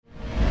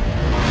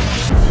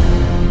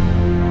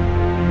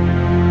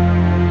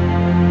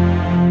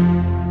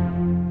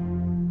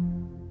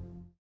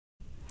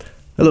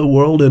Hello,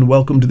 world, and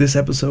welcome to this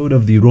episode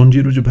of the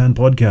Ronjiru Japan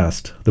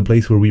podcast, the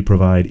place where we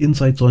provide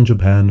insights on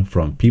Japan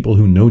from people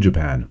who know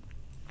Japan.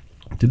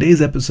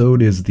 Today's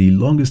episode is the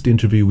longest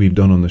interview we've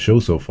done on the show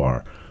so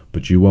far,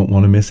 but you won't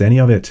want to miss any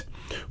of it.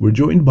 We're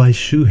joined by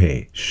Shu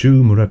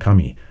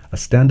Murakami, a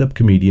stand-up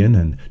comedian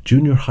and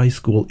junior high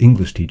school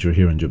English teacher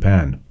here in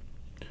Japan.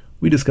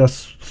 We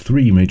discuss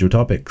three major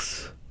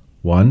topics.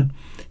 1.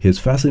 His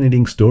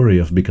fascinating story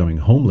of becoming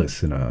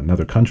homeless in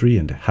another country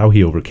and how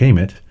he overcame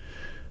it.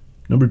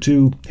 Number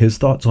 2, his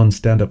thoughts on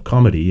stand-up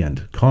comedy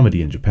and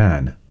comedy in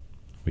Japan.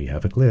 We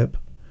have a clip.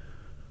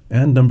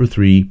 And number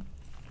 3,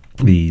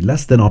 the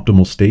less than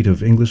optimal state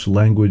of English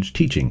language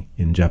teaching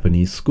in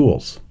Japanese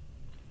schools.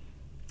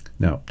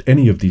 Now,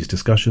 any of these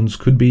discussions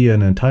could be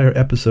an entire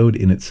episode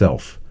in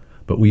itself,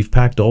 but we've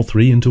packed all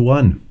three into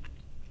one.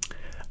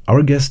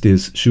 Our guest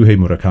is Shuhei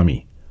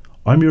Murakami.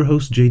 I'm your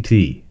host,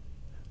 JT,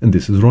 and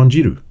this is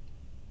Ronjiru.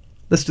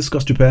 Let's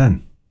discuss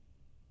Japan.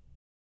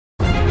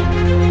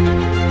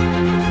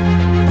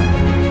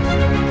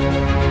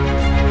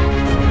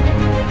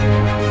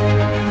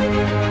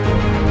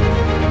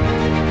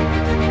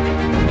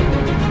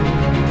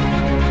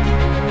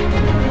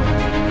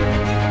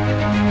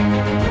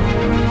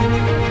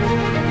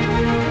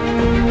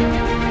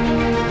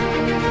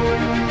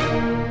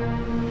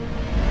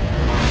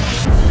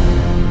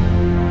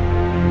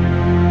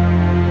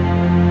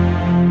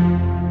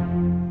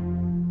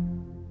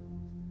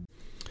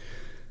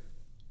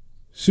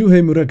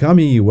 Shuhei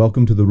Murakami,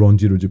 welcome to the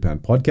Ronjiru Japan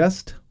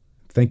podcast.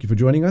 Thank you for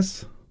joining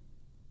us.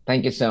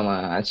 Thank you so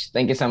much.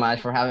 Thank you so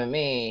much for having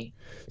me.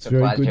 It's a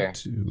very pleasure. Good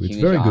it's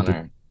Huge very honor. good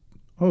to.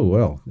 Oh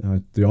well,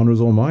 the honor is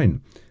all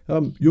mine.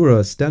 You're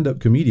a stand-up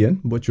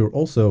comedian, but you're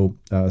also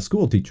a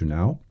school teacher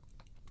now.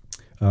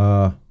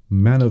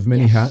 Man of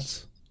many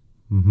hats.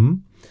 Mm-hmm.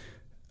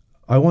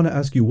 I want to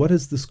ask you, what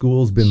has the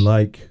schools been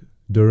like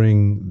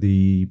during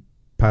the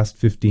past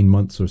 15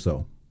 months or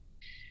so?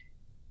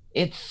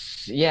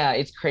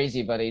 It's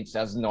crazy, but it's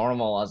as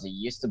normal as it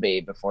used to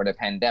be before the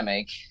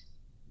pandemic.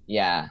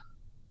 Yeah.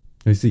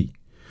 I see.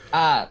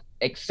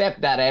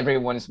 Except that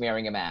everyone is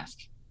wearing a mask,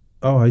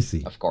 Oh, I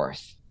see. of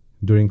course.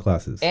 During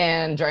classes.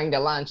 And during the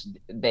lunch,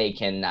 they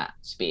cannot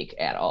speak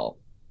at all.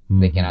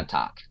 They cannot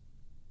talk.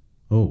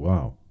 Oh,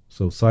 wow.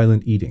 So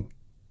silent eating.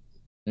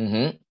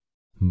 Mm-hmm.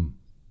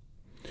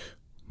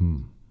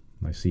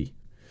 I see.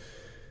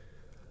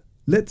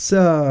 Let's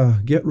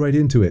get right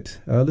into it.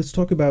 Let's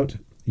talk about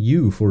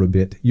you for a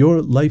bit.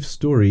 Your life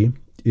story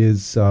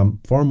is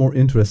far more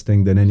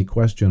interesting than any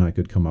question I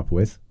could come up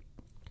with.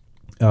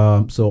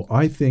 So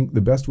I think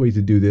the best way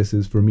to do this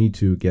is for me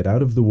to get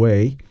out of the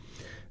way.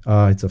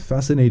 It's a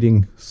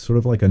fascinating, sort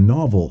of like a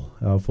novel,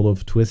 full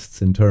of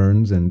twists and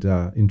turns and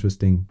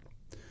interesting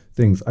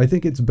things. I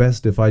think it's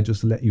best if I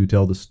just let you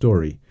tell the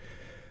story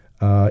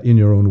in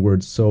your own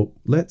words. So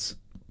let's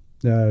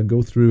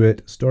go through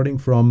it, starting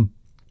from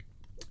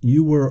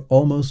you were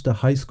almost a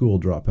high school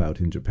dropout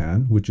in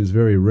Japan, which is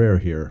very rare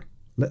here.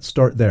 Let's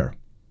start there.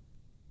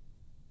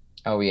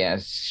 Oh,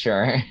 yes,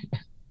 sure.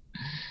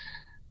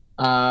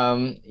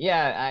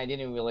 I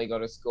didn't really go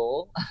to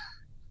school.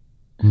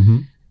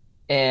 Mm-hmm.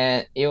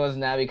 And it was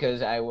not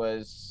because I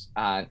was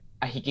a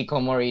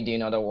hikikomori. Do you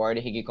know the word?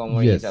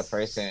 Hikikomori Yes. is a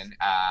person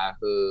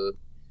who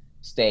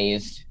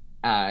stays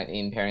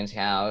in parents'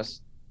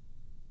 house,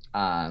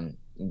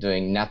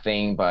 doing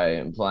nothing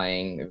but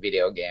playing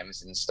video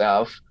games and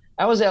stuff.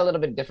 I was a little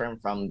bit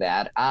different from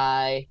that.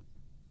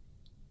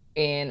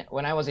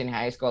 When I was in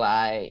high school,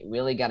 I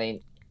really got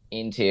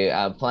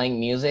into playing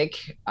music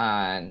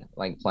and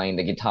like playing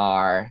the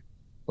guitar,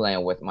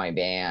 playing with my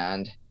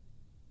band.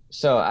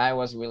 So I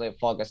was really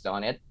focused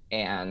on it.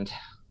 And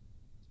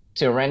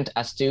to rent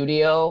a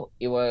studio,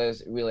 it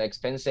was really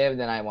expensive.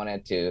 Then I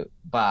wanted to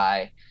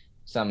buy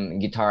some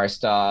guitar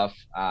stuff,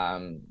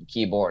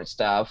 keyboard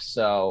stuff.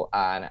 So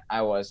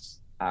I was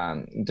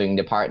doing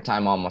the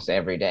part-time almost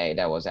every day.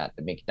 That was at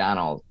the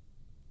McDonald's.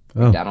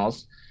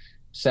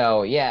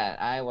 So yeah,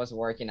 I was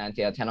working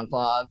until 10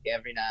 o'clock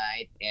every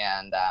night,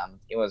 and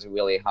it was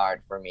really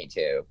hard for me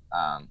to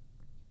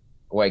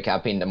wake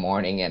up in the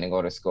morning and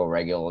go to school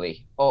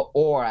regularly.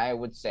 Or I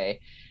would say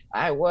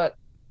I've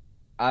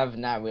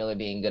not really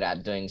been good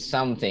at doing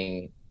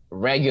something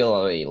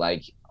regularly,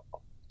 like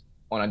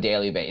on a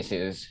daily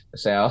basis.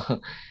 So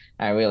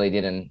I really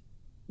didn't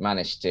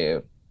manage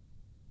to,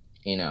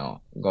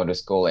 go to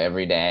school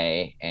every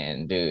day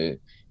and do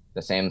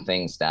the same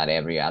things that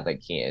every other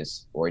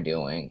kids were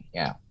doing.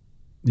 Yeah.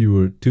 You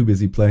were too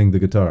busy playing the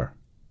guitar.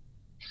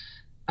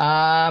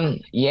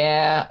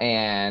 Yeah,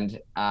 and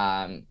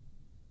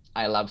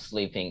I love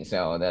sleeping,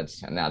 so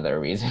that's another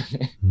reason.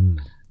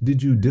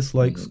 Did you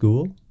dislike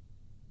school?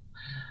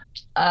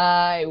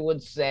 I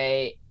would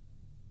say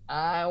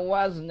I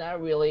was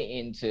not really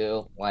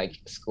into like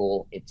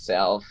school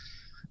itself.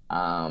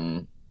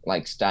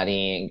 Like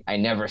studying. I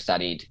never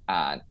studied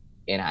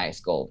in high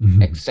school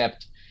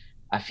except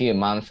a few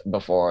months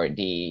before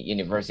the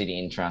university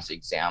entrance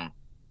exam.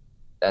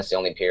 That's the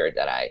only period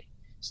that I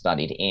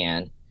studied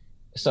in.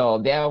 So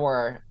there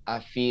were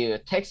a few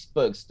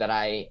textbooks that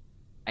I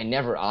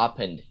never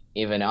opened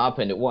even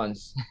opened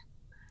once.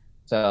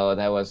 So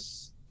that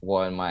was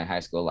what my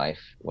high school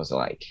life was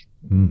like.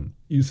 Hmm.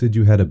 You said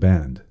you had a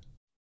band.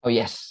 Oh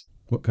yes.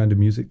 What kind of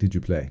music did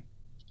you play?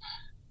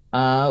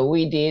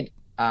 We did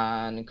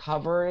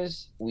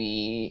covers.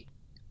 We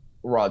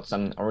wrote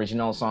some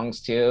original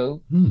songs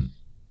too. Hmm.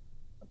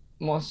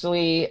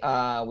 Mostly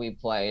we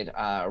played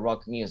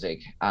rock music.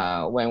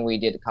 When we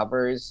did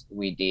covers,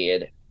 we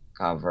did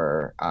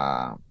cover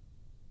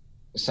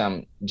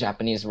some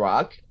Japanese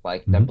rock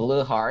like the Hmm.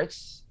 Blue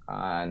Hearts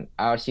and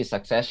RC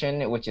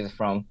Succession, which is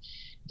from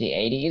the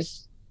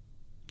 80s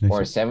I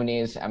or see.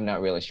 70s. I'm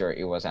not really sure.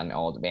 It was an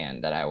old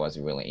band that I was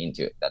really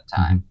into at that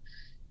time. Hmm.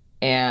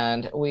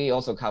 And we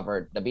also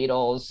covered the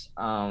Beatles,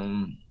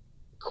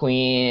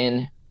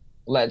 Queen,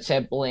 Led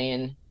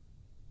Zeppelin,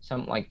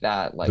 something like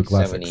that, The like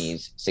classics.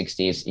 70s,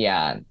 60s.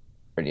 Yeah,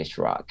 British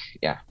rock.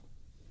 Yeah.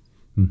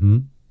 Hmm.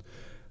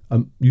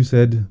 You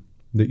said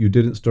that you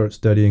didn't start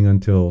studying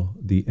until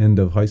the end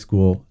of high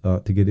school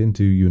to get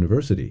into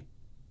university.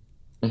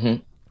 Hmm.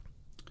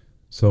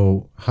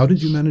 So, how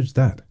did you manage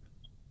that?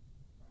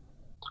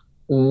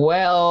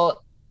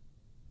 Well,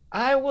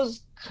 I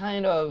was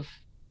kind of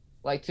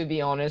like, to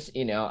be honest,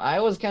 I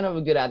was kind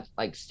of good at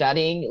like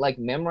studying, like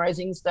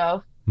memorizing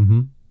stuff.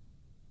 Hmm.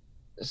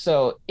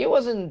 So it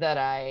wasn't that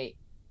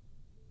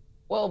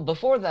well,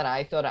 before that,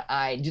 I thought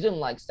I didn't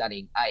like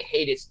studying. I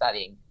hated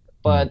studying.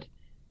 But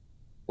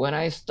when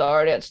I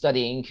started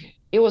studying,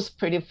 it was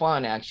pretty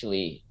fun,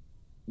 actually.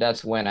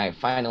 That's when I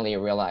finally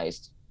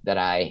realized that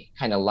I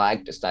kind of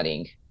liked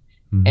studying.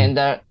 Hmm. And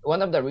that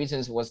one of the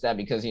reasons was that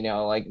because,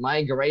 like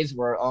my grades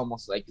were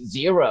almost like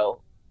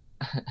zero.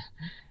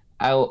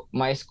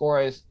 My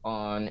scores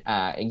on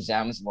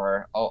exams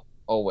were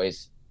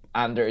always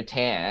under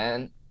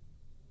 10,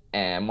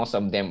 and most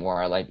of them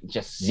were like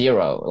just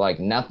zero, like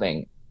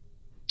nothing.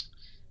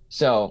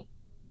 So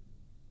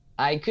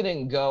I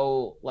couldn't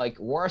go like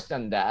worse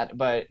than that,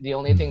 but the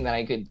only thing that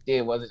I could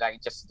do was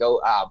like just go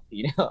up,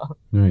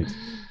 Right.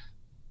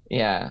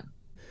 Yeah.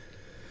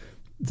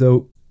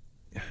 So,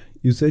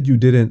 you said you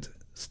didn't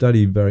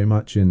study very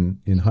much in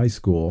high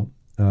school,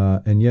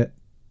 and yet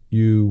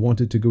you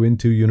wanted to go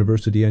into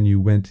university and you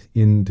went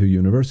into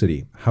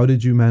university. How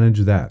did you manage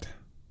that?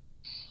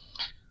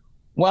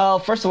 Well,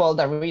 first of all,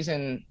 the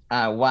reason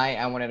why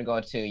I wanted to go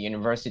to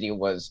university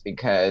was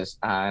because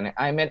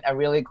I met a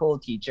really cool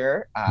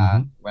teacher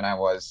Hmm. when I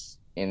was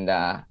in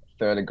the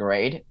third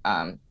grade,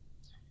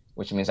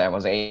 which means I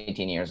was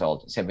 18 years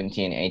old,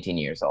 17, 18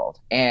 years old.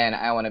 And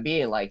I want to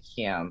be like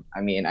him.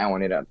 I mean, I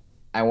wanted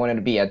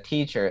to be a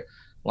teacher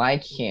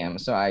like him.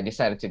 So I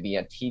decided to be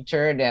a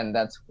teacher. Then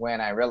that's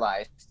when I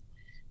realized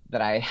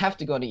that I have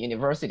to go to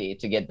university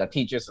to get the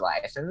teacher's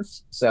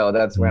license. So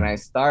that's when I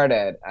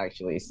started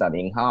actually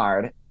studying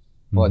hard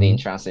for the Mm-hmm.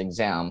 entrance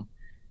exam.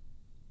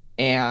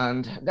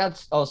 And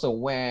that's also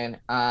when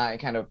I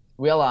kind of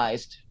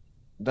realized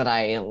that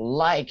I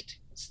liked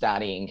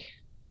studying.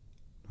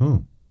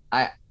 Oh.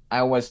 I I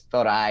always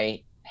thought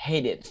I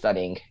hated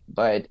studying,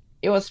 but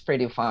it was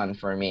pretty fun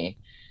for me.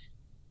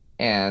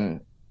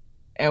 And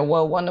and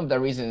well, one of the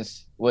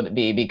reasons would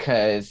be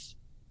because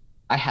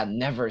I had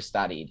never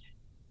studied.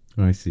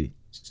 I see.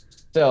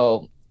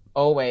 So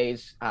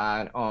always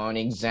on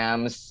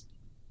exams,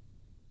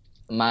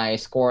 my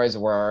scores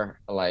were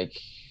like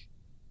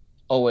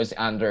always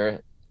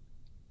under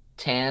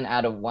 10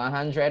 out of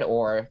 100,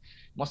 or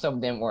most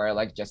of them were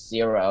like just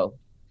zero.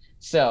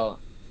 So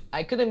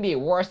I couldn't be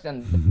worse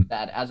than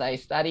that. As I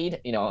studied,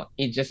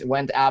 it just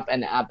went up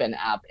and up and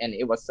up. And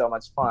it was so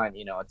much fun,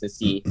 to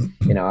see,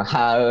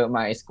 how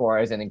my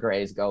scores and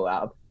grades go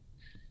up.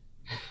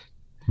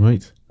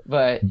 Right.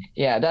 But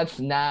yeah, that's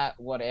not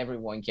what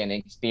everyone can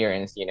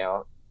experience,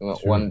 when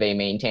Sure. they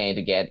maintain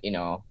to get,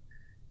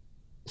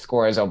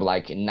 scores of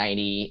like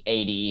 90,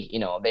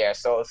 80. They are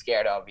so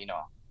scared of,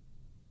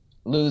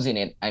 losing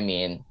it. I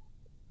mean,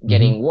 Mm-hmm.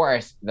 getting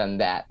worse than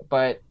that.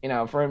 But,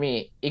 for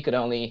me, it could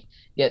only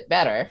get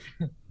better.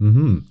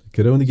 Mm-hmm.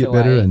 Could only get So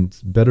better, and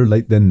better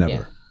late than yeah,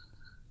 never.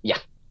 yeah,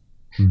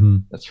 Mm-hmm.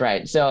 that's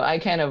right. So I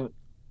kind of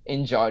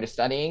enjoyed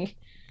studying.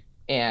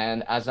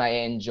 And as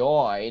I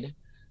enjoyed,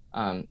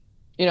 um,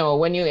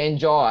 when you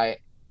enjoy,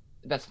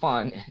 that's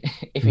fun.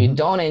 If you Mm-hmm.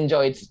 don't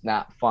enjoy, it's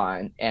not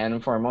fun.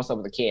 And for most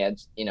of the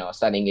kids,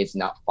 studying is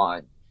not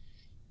fun.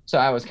 So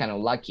I was kind of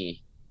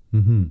lucky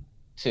Mm-hmm.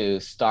 to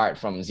start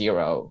from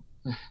zero,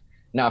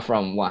 not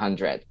from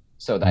 100,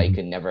 so that it Mm-hmm.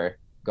 could never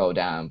go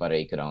down, but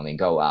it could only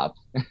go up.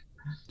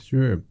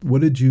 Sure.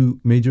 What did you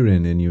major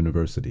in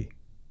university?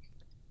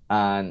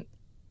 And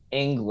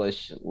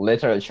English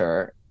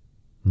literature,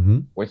 Mm-hmm.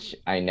 which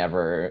I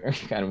never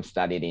kind of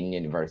studied in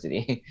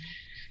university.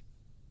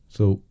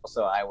 So,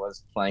 So I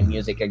was playing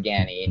music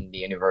again in the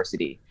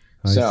university.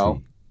 I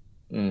So,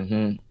 see.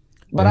 mhm.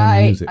 But Band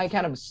I music.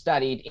 kind of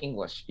studied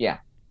English, yeah,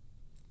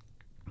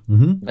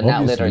 Mm-hmm. but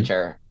not Obviously,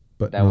 literature.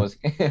 but That not was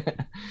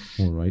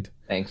all right.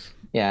 thanks.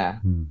 Yeah.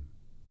 Hmm.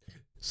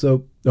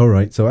 So, all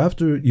right. So,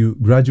 after you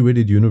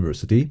graduated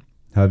university,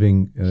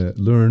 having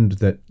learned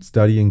that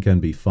studying can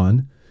be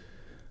fun,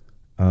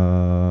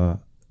 uh,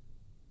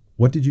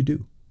 what did you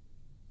do?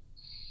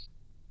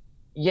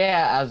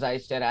 Yeah, as I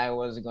said, I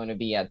was going to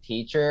be a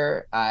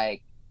teacher. I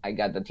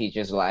got the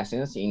teacher's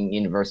license in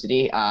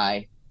university.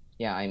 I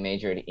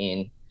majored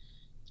in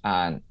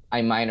I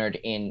minored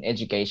in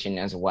education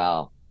as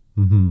well.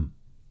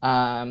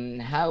 Mm-hmm.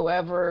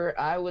 However,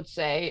 I would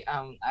say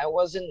I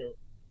wasn't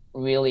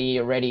really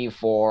ready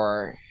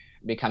for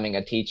becoming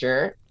a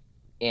teacher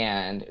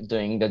and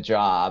doing the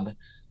job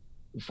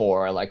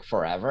for like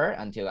forever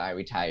until I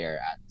retire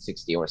at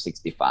 60 or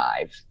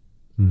 65.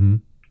 Mm-hmm.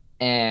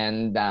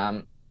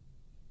 And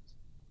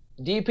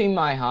deep in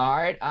my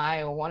heart,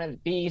 I want to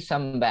be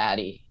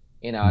somebody,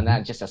 Mm-hmm.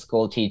 not just a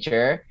school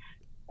teacher.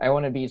 I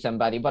want to be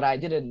somebody, but I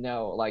didn't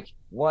know like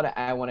what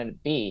I wanted to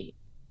be.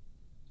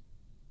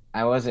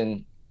 I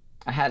wasn't,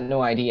 I had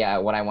no idea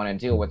what I want to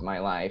do with my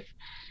life.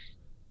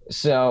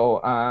 So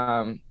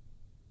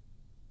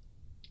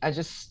I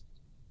just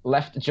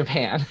left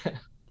Japan.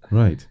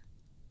 Right.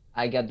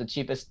 I got the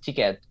cheapest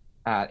ticket,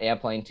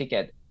 airplane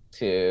ticket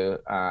to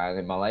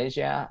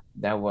Malaysia.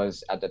 That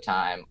was at the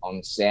time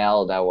on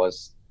sale. That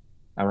was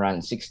around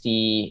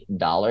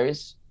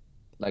 $60,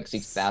 like S-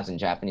 6,000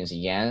 Japanese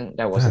yen.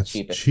 That was the That's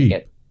cheapest cheap.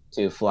 ticket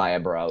to fly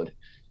abroad.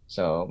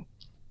 So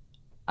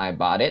I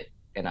bought it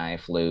and I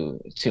flew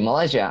to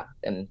Malaysia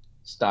and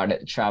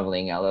started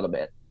traveling a little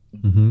bit.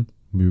 Mm-hmm.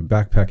 We were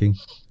backpacking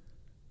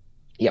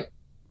Yep.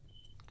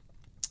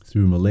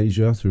 through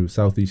Malaysia, through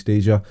Southeast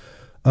Asia.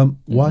 Hmm.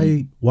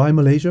 Why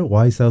Malaysia?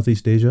 Why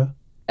Southeast Asia?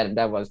 And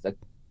that was the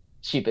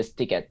cheapest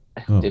ticket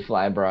to Oh,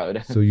 fly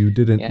abroad. so you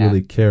didn't Yeah.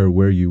 really care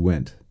where you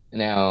went.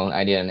 No,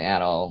 I didn't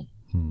at all.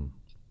 Hmm.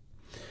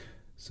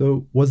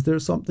 So was there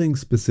something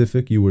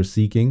specific you were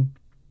seeking?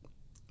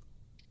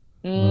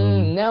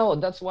 Um, No,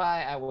 that's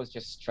why I was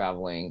just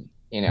traveling,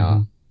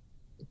 mhm.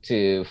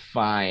 to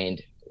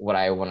find what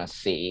I want to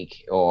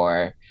seek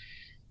or,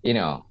 you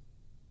know,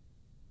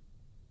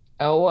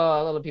 oh,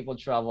 well, a lot of people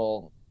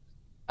travel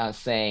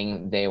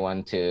saying they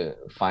want to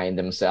find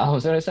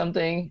themselves or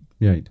something,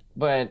 Right.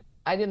 but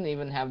I didn't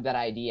even have that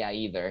idea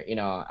either.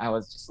 I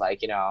was just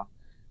like,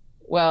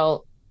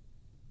 well,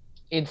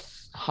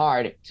 it's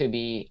hard to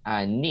be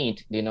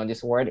neat. Do you know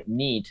this word?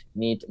 Neat.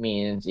 Neat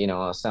means,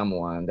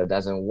 someone that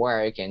doesn't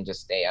work and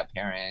just stay at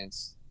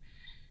parents.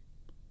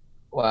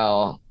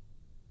 Well,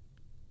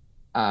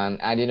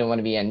 I didn't want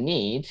to be a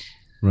neat,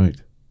 Right.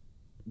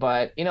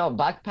 but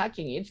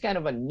backpacking, it's kind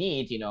of a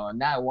neat,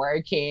 not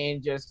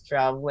working, just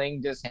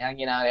traveling, just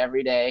hanging out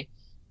every day.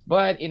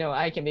 But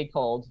I can be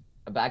called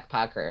a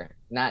backpacker,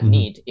 not Hmm.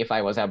 neat if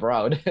I was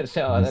abroad.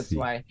 So I that's see.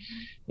 why,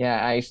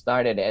 yeah, I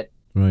started it.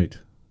 Right.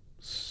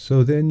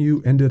 So then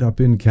you ended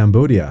up in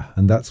Cambodia,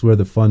 and that's where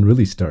the fun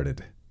really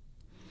started.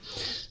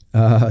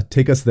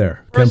 Take us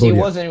there, First, it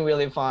Cambodia. wasn't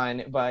really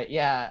fun, but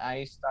yeah,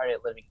 I started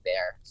living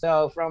there.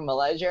 So from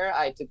Malaysia,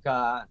 I took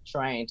a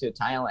train to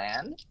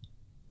Thailand,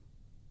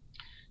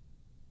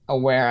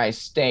 where I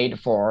stayed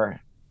for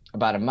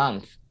about a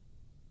month.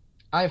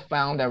 I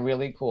found a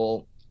really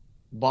cool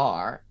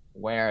bar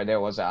where there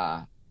was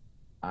a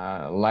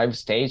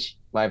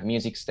live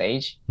music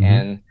stage, Hmm.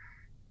 and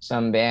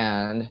some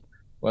band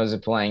was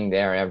playing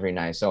there every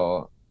night.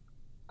 So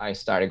I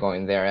started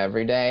going there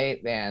every day.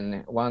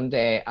 Then one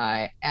day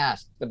I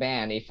asked the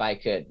band if I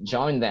could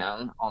join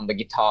them on the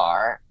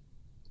guitar.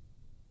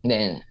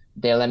 Then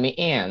they let me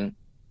in.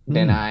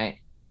 Then Hmm. I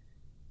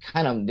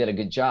kind of did a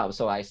good job.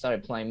 So I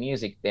started playing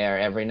music there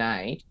every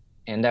night,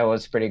 and that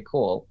was pretty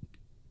cool.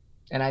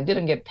 And I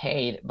didn't get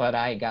paid, but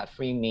I got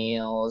free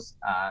meals,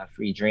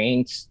 free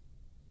drinks,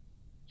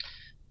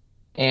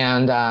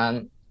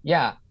 and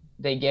yeah,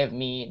 they gave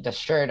me the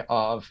shirt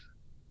of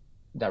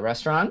the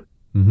restaurant.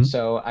 Hmm.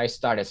 So I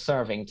started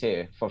serving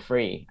too for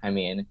free. I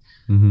mean,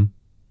 Hmm.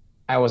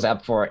 I was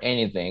up for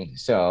anything.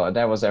 So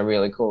that was a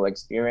really cool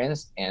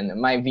experience. And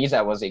my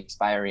visa was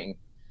expiring.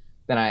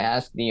 Then I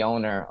asked the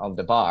owner of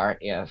the bar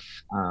if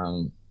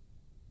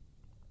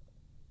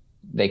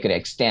they could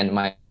extend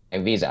my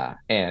visa.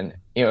 And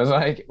it was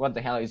like, what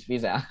the hell is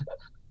visa?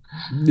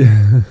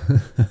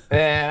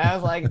 And I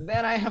was like,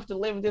 then I have to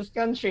leave this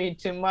country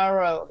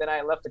tomorrow. Then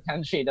I left the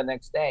country the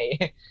next day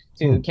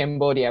to Oh,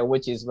 Cambodia,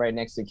 which is right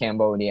next to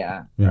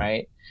Cambodia, yeah.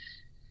 right?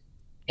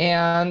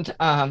 And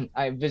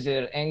I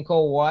visited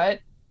Angkor Wat,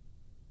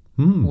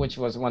 Hmm. which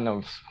was one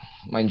of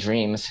my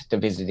dreams to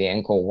visit the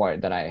Angkor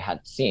Wat that I had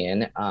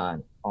seen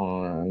on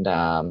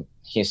the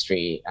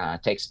history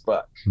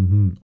textbook.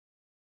 Hmm.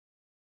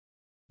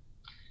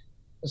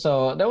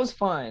 So that was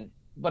fun,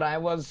 but I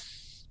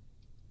was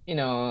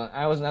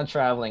not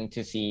traveling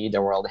to see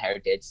the World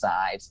Heritage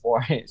sites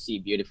or see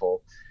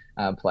beautiful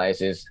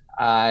places.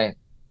 I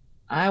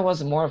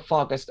was more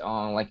focused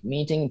on like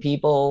meeting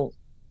people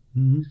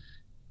Hmm.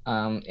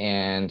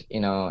 and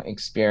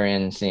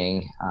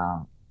experiencing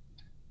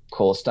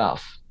cool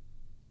stuff.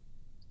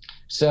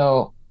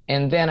 So,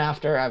 and then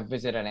after I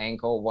visited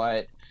Angkor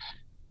Wat,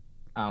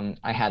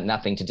 I had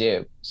nothing to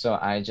do. So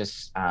I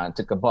just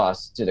took a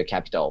bus to the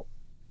capital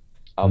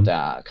of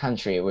the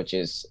country, which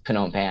is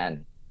Phnom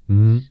Penh,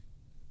 Hmm.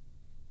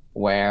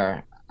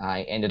 where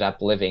I ended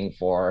up living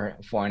for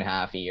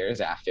 4.5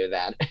 years after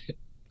that.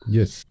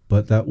 Yes,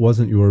 but that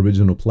wasn't your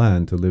original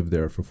plan to live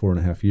there for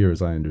 4.5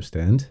 years, I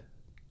understand.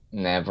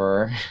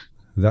 Never.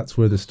 That's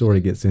where the story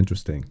gets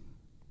interesting.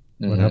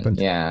 What happened?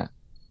 Yeah.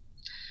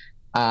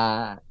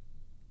 Uh,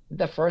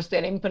 the first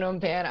day in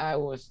Phnom Penh, I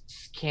was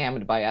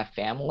scammed by a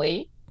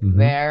family Mm-hmm.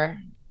 there,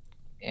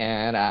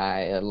 and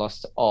I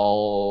lost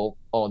all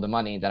the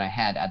money that I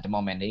had at the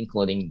moment,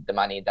 including the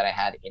money that I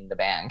had in the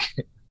bank.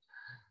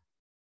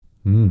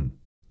 Mm.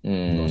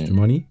 You lost your Mm,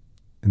 money?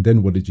 And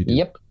then what did you do?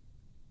 yep.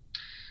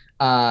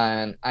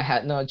 And I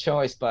had no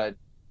choice but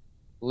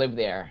live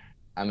there.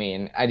 I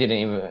mean, I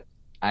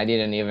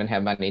didn't even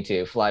have money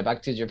to fly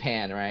back to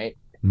Japan, right?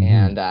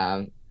 Mm-hmm.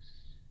 And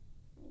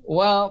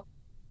well,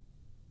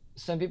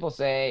 some people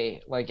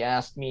say, like,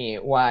 ask me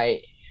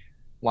why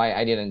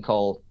I didn't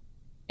call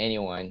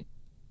anyone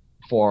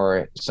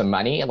for some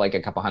money, like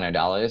a couple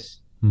 $100,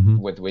 Mm-hmm.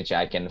 with which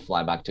I can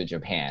fly back to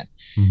Japan.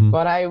 Mm-hmm.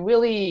 But I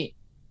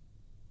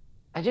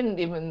didn't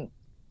even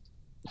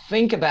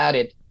think about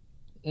it.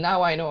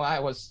 Now I know I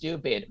was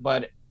stupid,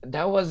 but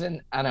that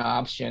wasn't an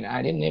option.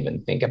 I didn't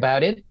even think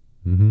about it.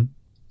 Mm-hmm.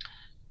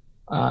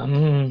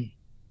 Um,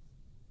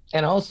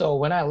 and also,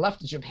 when I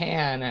left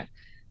Japan,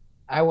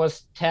 I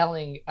was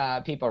telling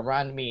people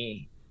around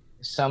me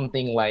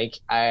something like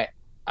I'm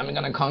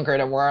gonna conquer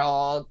the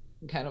world,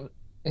 kind of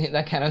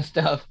that kind of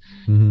stuff.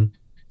 Mm-hmm.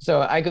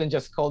 So I couldn't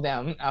just call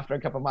them after a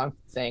couple months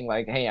saying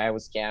like, "Hey, I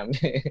was scammed.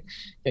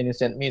 Can you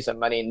send me some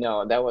money?"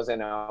 No, that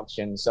wasn't an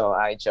option. So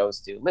I chose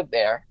to live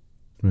there,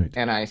 Right.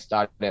 and I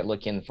started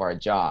looking for a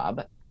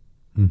job.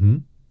 Mm-hmm.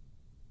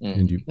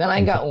 And you Then I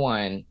you got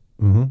one.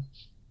 uh-huh.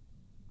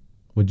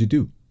 What'd you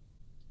do?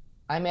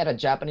 I met a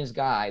Japanese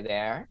guy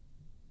there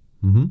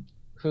Mm-hmm.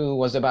 who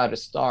was about to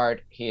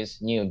start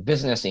his new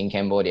business in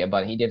Cambodia,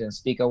 but he didn't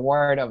speak a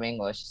word of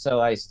English.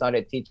 So I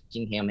started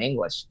teaching him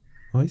English.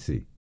 I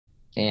see.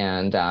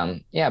 And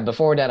yeah,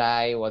 before that,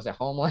 I was a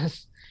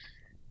homeless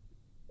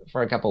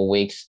for a couple of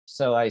weeks.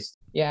 So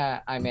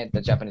yeah, I met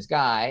the Japanese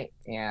guy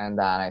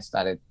and I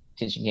started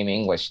teaching him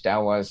English. That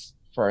was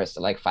first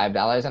like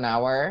 $5 an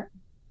hour.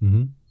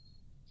 Mm-hmm.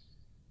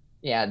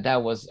 Yeah,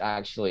 that was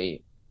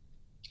actually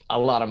a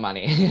lot of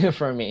money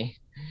for me.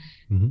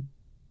 Mm-hmm.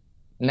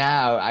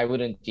 Now I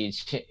wouldn't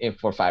teach it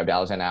for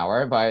 $5 an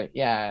hour, but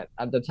yeah,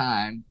 at the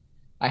time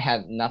I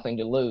had nothing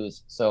to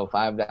lose. So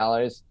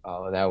 $5,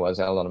 oh, that was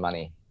a lot of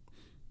money.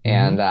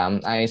 Mm-hmm.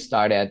 And I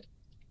started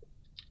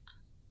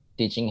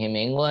teaching him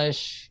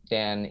English.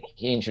 Then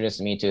he introduced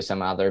me to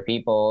some other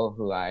people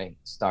who I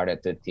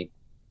started to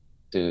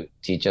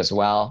teach as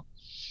well.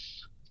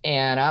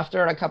 And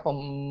after a couple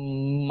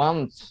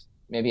months,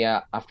 maybe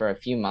after a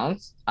few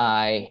months,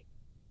 I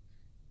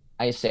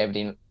saved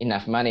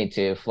enough money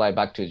to fly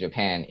back to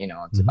Japan, to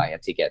Mm-hmm. buy a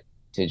ticket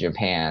to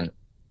Japan.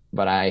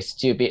 But I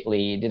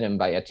stupidly didn't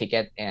buy a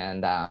ticket,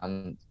 and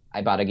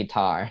I bought a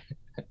guitar.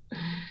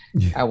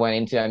 Yeah. I went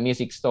into a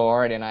music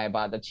store and I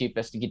bought the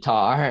cheapest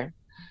guitar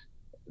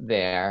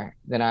there.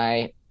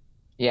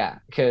 Yeah,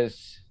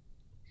 because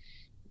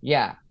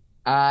yeah,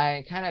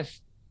 I kind of,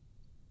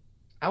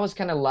 I was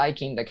kind of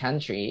liking the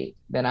country.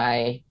 Then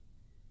I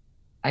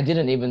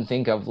didn't even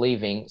think of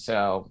leaving.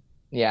 So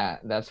yeah,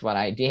 that's what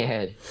I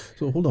did.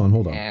 So hold on.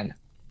 And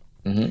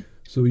mhm,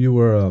 So you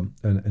were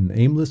an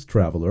aimless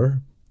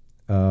traveler,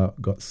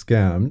 got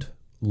scammed,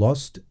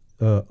 lost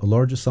a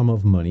large sum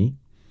of money,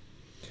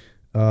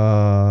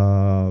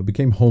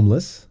 became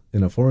homeless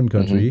in a foreign mhm,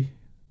 country.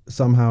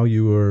 Somehow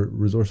you were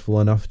resourceful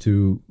enough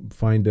to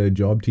find a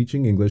job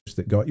teaching English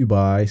that got you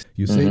by. mhm.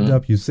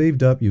 You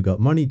saved up, you got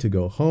money to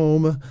go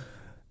home,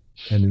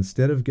 and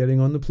instead of getting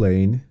on the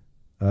plane,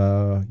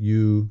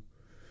 you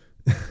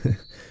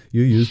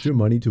you used your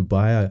money to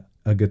buy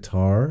a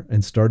guitar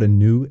and start a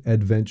new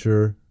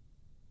adventure,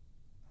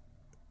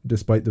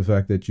 despite the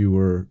fact that you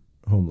were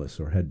homeless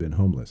or had been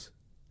homeless.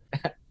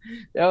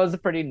 That was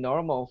pretty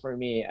normal for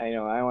me. I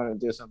know I want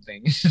to do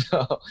something.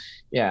 So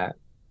yeah.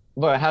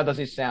 But how does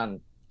it sound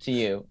to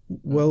you?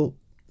 Well,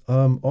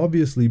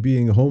 obviously,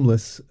 being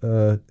homeless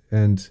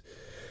and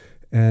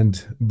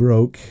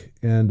broke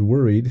and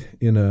worried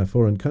in a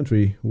foreign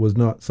country was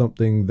not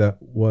something that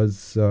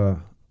was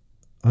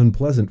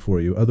unpleasant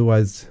for you.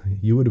 Otherwise,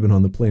 you would have been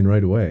on the plane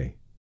right away.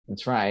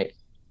 That's right.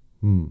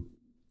 Hmm.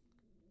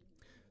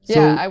 Yeah,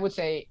 So, I would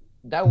say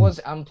that was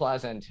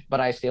unpleasant, but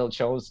I still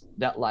chose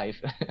that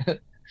life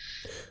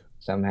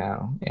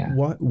somehow. Yeah.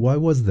 why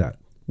was that?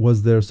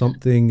 Was there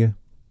something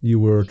you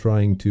were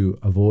trying to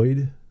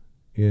avoid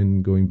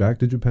in going back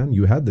to Japan?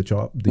 You had the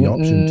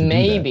option to do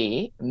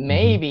that.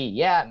 Hmm.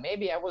 Yeah,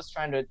 maybe I was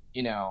trying to,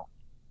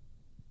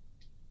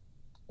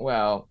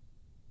 well,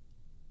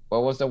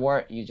 what was the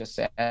word you just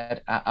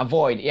said?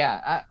 Avoid.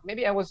 Yeah,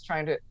 maybe I was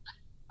trying to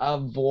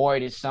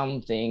avoid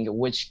something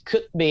which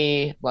could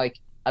be like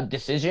a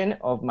decision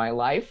of my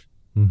life,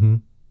 Hmm.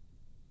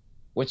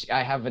 which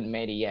I haven't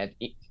made it yet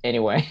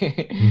anyway.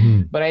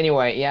 Hmm. But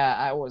anyway, yeah,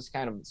 I was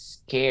kind of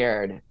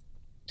scared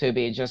to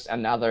be just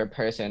another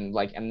person,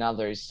 like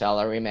another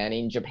salaryman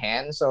in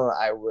Japan. So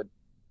I would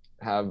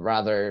have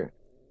rather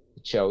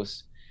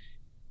chose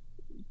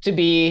to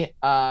be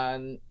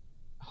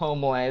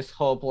homeless,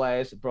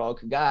 hopeless, broke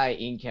guy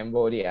in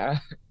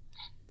Cambodia.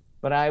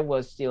 But I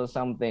was still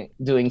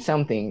doing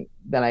something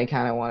that I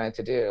kind of wanted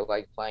to do,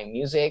 like playing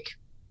music.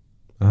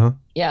 Uh-huh.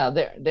 Yeah,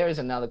 there is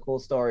another cool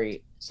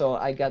story. So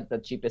I got the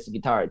cheapest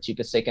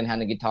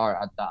secondhand guitar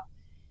at the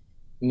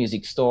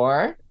music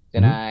store.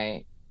 Then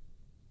Mm-hmm.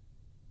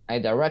 I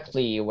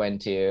directly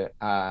went to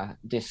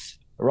this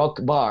rock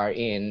bar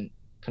in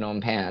Phnom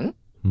Penh,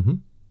 Mm-hmm.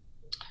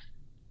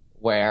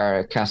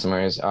 where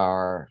customers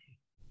are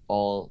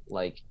all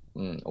like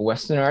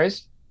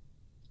Westerners,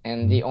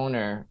 and Mm-hmm. the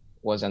owner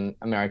was an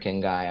American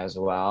guy as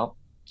well.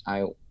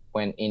 I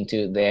went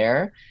into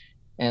there,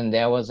 and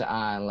there was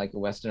like a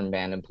Western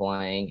band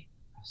playing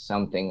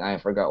something. I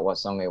forgot what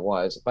song it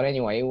was, but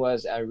anyway, it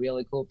was a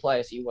really cool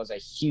place. It was a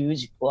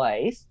huge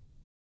place,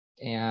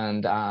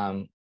 and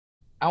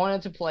I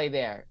wanted to play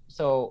there.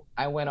 So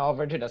I went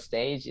over to the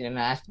stage and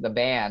asked the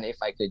band if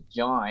I could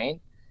join.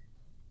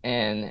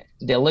 And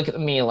they looked at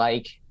me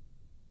like,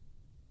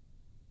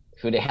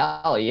 who the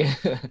hell are you?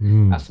 A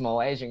Mm-hmm.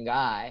 small Asian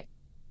guy.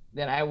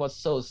 Then I was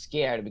so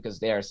scared because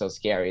they are so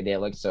scary. They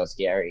look so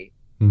scary.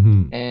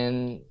 Mm-hmm.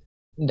 And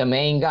the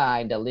main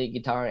guy, the lead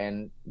guitar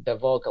and the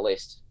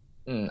vocalist,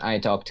 I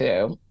talked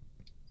to,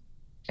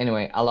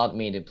 anyway, allowed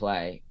me to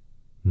play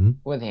Mm-hmm.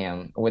 with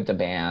him, with the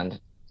band.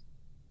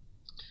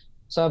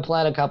 So I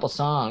played a couple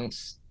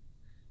songs,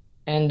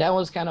 and that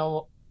was kind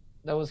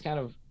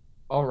of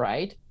all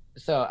right.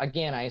 So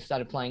again, I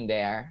started playing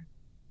there,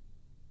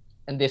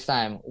 and this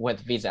time with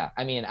visa.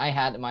 I mean, I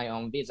had my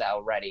own visa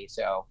already,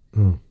 so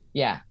Oh.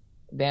 yeah.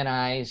 Then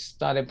I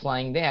started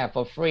playing there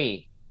for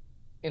free.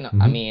 I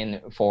Mm-hmm.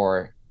 mean,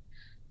 for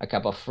a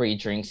couple of free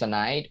drinks a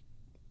night,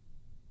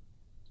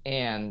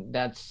 and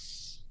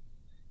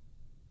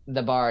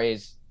the bar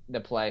is the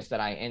place that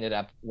I ended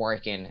up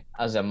working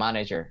as a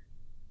manager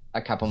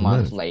a couple As a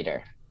months manager.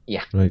 later.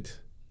 Yeah. Right.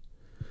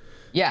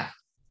 Yeah.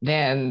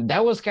 Then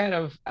that was kind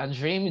of a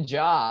dream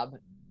job.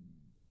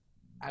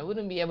 I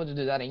wouldn't be able to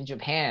do that in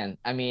Japan.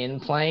 I mean,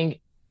 playing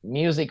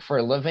music for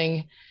a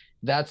living,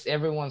 that's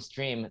everyone's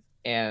dream.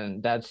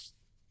 And that's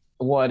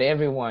what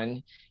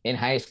everyone in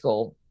high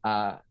school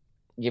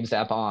gives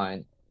up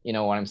on. You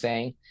know what I'm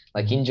saying?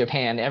 Like Mm-hmm. in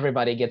Japan,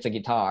 everybody gets a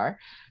guitar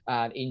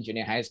in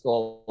junior high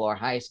school or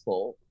high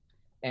school.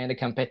 And the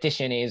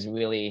competition is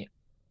really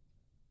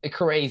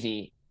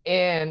crazy.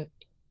 And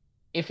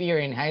if you're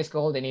in high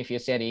school, then if you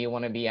said you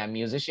want to be a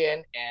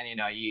musician,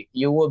 and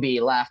you will be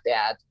laughed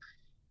at,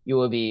 you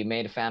will be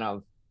made fun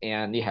of,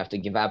 and you have to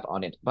give up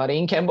on it. But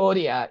in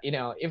Cambodia,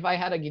 if I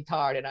had a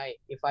guitar and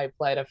if I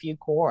played a few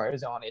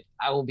chords on it,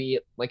 I will be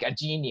like a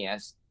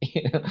genius.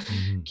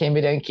 Mm-hmm.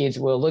 Cambodian kids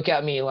will look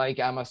at me like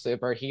I'm a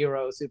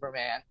superhero,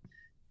 Superman.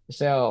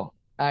 So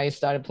I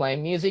started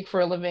playing music for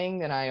a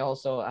living, and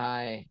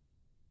I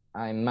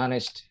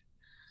managed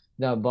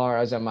the bar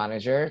as a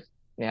manager.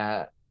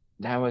 Yeah,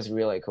 that was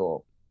really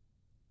cool.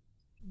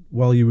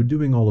 While you were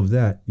doing all of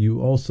that,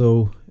 you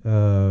also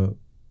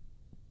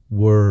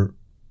were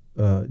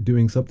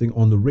doing something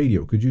on the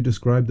radio. Could you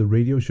describe the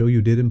radio show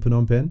you did in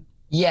Phnom Penh?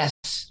 Yes.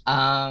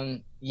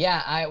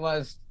 Yeah, I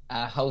was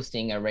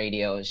hosting a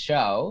radio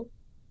show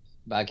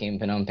back in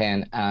Phnom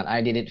Penh, and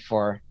I did it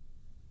for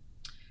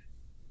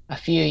a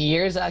few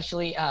years,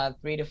 actually,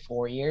 3 to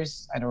 4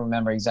 years. I don't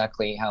remember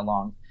exactly how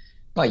long,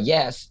 but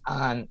yes,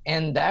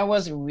 and that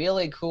was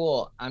really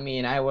cool. I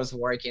mean, I was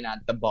working at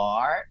the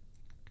bar,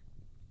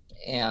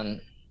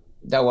 and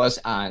that was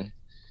on.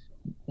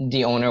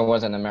 The owner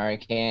was an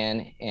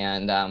American,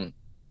 and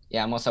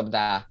yeah, most of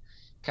the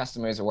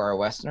customers were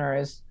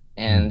Westerners,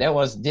 Mm. and there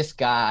was this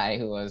guy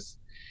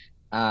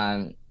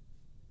um,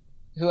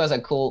 who was a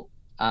cool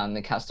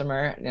the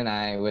customer, and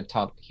I would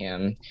talk to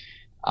him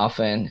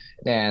often.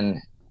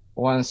 Then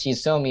once he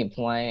saw me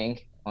playing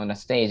on the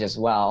stage as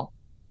well,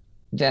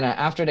 then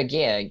after the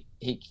gig,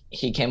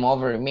 he came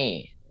over to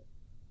me.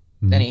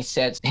 Then Mm. he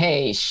said,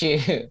 "Hey,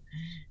 shoot,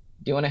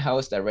 do you want to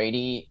host a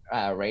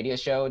radio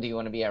show? Do you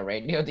want to be a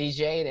radio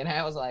DJ?" And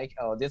I was like,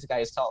 "Oh, this guy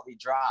is totally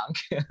drunk."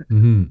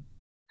 Mm-hmm.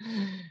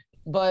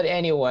 But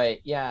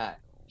anyway, yeah,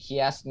 he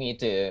asked me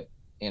to,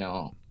 you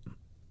know,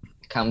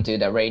 come to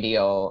the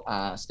radio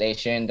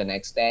station the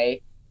next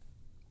day,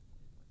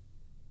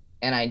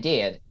 and I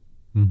did.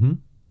 Mm-hmm.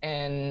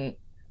 And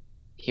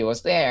he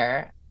was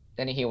there.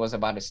 Then he was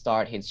about to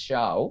start his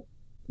show.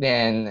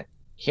 Then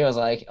he was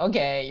like,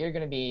 "Okay, you're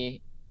gonna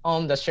be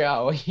on the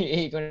show.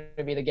 You're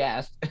gonna be the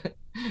guest."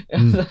 I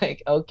Mm. was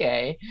like,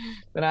 "Okay."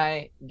 Then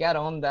I got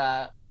on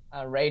the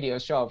radio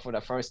show for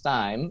the first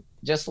time,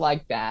 just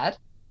like that.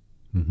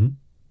 Mm-hmm.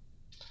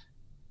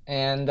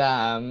 And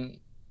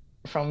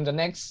from the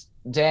next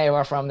day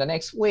or from the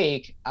next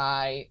week,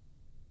 I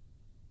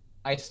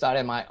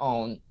started my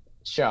own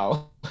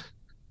show,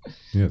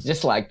 Yes.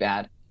 just like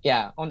that.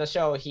 Yeah, on the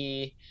show,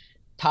 he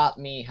taught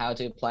me how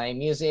to play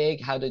music,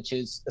 how to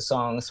choose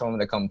songs from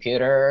the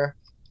computer,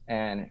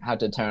 and how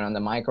to turn on the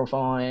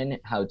microphone,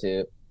 how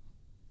to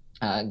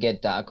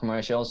get the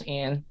commercials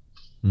in.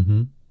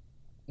 Mm-hmm.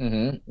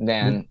 What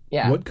Then,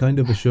 yeah, what kind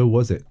of a show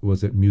was it?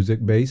 Was it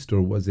music based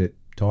or was it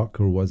talk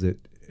or was it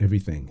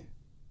everything?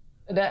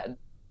 that.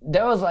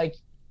 there was like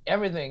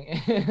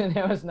everything.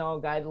 There was no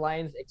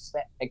guidelines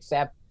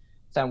except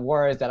some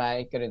words that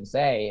I couldn't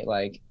say,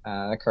 like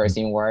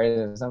cursing words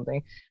or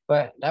something.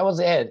 But that was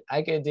it.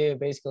 I could do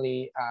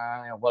basically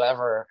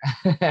whatever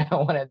I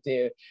wanted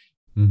to.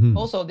 Mm-hmm.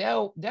 Also,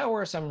 there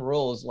were some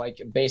rules,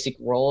 like basic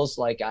rules,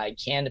 like I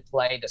can't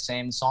play the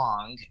same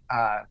song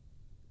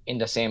in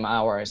the same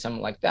hour or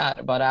something like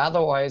that. But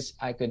otherwise,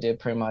 I could do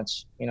pretty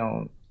much,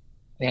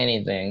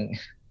 anything,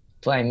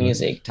 play Right.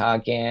 music,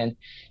 talking.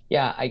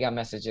 Yeah, I got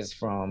messages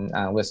from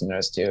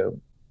listeners too.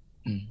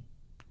 Mm.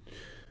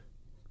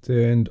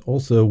 And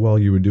also, while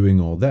you were doing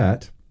all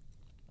that,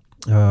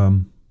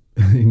 um,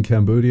 in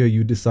Cambodia,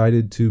 you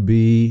decided to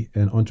be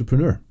an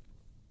entrepreneur.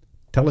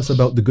 Tell us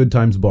about the Good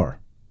Times Bar.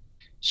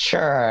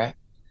 Sure.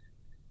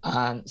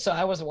 So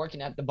I was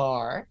working at the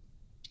bar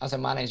as a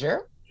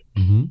manager.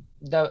 Mm-hmm.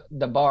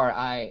 The bar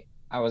I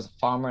was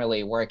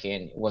formerly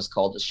working was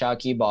called the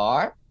Shaki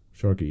Bar.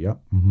 Sharky, yeah.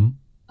 Mm-hmm.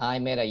 I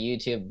made a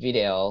YouTube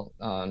video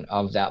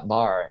of that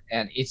bar,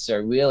 and it's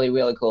a really,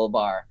 really cool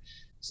bar.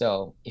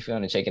 So if you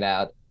want to check it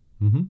out.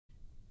 Mm-hmm.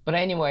 But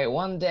anyway,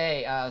 one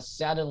day,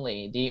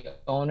 suddenly the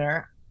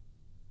owner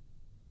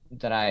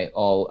that I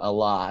owe a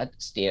lot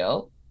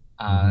still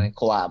Mm-hmm.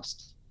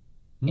 collapsed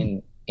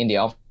Mm. in the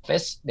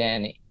office.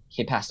 Then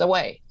he passed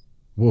away.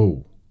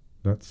 Whoa.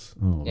 That's,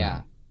 oh Yeah.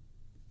 man.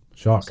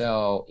 Shock.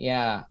 So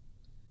yeah,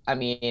 I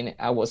mean,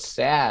 I was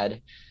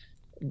sad,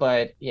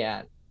 but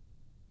yeah,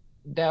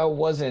 that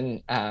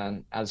wasn't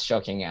as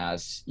shocking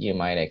as you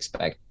might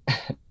expect.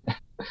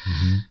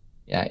 Mm-hmm.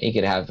 Yeah, it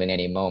could happen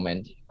any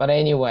moment. But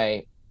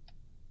anyway,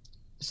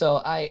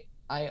 so I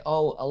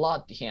owe a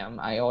lot to him.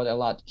 I owed a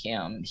lot to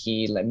him.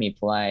 He let me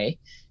play,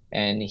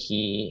 and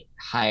he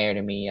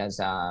hired me as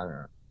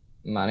a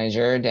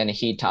manager. Then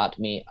he taught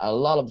me a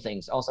lot of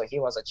things. Also, he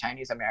was a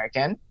Chinese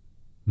American,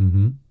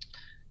 Mm-hmm.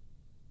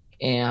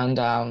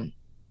 and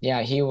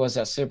yeah, he was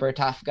a super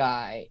tough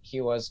guy.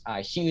 He was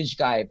a huge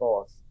guy,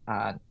 both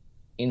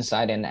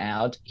inside and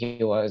out. He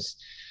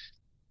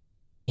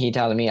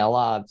taught me a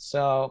lot.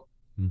 So,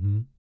 Mm-hmm.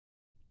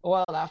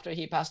 well, after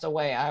he passed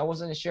away, I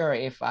wasn't sure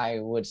if I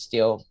would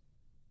still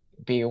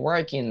be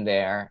working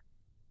there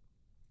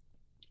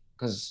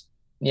because,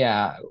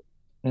 yeah,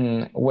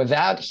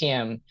 without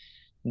him,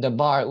 the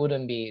bar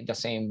wouldn't be the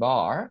same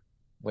bar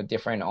with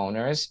different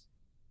owners.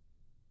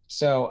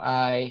 So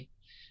I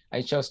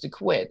chose to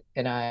quit,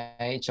 and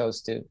I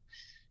chose to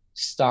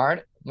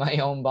start my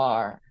own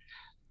bar,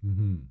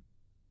 Mm-hmm.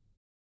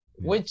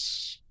 Yeah.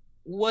 which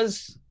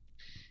was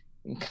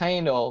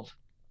kind of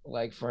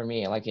like for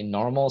me, like in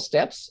normal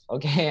steps.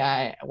 Okay,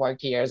 I work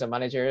here as a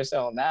manager,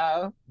 so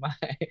now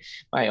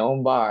my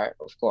own bar,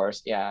 of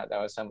course. Yeah, that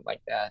was something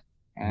like that.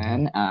 Mm-hmm.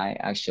 And I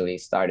actually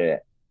started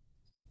it.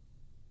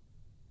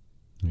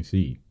 I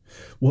see.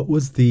 What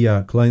was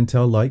the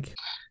clientele like?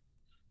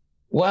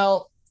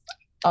 Well,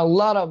 a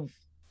lot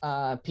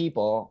of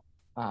people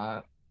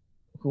uh,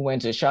 who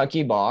went to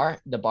Shaki Bar,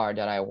 the bar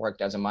that I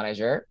worked as a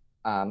manager,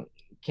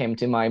 came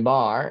to my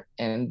bar,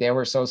 and they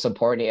were so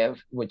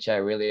supportive, which I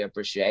really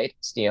appreciate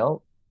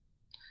still.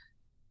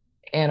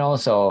 And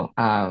also,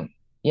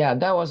 yeah,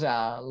 that was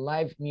a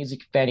live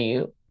music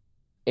venue,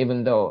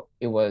 even though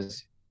it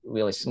was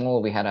really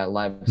small. We had a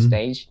live Mm.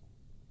 stage.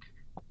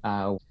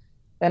 Uh,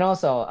 and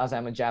also, as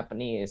I'm a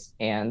Japanese,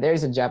 and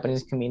there's a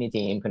Japanese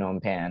community in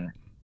Phnom Penh.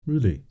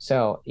 Really?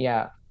 So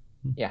yeah,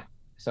 yeah.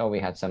 So we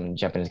had some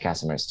Japanese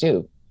customers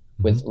too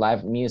Mm-hmm. with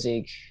live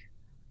music.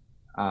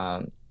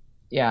 Um,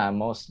 yeah,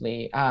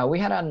 mostly. We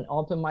had an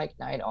open mic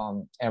night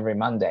on every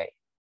Monday.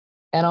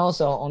 And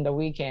also on the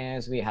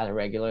weekends, we had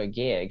regular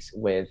gigs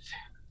with,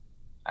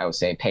 I would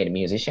say, paid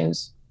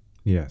musicians.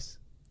 Yes.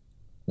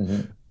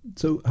 Mhm.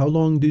 So, how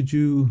long did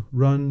you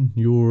run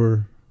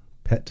your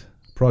pet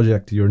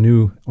project, your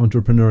new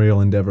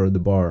entrepreneurial endeavor, the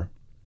bar?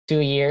 2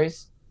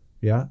 years.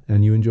 Yeah,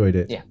 and you enjoyed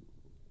it. Yeah.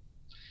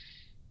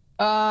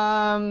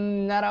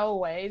 Not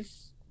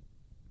always,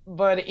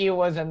 but it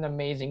was an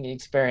amazing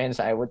experience,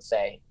 I would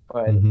say.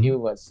 But Mm-hmm. it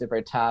was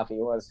super tough. It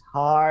was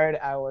hard.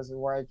 I was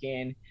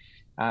working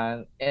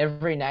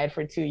every night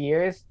for 2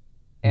 years,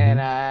 Mm-hmm.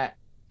 and I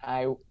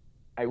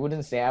I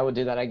wouldn't say I would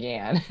do that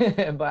again.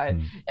 But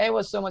Mm. it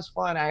was so much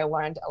fun. I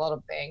learned a lot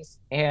of things,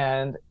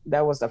 and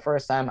that was the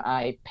first time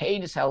I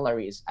paid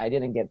salaries. I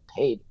didn't get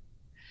paid,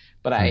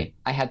 but Right.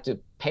 I had to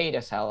pay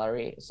the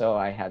salary, so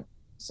I had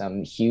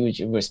some huge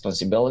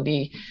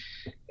responsibility.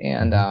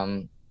 And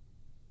Mm-hmm.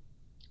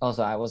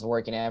 also I was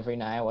working every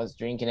night, I was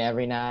drinking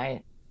every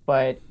night.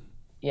 But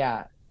yeah,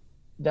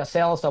 the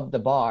sales of the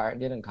bar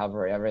didn't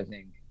cover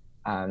everything.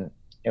 Um,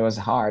 it was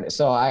hard.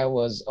 So I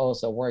was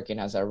also working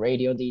as a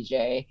radio DJ.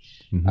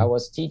 I Mm-hmm.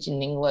 was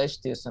teaching English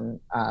to some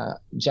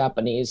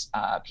Japanese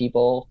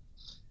people.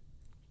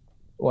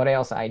 What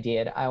else I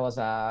did? I was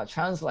a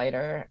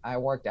translator. I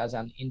worked as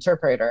an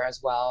interpreter as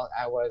well.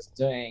 I was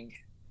doing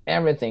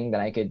everything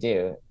that I could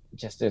do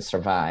just to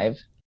survive.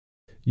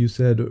 You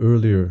said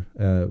earlier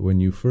when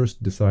you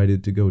first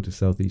decided to go to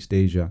Southeast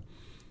Asia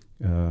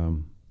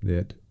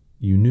that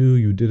you knew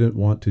you didn't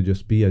want to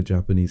just be a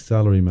Japanese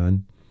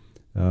salaryman,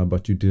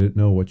 but you didn't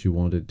know what you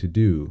wanted to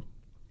do.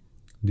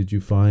 Did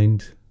you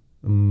find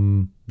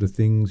the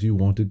things you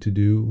wanted to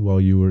do while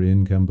you were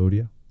in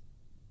Cambodia?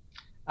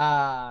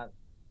 Uh,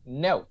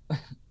 no,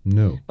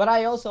 No. but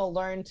I also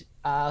learned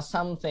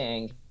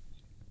something,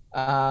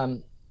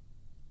 um,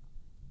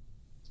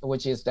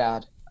 which is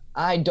that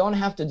I don't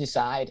have to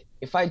decide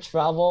if I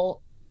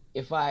travel,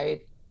 if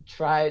I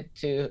try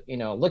to,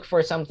 look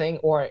for something,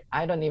 or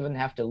I don't even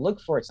have to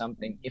look for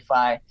something. If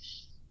I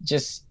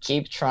just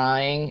keep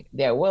trying,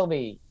 there will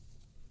be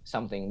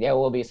something, there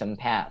will be some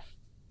path.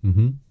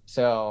 Mm-hmm.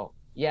 So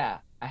yeah,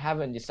 I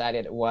haven't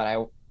decided what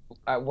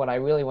I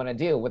really want to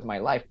do with my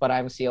life, but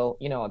I'm still,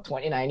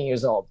 29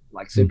 years old,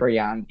 like super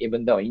young,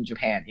 even though in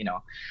Japan,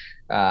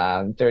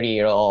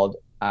 30-year-old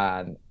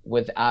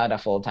without a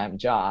full-time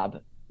job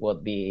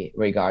would be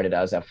regarded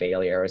as a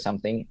failure or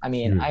something. I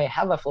mean, Sure. I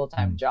have a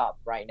full-time job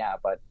right now,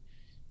 but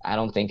I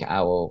don't think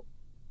I will,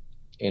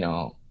 you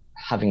know,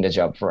 having the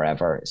job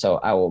forever. So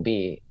I will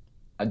be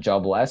a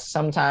jobless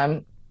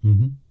sometime,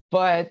 Mm-hmm.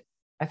 but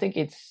I think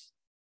it's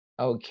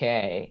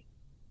okay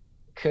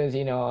because,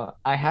 um,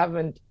 I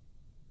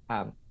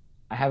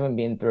haven't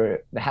been through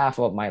the half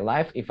of my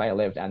life. If I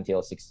lived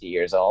until 60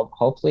 years old,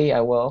 hopefully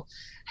I will.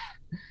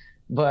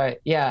 But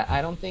yeah,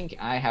 I don't think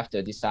I have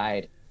to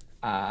decide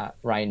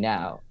right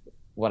now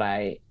what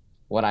I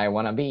what I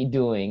want to be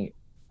doing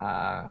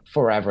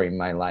forever in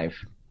my life.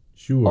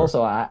 Sure.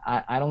 Also,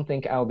 I don't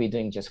think I'll be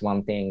doing just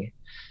one thing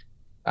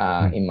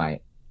Mm. in my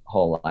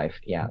whole life.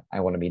 Yeah,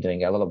 I want to be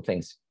doing a lot of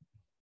things.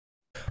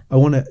 I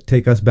want to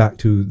take us back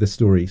to the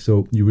story.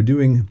 So you were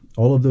doing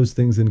all of those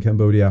things in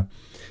Cambodia,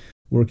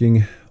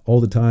 working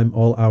all the time,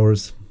 all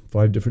hours,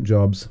 5 different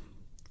jobs.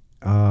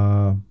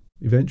 Uh,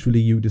 Eventually,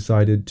 you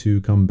decided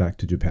to come back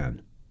to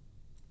Japan.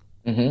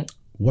 Hmm.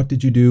 What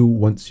did you do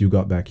once you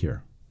got back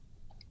here?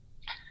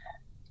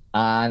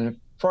 And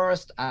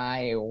first,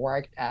 I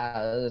worked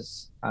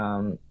as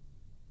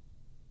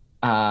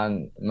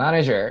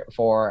manager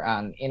for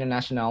an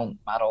international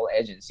model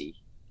agency.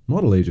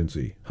 Model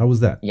agency. How was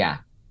that? Yeah.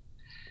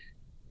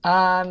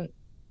 Um,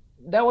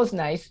 that was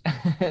nice.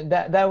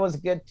 That was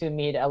good to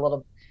meet a lot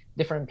of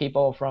different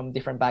people from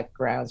different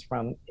backgrounds,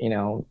 from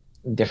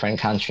different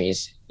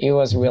countries. It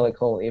was Mhm. really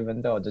cool,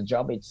 even though the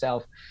job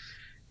itself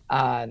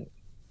uh,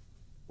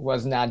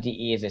 was not the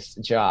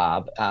easiest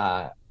job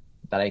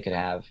that I could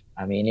have.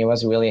 I mean, it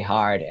was really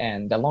hard,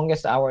 and the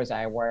longest hours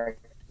I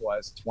worked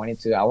was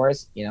 22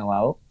 hours in a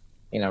row,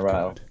 in a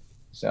row. God.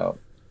 So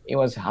it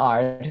was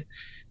hard,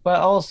 but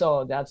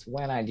also that's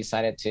when I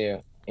decided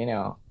to,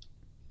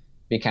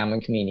 become a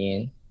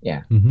comedian.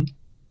 Yeah, Hmm.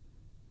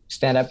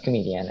 stand-up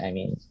comedian, I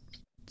mean.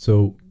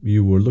 So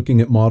you were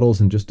looking at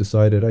models and just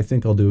decided, I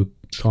think I'll do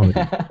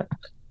comedy.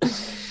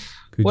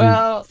 Could you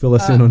Well, fill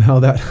us in on how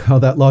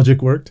that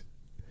logic worked?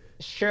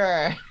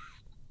 sure.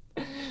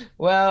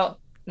 Well,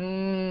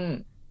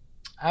 mm,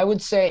 I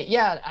would say,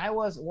 yeah, I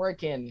was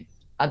working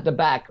at the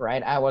back,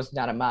 right? I was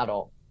not a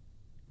model.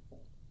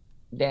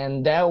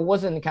 Then that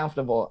wasn't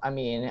comfortable. I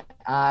mean,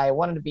 I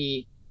wanted to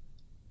be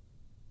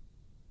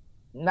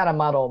not a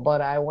model,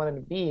 but I wanted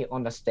to be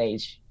on the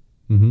stage,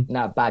 Mm-hmm.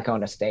 not back on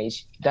the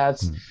stage.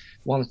 That's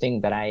one thing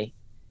that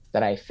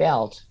I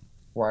felt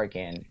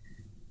working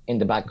in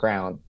the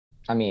background.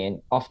 I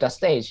mean, off the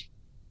stage,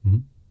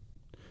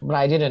 Mm-hmm. but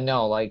I didn't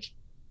know like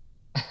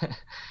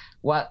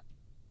what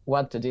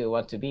what to do,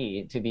 what to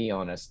be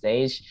on a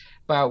stage.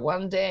 But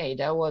one day,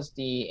 that was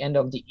the end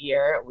of the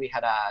year. We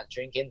had a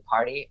drinking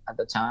party at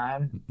the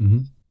time. Mm-hmm.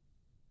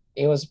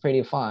 It was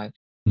pretty fun.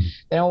 Mm-hmm.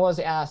 Then I was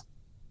asked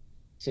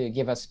to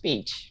give a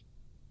speech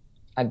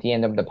at the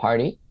end of the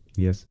party,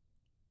 Yes.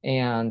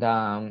 and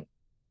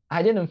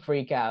I didn't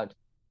freak out.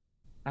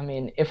 I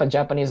mean, if a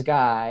Japanese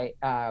guy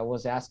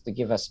was asked to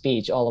give a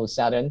speech all of a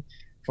sudden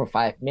for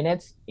 5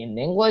 minutes in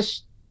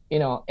English,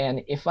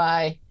 and if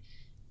I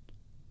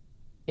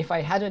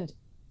hadn't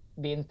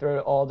been through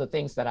all the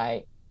things that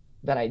I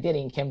did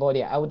in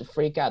Cambodia, I would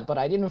freak out. But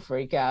I didn't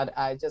freak out.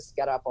 I just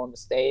got up on the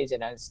stage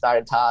and I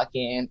started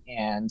talking,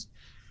 and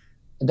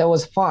that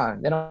was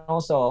fun. Then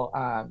also,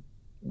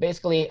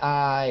 basically,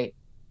 I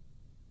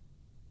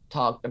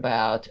talked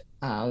about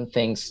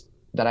things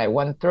that I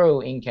went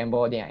through in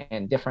Cambodia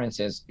and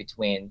differences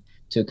between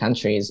the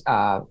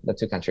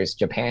two countries,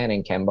 Japan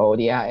and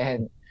Cambodia.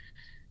 And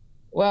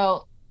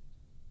well,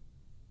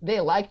 they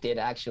liked it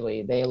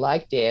actually. They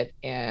liked it,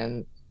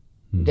 and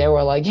they were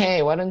Mm. like,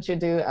 "Hey, why don't you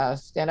do a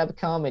stand-up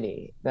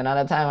comedy?" Then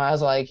at the time, I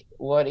was like,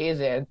 "What is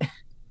it?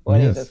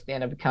 What is a Yes.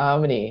 stand-up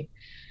comedy?"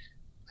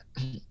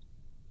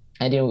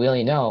 I didn't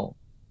really know.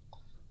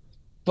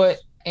 But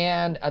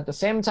and at the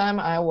same time,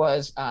 I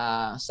was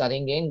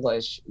studying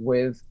English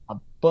with a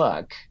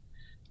book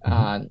Mm-hmm.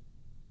 uh,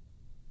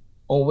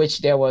 on which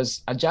there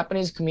was a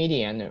Japanese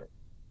comedian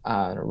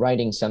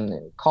writing some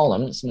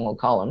small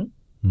column.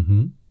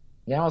 Mm-hmm.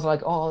 Then I was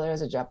like, "Oh,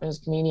 there's a Japanese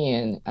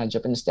comedian, a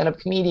Japanese stand-up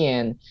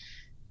comedian,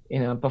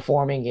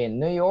 performing in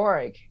New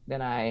York."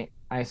 Then I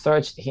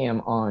searched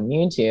him on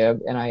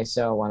YouTube and I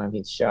saw one of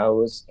his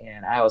shows,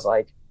 and I was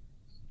like,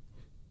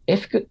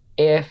 if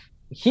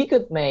he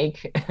could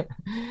make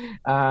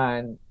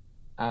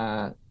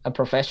a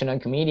professional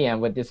comedian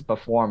with this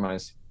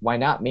performance. Why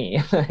not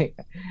me?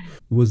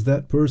 Was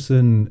that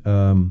person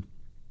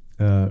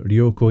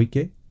Ryo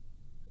Koike?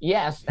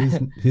 Yes.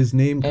 His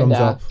name And comes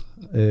up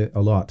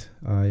a lot.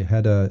 I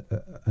had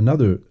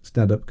another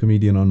stand-up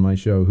comedian on my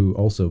show who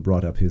also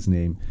brought up his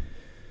name.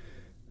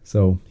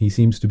 So he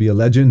seems to be a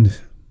legend.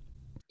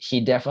 he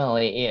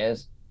definitely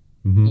is.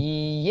 Hmm.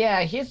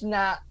 Yeah, he's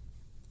not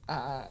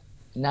uh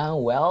now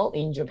well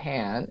in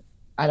Japan.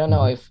 I don't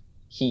know Hmm. if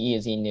he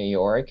is in New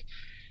York.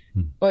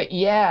 But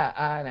yeah,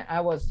 and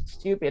I was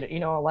stupid.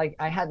 Like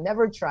I had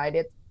never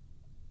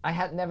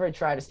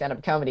tried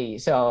stand-up comedy.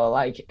 So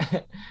like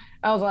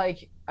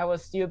I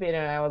was stupid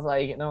and I was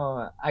like,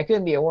 no, I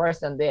couldn't be worse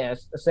than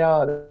this.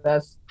 So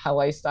that's how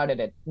I started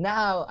it.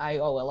 Now I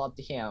owe a lot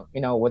to him,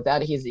 with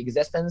that his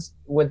existence,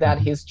 with that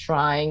Hmm. he's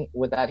trying,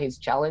 with that he's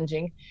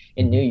challenging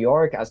in New Hmm.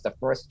 York as the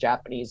first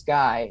Japanese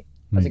guy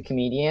as a Right.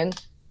 comedian,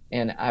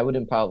 and I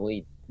wouldn't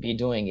probably be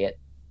doing it.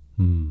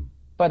 Hmm.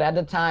 But at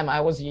the time I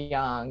was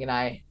young and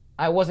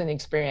I wasn't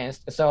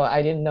experienced, so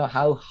I didn't know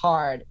how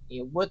hard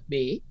it would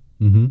be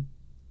Hmm.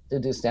 to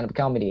do stand-up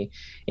comedy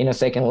in a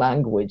second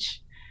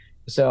language.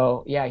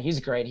 So yeah, he's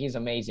great. He's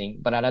amazing.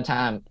 But at the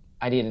time,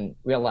 I didn't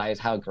realize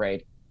how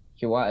great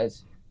he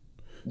was.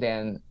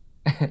 Then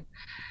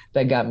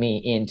that got me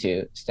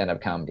into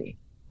stand-up comedy.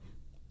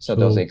 So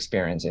those So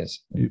experiences.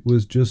 it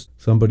was just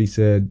somebody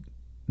said,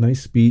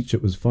 nice speech,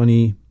 it was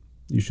funny,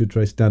 you should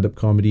try stand-up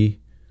comedy,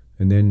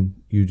 and then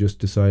you just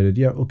decided,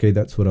 yeah, okay,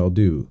 that's what I'll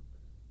do.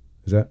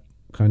 Is that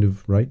kind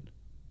of right?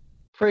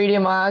 Pretty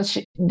much.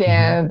 Hmm.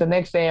 Then the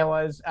next day I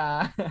was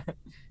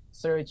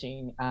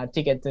searching a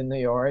ticket to New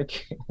York.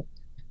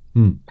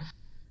 Hmm.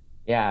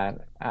 Yeah,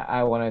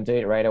 I want to do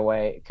it right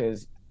away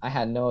because I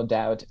had no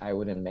doubt I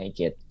wouldn't make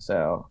it.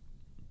 So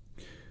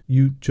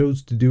You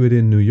chose to do it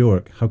in New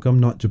York. How come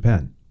not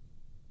Japan?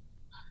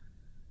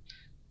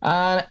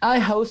 I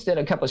hosted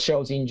a couple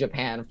shows in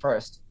Japan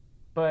first,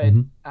 but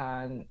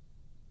Hmm.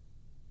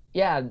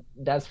 yeah,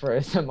 that's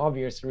for some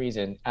obvious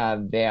reason.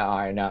 There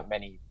are not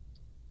many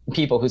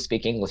people who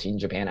speak English in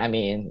Japan. I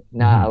mean,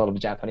 not a Hmm. lot of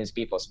Japanese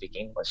people speak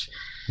English.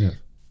 Yes.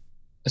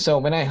 So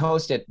when I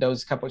hosted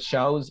those couple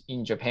shows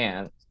in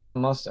Japan,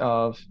 most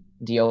of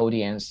the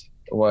audience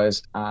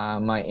was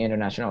my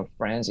international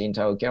friends in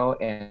Tokyo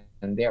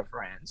and their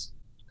friends.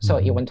 So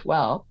it Hmm. went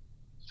well.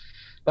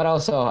 But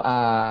also,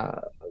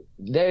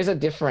 there is a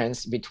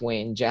difference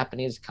between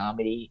Japanese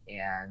comedy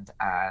and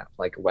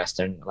like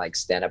Western, like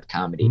stand-up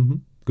comedy. Hmm.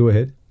 Go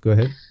ahead. Go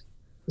ahead.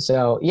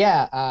 So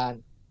yeah,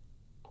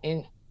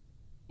 in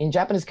in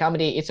Japanese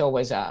comedy, it's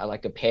always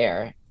like a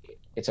pair.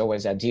 It's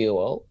always a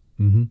duo.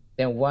 Hmm.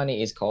 Then one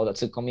is called a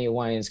tsukomi,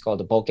 one is called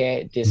a boke.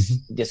 Hmm.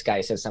 This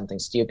guy says something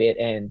stupid,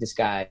 and this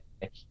guy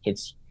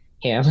hits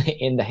him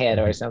in the head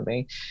or Hmm.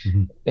 something.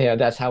 Hmm. Yeah,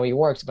 that's how it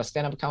works. But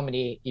stand-up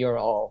comedy, you're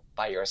all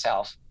by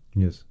yourself,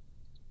 Yes.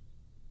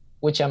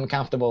 which I'm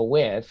comfortable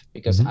with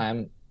because Hmm.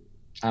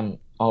 I'm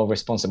all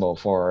responsible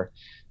for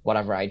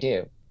whatever I do.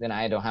 Then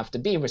I don't have to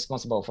be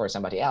responsible for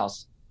somebody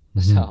else.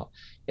 Hmm. So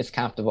it's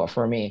comfortable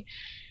for me.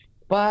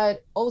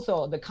 But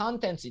also the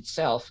content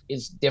itself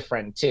is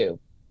different too.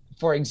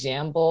 For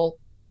example,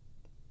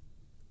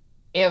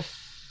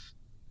 if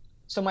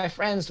so my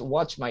friends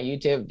watch my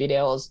YouTube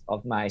videos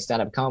of my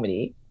stand-up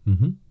comedy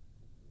Hmm.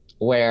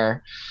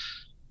 where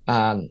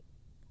um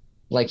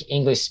like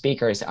English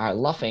speakers are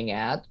laughing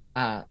at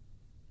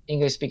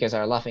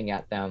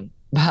them.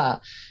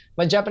 But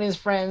my Japanese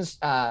friends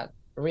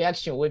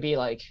reaction would be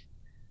like,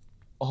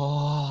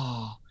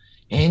 oh,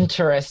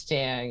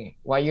 interesting.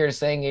 What you're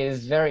saying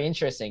is very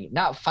interesting.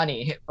 Not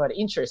funny, but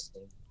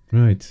interesting.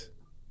 Right.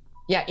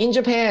 Yeah, in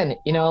Japan,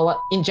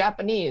 in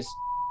Japanese,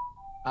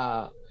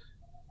 uh,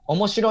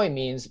 omoshiroi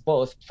means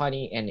both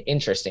funny and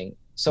interesting.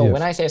 So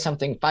when Yes. I say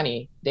something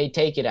funny, they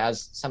take it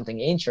as something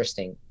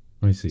interesting.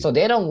 I see. So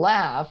they don't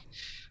laugh,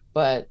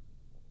 but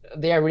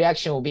their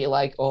reaction will be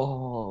like,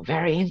 "Oh,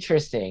 very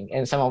interesting,"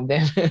 and some of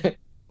them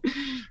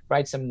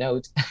write some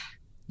notes.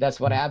 That's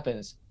what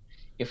happens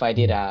if I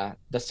did Mm.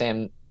 the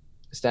same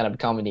stand-up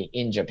comedy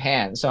in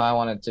Japan. So I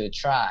wanted to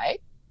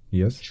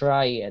Yes.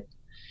 try it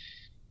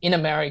in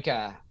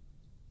America.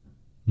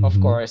 Of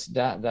Hmm. course,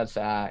 that's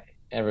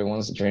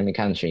everyone's dreamy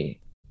country.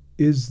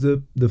 Is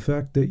the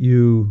fact that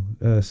you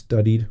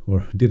studied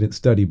or didn't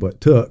study but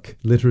took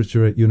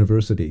literature at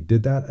university,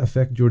 did that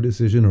affect your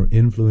decision or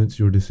influence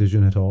your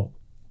decision at all?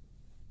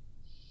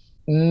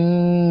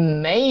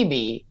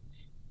 Maybe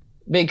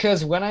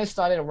because when I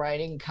started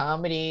writing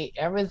comedy,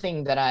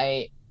 everything that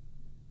I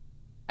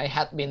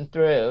had been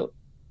through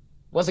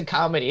was a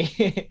comedy.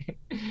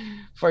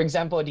 For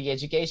example, the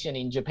education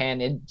in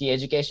Japan, the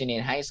education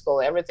in high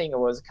school, everything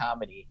was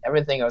comedy.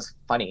 Everything was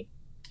funny.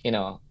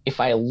 If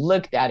I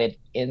looked at it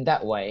in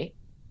that way,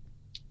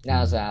 that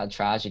was a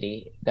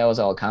tragedy. That was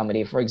all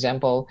comedy. For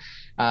example,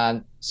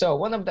 so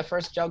one of the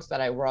first jokes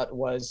that I wrote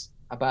was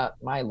about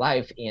my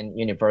life in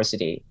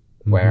university,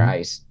 where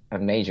Mm-hmm. I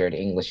majored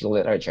English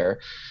literature.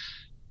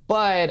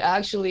 But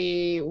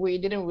actually, we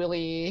didn't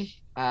really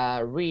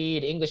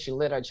read English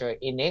literature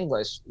in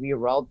English. We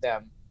wrote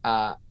them.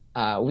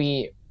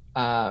 We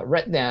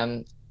read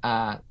them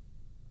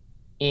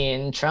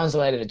in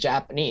translated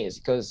Japanese,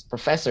 because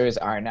professors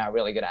are not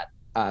really good at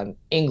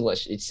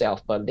English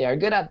itself, but they are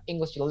good at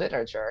English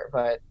literature.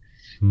 But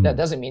that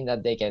doesn't mean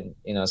that they can,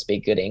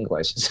 speak good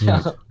English. So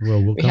Right.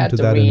 Well, we'll we come had to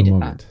to that in a read.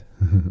 moment.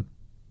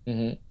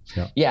 Mhm.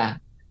 Yeah. Yeah.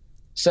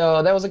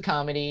 So that was a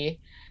comedy.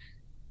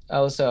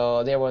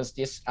 Also, there was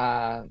this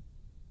like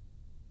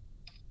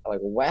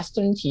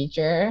Western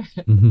teacher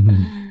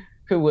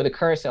who would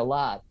curse a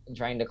lot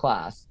during the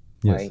class.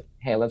 Yes. Like,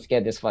 hey, let's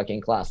get this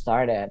fucking class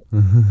started.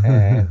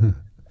 And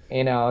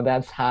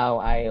that's how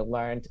I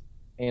learned,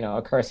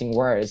 cursing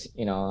words.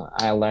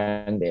 I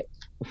learned it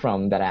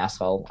from that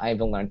asshole. I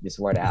even learned this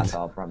word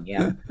asshole from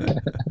him.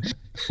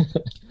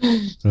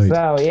 Right.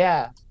 So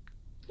yeah,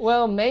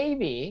 well,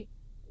 maybe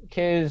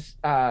because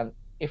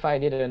if I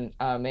didn't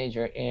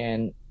major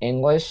in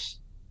English,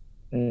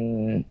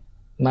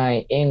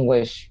 my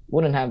English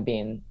wouldn't have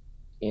been,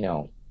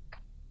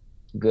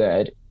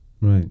 good.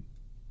 Right.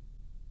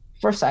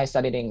 First, I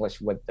studied English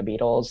with the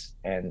Beatles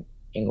and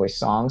English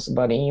songs,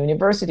 but in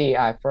university,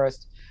 I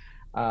first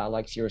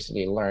like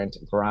seriously learned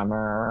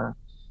grammar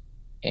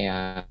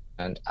and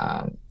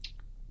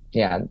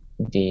yeah,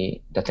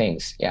 the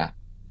things. Yeah.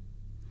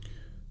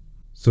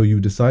 So you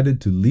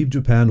decided to leave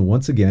Japan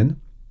once again,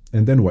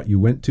 and then what? You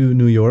went to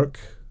New York,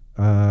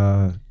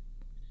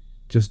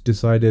 just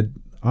decided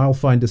I'll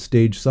find a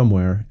stage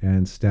somewhere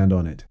and stand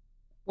on it.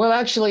 Well,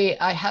 actually,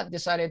 I had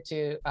decided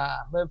to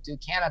move to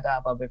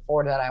Canada, but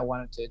before that, I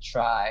wanted to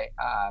try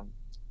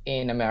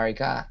in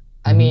America.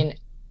 I mean,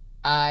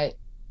 I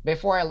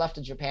before I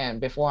left Japan,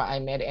 before I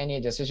made any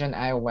decision,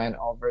 I went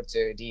over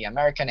to the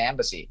American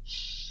embassy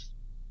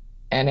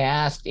and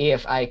asked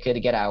if I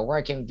could get a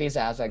working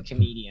visa as a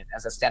comedian,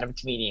 as a stand-up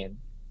comedian.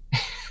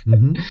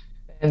 Mm-hmm.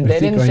 And I they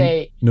think didn't I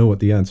say, know what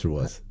the answer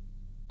was.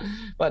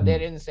 but they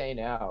didn't say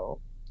no.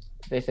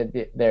 They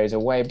said there is a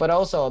way. But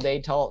also,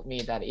 they told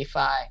me that if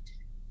I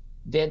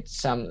did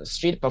some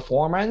street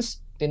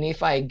performance, then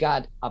if I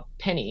got a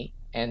penny,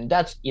 and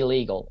that's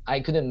illegal, I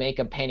couldn't make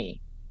a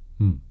penny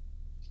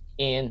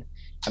in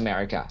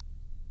America.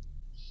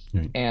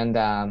 Right.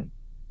 And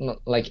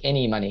like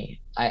any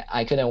money,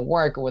 I couldn't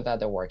work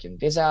without a working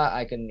visa.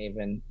 I couldn't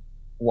even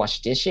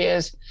wash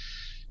dishes.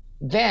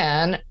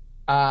 Then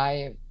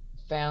I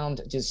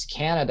found this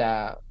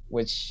Canada,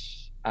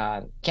 which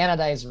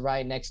Canada is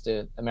right next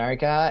to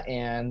America,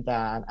 and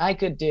I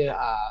could do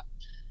a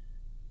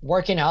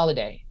working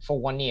holiday for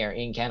 1 year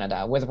in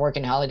Canada. With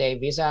working holiday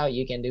visa,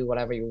 you can do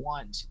whatever you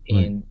want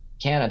in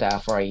Canada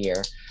for a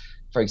year.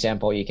 For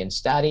example, you can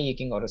study, you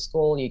can go to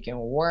school, you can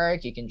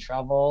work, you can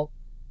travel.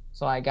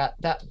 So I got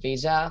that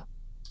visa,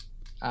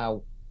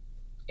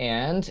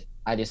 and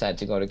I decided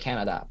to go to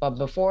Canada. But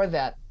before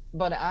that,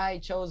 but I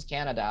chose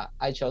Canada.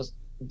 I chose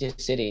this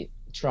city,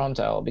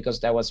 Toronto, because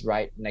that was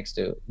right next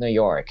to New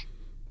York.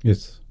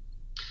 Yes.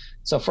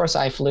 So first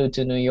I flew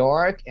to New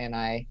York, and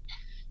I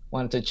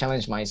wanted to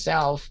challenge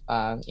myself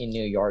in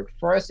New York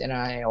first, and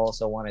I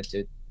also wanted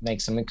to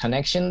make some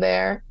connection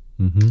there.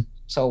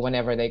 So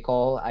whenever they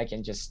call, I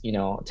can just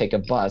take a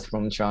bus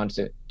from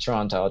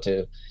Toronto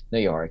to New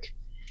York.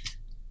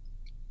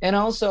 And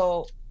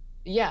also,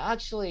 yeah,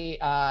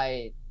 actually,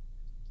 I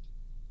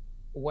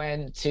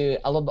went to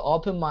a lot of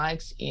open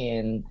mics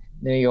in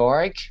New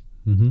York.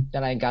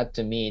 Then I got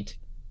to meet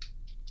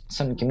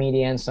some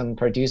comedians, some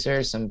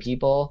producers, some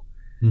people,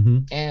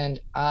 and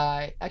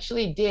I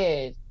actually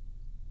did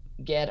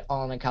get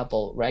on a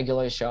couple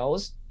regular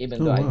shows,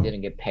 even though I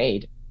didn't get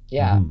paid.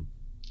 Yeah.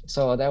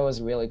 So that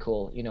was really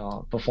cool,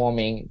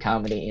 performing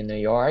comedy in New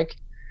York.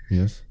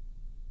 Yes.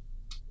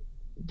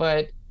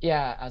 But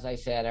yeah, as I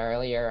said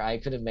earlier, I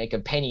couldn't make a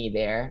penny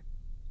there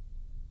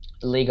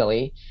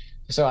legally.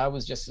 So I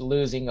was just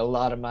losing a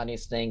lot of money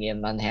staying in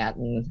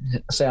Manhattan.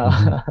 So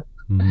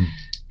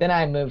then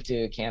I moved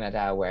to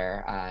Canada,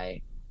 where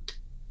I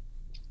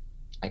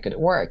could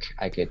work.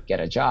 I could get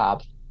a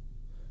job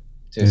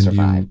to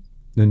survive.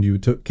 Then you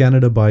took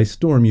Canada by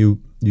storm.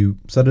 You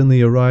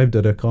suddenly arrived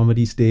at a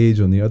comedy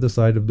stage on the other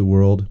side of the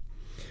world,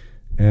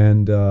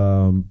 and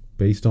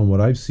based on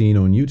what I've seen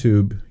on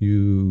YouTube,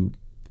 you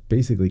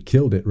basically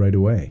killed it right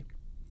away.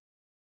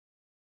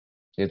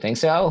 You think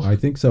so? I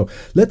think so.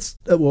 Let's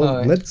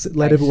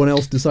let everyone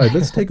else decide.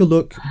 Let's take a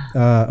look,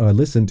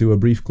 listen to a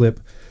brief clip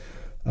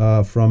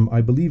from,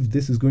 I believe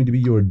this is going to be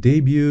your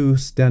debut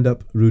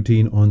stand-up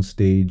routine on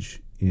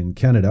stage in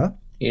Canada.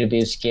 It'd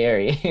be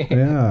scary.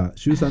 Yeah.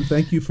 Shu-san,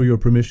 thank you for your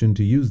permission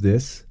to use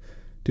this.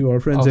 To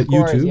our friends at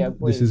YouTube, yeah,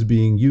 this is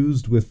being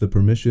used with the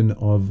permission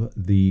of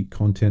the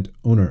content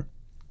owner.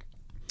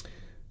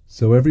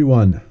 So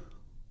everyone,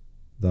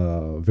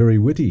 the very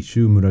witty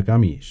Shu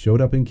Murakami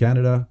showed up in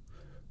Canada,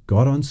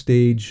 got on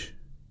stage,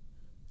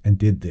 and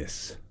did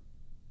this.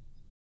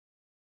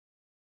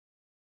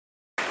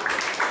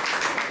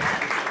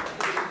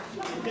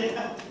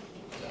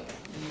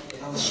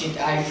 Oh shit,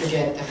 I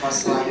forget the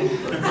first line.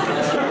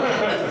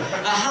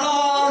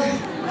 Hello!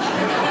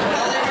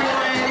 How's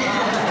everyone?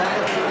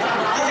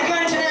 How's it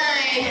going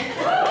tonight?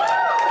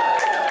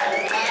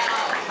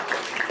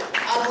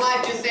 I'd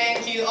like to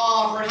thank you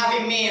all for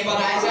having me,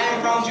 but as I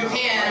from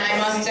Japan, I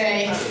must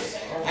say,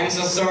 I'm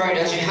so sorry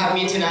that you have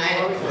me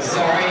tonight.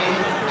 Sorry,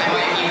 I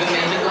might even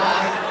make you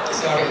laugh.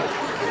 Sorry.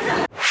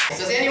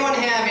 Does anyone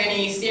have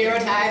any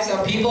stereotypes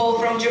of people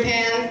from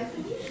Japan?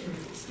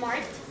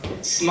 Smart.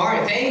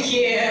 Smart, thank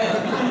you.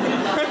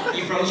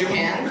 You from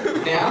Japan?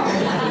 No?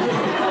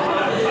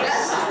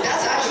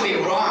 That's actually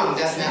wrong.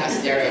 That's not a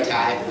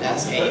stereotype.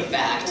 That's a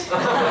fact.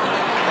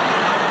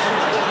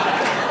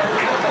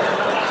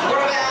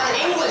 What about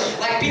English?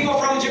 Like, people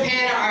from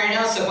Japan are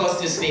not supposed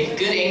to speak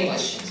good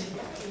English.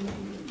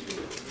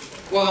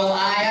 Well,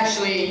 I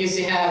actually used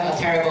to have a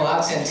terrible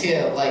accent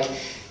too. Like,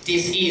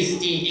 this is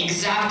the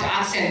exact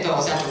accent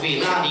that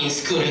we learn in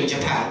school in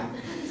Japan.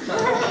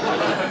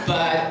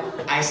 But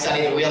I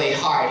studied really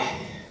hard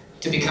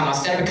to become a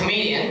stand-up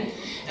comedian.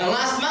 And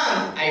last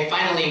month, I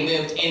finally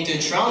moved into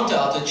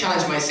Toronto to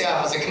challenge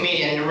myself as a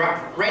comedian. And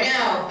right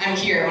now, I'm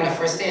here on the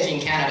first stage in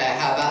Canada.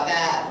 How about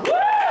that?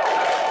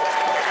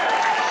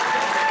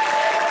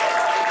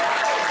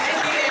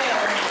 Thank you.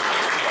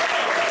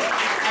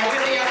 I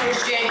really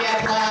appreciate the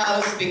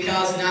applause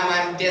because now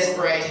I'm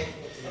desperate,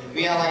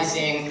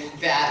 realizing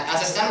that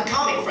as a stand-up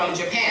comic from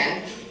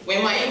Japan,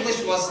 when my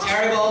English was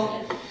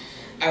terrible,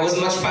 I was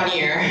much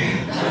funnier.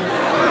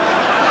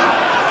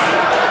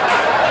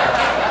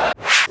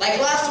 Like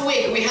last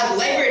week, we had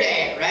Labor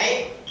Day,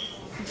 right?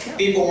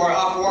 People were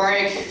off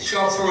work,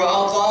 shops were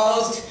all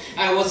closed.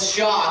 I was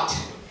shocked.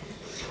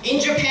 In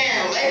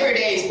Japan, Labor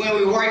Day is when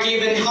we work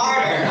even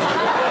harder.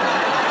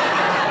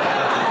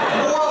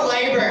 More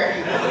labor.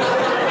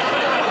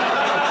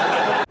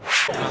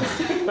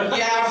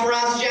 Yeah, for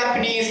us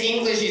Japanese,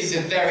 English is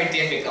very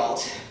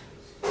difficult.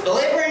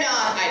 Believe it or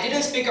not, I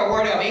didn't speak a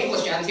word of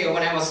English until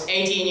when I was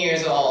 18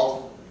 years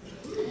old.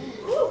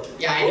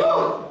 Yeah, I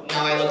know.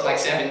 Now I look like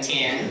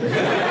 17.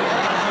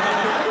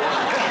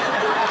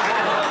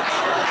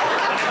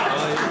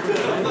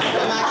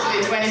 I'm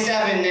actually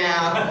 27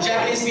 now.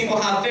 Japanese people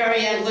have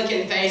very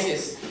young-looking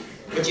faces,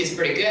 which is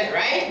pretty good,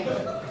 right?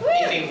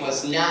 If it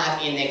was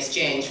not in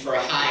exchange for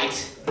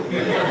height.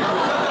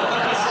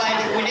 It's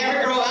like we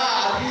never grow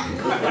up.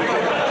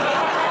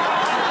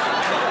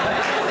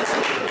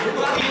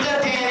 Peter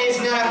Pan is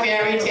not a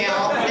fairy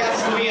tale.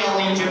 That's real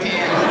in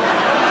Japan.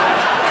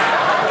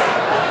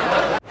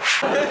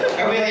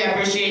 I really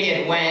appreciate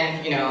it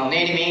when,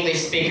 native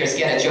English speakers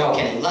get a joke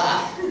and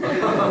laugh.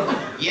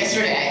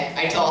 Yesterday,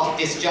 I told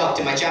this joke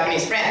to my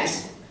Japanese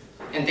friends,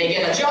 and they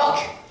get a joke,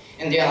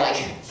 and they're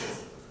like,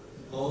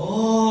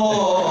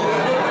 "Oh,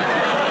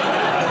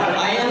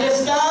 I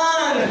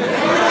understand."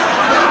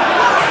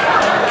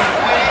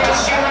 My name is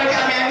Shin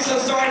Murakami. I'm so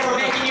sorry for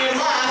making you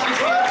laugh. It's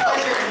been a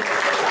pleasure.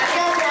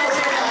 Arigatou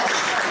so much.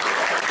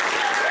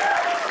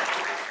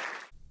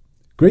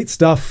 Great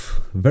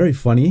stuff. Very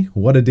funny.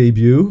 What a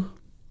debut.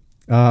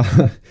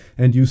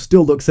 And you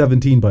still look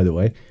 17, by the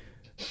way.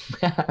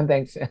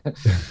 Thanks.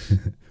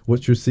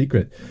 What's your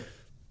secret?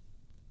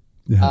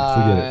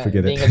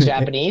 Forget being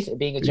it.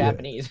 Being a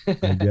Japanese.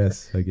 I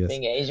guess.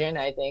 Being Asian,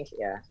 I think,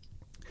 yeah.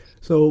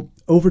 So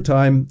over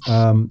time,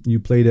 you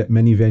played at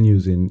many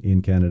venues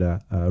in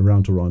Canada,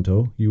 around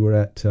Toronto. You were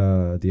at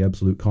the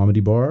Absolute Comedy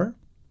Bar,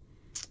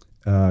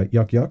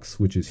 Yuck Yucks,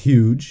 which is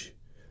huge.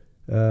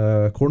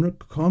 Corner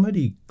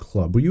Comedy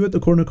Club. Were you at the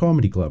Corner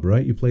Comedy Club,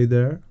 right? You played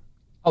there?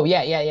 Oh,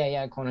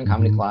 yeah. Corner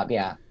Comedy Club,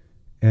 yeah.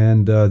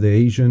 And the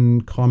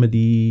Asian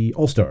Comedy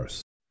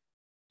All-Stars.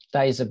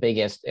 That is the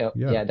biggest.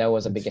 Yeah. That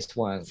was the biggest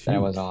one that I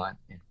was on.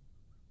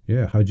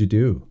 Yeah, how'd you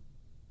do?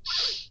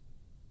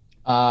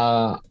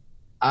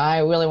 I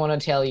really want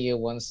to tell you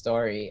one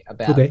story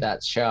about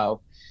that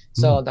show.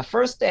 So the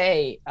first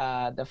day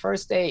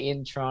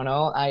in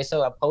Toronto, I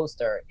saw a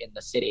poster in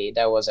the city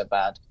that was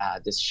about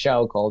this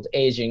show called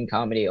Asian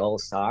Comedy All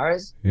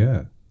Stars.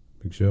 Yeah,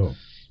 big show.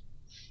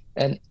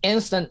 And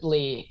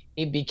instantly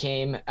it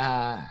became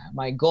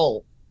my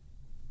goal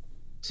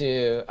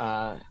to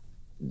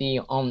be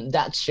on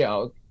that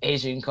show,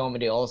 Asian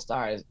Comedy All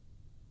Stars.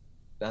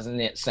 Doesn't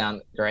it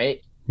sound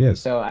great? Yes.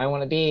 So I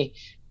want to be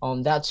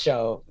on that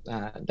show.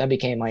 That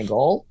became my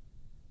goal.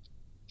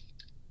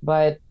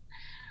 But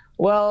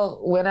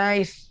when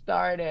I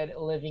started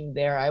living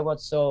there, I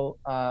was so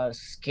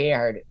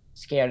scared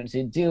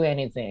to do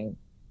anything,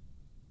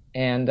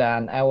 and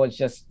I was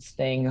just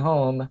staying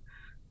home,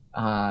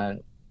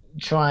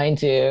 trying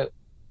to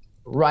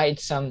write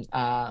some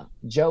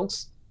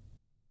jokes,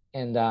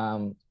 and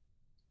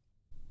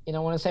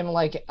when I say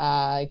like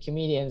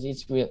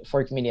comedians,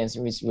 for comedians,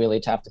 it's really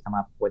tough to come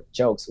up with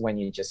jokes when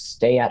you just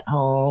stay at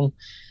home.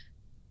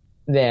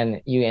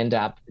 Then you end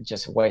up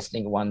just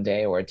wasting 1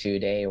 day or 2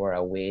 day or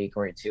a week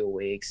or 2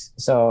 weeks.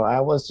 So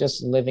I was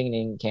just living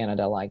in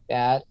Canada like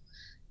that.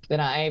 Then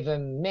I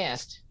even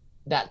missed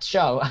that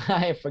show.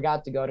 I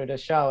forgot to go to the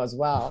show as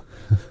well.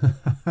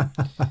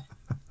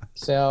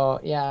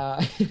 So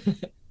yeah.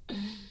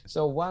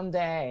 So one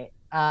day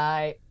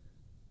I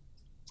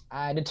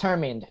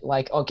determined,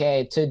 like,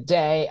 okay,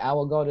 today I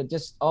will go to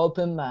this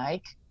open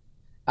mic.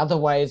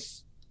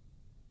 Otherwise,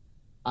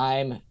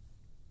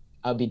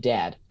 I'll be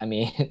dead. I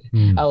mean,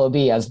 I will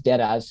be as dead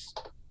as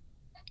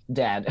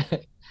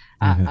dead.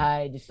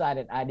 I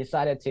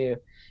decided to,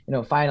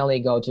 finally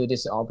go to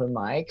this open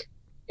mic,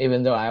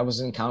 even though I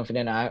wasn't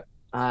confident.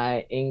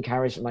 I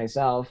encouraged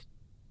myself.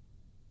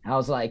 I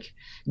was like,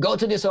 go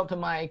to this open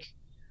mic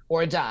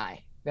or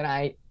die. Then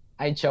I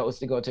chose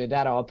to go to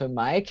that open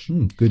mic.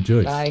 Good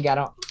choice. I got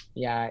on,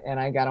 yeah, and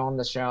I got on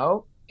the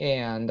show,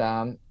 and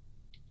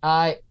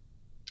I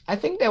I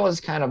think that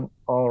was kind of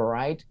all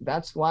right.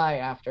 That's why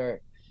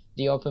after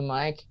the open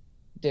mic,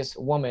 this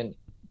woman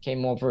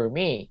came over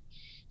me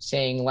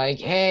saying like,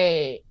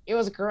 "Hey, it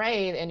was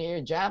great, and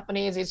your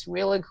Japanese is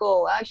really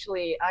cool.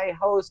 Actually, I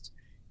host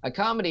a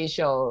comedy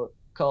show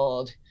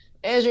called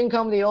Asian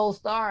Comedy All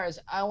Stars.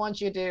 I want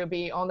you to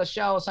be on the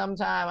show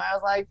sometime." I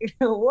was like,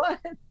 "What?"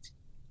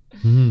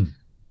 Hmm.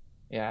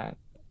 Yeah,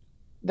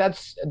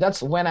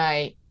 that's when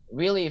I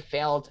really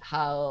felt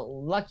how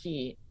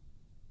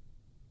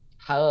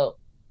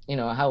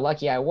how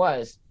lucky I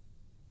was.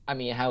 I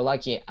mean, how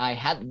lucky I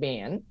had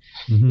been.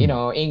 Hmm.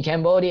 In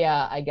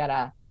Cambodia, I got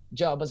a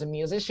job as a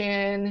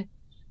musician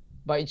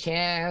by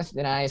chance.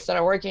 Then I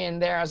started working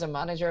there as a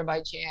manager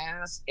by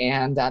chance,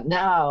 and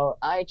now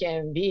I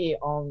can be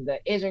on the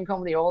Asian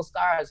Comedy All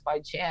Stars by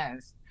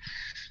chance.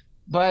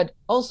 But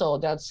also,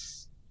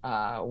 that's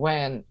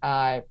when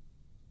I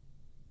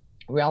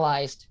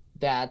realized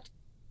that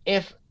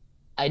if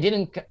I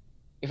didn't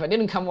if I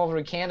didn't come over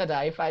to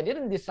Canada, if I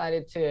didn't decide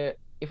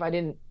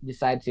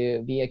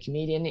to be a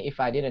comedian, if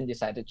I didn't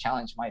decide to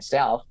challenge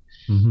myself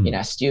Hmm. in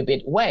a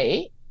stupid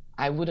way,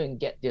 I wouldn't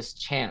get this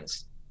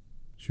chance.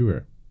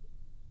 Sure.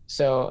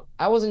 So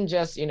I wasn't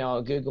just,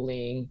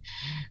 Googling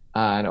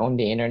on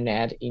the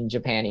internet in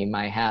Japan in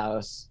my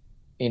house,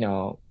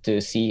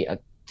 to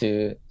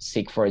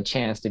seek for a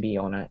chance to be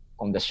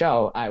on the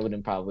show. I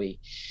wouldn't probably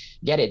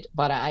get it.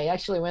 But I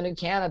actually went to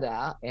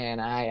Canada, and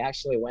I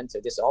actually went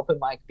to this open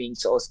mic being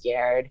so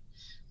scared,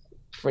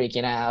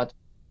 freaking out.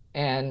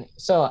 And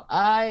so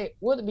I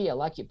would be a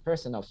lucky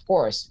person, of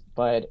course,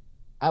 but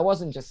I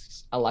wasn't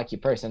just a lucky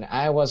person.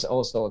 I was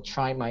also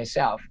trying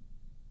myself.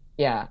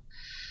 Yeah,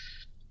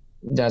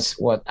 that's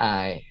what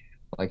I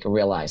like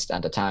realized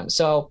at the time.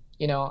 So,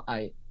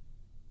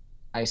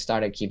 I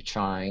started keep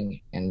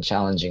trying and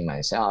challenging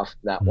myself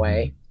that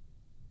way.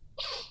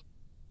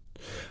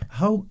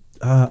 How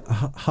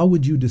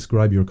would you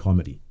describe your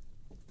comedy?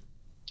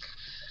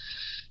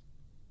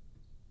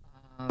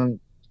 Um,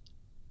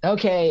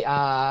 okay,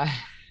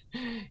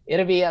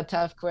 it'll be a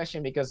tough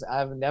question because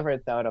I've never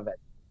thought of it.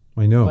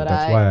 I know, But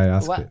that's why I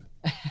asked what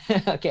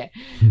it. okay.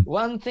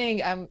 One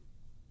thing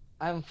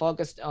I'm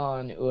focused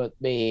on would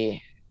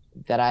be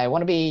that I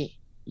want to be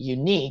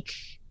unique.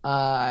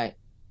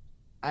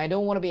 I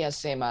don't want to be as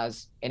same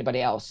as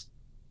anybody else.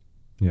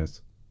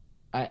 Yes.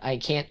 I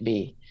can't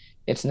be.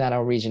 It's not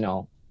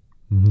original.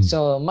 Hmm.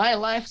 So my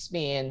life's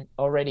been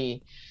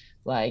already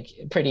like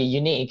pretty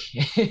unique.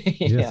 you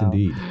Yes, know.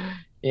 indeed.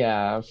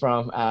 Yeah,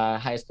 from a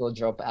high school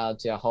dropout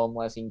to a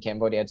homeless in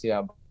Cambodia to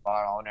a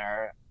bar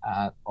owner,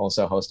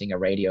 also hosting a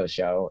radio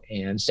show,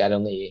 and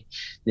suddenly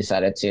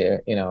decided to,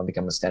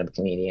 become a stand-up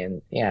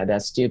comedian. Yeah,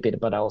 that's stupid,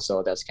 but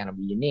also that's kind of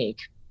unique.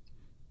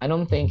 I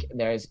don't think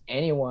there's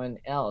anyone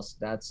else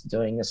that's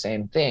doing the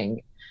same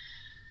thing.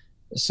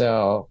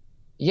 So,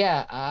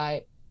 yeah,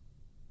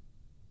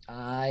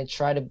 I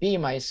try to be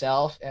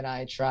myself, and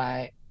I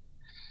try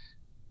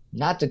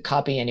not to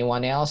copy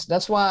anyone else.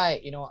 That's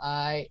why,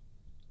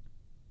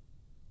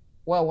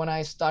 when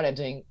I started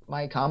doing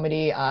my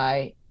comedy,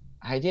 I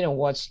didn't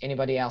watch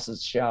anybody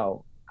else's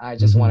show. I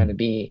just wanted to Hmm.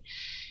 be,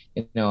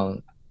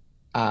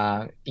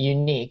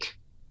 unique.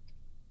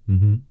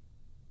 Hmm.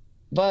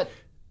 But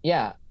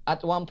yeah,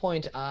 at one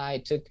point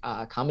I took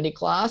a comedy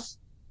class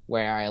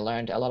where I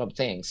learned a lot of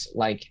things,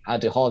 like how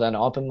to hold an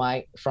open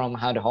mic, from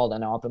how to hold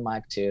an open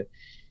mic to,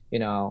 you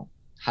know,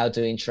 how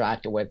to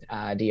interact with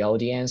the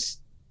audience.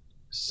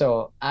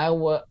 So I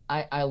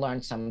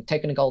learned some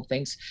technical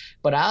things,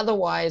 but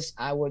otherwise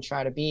I would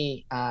try to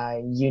be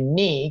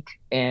unique,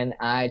 and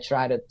I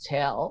try to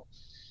tell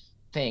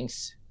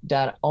things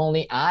that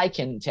only I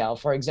can tell.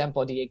 For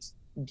example,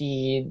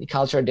 the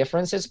cultural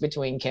differences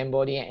between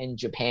Cambodia and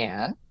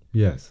Japan.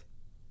 Yes.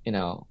 You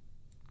know,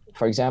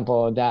 for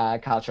example, the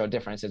cultural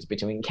differences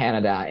between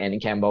Canada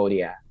and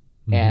Cambodia,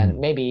 and Hmm.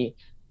 maybe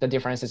the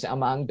differences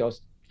among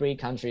those three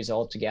countries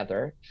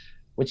altogether,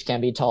 which can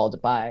be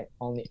told by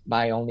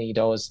only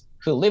those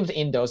who lived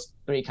in those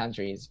three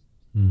countries.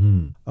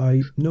 Hmm.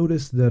 I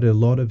noticed that a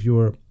lot of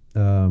your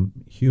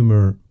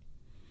humor,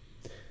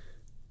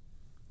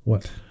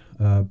 what,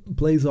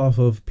 plays off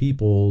of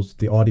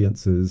the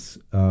audience's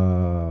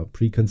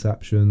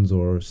preconceptions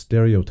or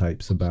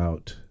stereotypes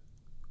about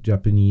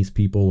Japanese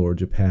people or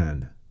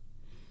Japan.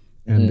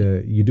 And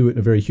Mhm. you do it in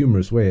a very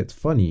humorous way. It's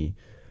funny.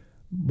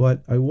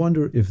 But I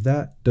wonder if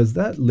does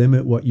that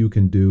limit what you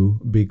can do,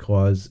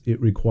 because it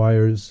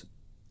requires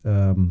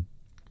um,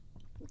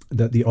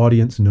 that the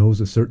audience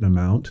knows a certain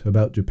amount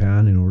about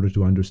Japan in order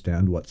to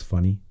understand what's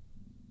funny.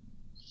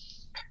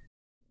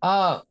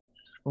 Uh,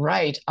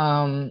 right.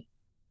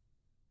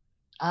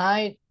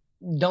 I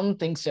don't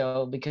think so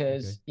Okay.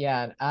 because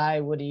yeah, I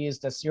would use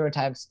the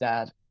stereotypes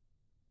that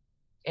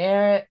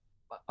air.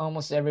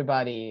 almost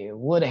everybody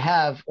would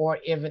have, or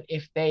even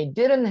if they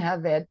didn't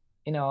have it,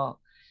 you know,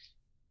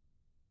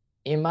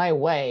 in my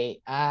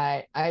way,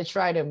 I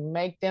try to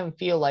make them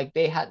feel like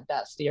they had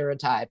that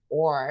stereotype,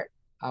 or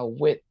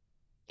with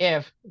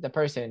if the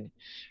person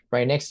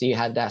right next to you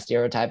had that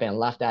stereotype and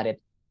laughed at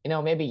it, you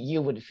know, maybe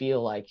you would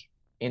feel like,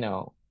 you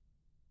know,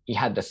 you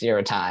had the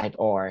stereotype,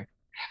 or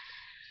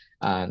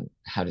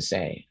how to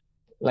say,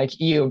 like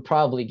you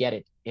probably get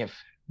it if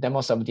the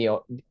most of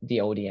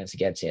the audience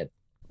gets it.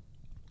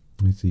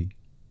 I see.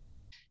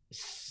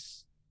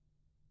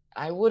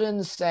 I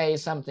wouldn't say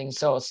something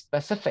so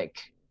specific,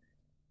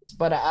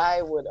 but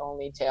I would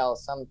only tell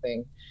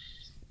something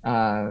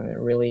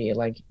really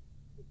like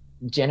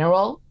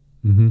general.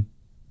 Mm-hmm.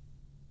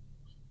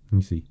 I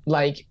see.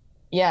 Like,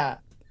 yeah,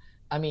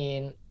 I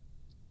mean,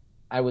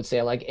 I would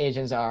say like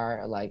Asians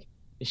are like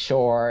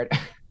short.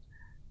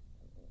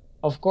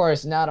 Of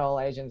course, not all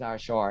Asians are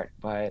short,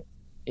 but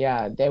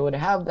yeah, they would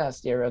have that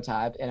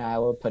stereotype, and I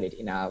will put it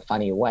in a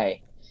funny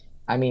way.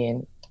 I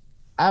mean,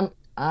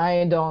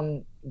 I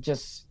don't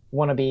just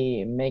want to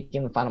be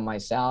making fun of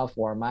myself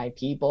or my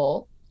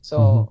people. So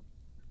Mm-hmm.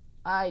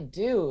 I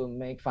do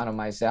make fun of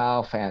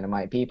myself and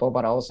my people,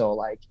 but also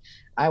like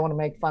I want to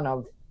make fun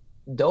of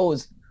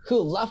those who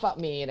laugh at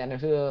me and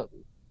who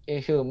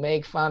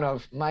make fun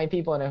of my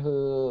people and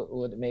who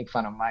would make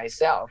fun of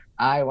myself.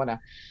 I want to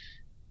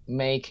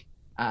make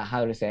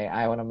how to say,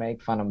 I want to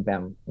make fun of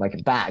them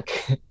like back.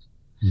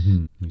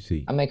 Mm-hmm. I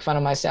see. I make fun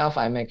of myself,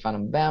 I make fun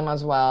of them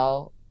as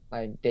well.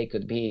 Like they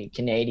could be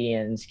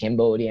Canadians,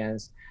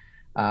 Cambodians.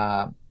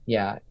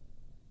 Yeah,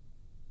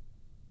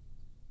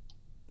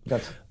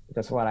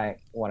 that's what I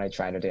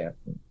try to do.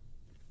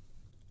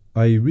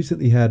 I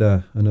recently had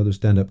another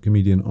stand-up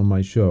comedian on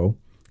my show,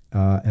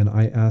 and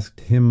I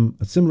asked him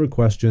a similar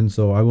question.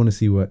 So I want to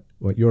see what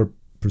your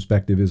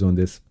perspective is on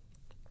this.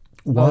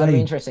 Oh, that'd be Why?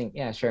 interesting.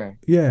 Yeah, sure.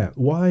 Yeah.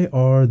 Why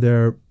are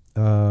there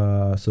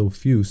so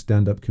few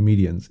stand-up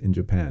comedians in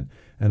Japan?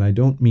 And I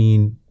don't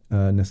mean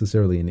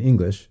necessarily in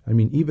English. I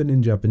mean even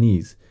in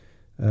Japanese.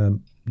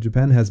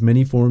 Japan has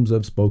many forms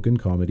of spoken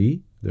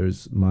comedy.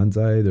 There's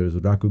manzai, there's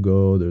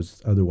rakugo,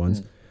 there's other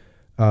ones,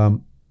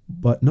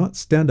 but not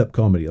stand-up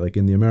comedy like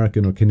in the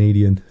American or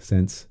Canadian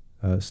sense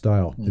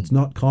style. It's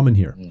not common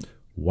here.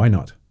 Why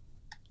not?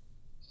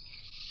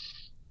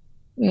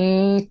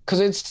 Because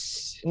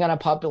it's not a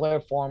popular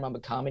form of a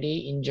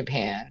comedy in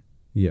Japan.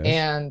 Yes.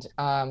 And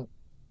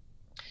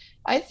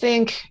I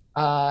think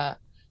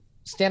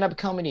stand-up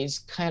comedy is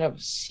kind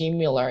of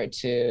similar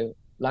to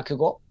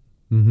rakugo,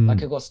 Mm-hmm.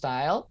 rakugo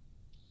style.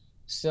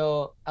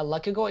 So a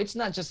rakugo, it's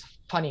not just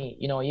funny.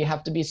 You know, you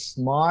have to be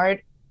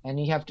smart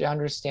and you have to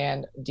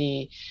understand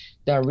the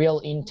real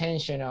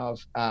intention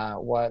of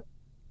what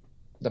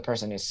the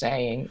person is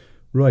saying.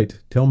 Right.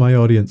 Tell my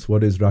audience,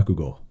 what is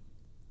rakugo?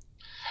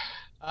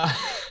 Uh,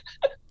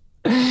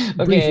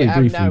 Briefly, okay,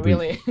 I'm not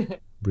really.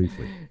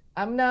 Briefly.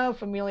 I'm not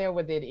familiar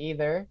with it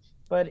either,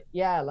 but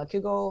yeah,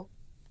 rakugo.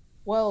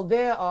 Well,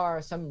 there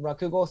are some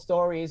rakugo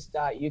stories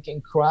that you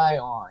can cry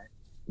on.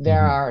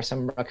 There Mhm. are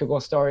some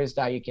rakugo stories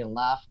that you can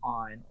laugh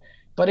on,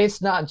 but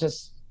it's not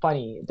just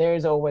funny.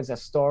 There's always a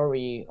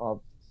story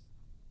of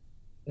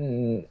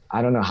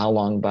I don't know how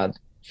long, but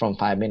from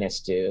 5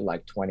 minutes to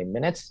like 20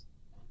 minutes.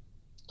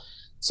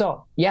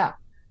 So yeah,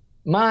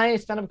 my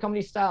stand-up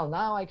comedy style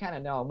now I kind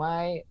of know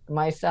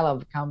my style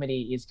of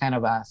comedy is kind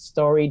of a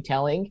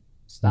storytelling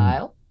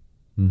style.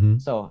 Mm-hmm.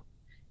 So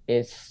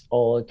it's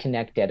all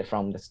connected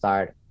from the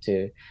start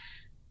to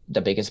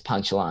the biggest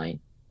punchline.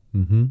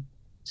 Mm-hmm.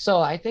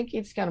 So I think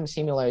it's kind of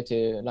similar to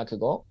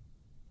rakugo,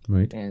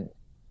 Right. and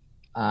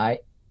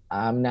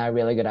I'm not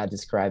really good at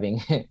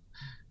describing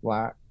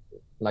what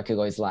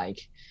rakugo is like.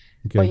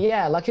 But Okay.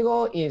 yeah,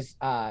 rakugo is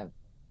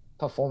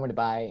performed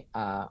by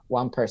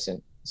one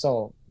person.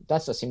 So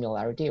that's a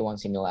similarity, one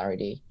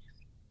similarity.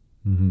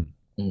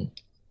 Mm-hmm.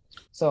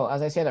 So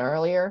as I said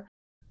earlier,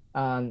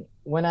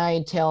 when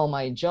I tell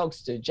my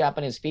jokes to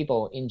Japanese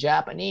people in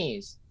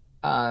Japanese,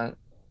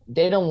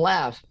 they don't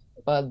laugh,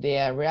 but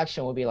their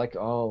reaction will be like,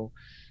 "Oh,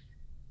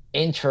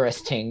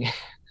 interesting."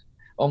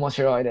 面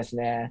白いです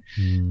ね.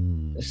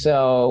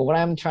 So what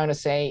I'm trying to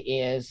say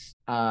is,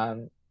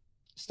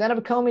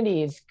 stand-up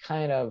comedy is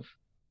kind of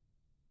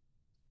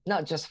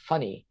not just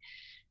funny,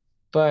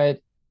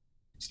 but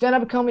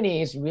stand-up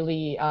comedy is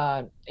really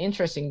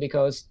interesting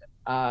because,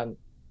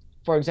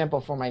 for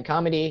example, in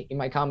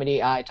my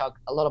comedy, I talk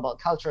a lot about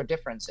cultural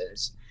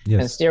differences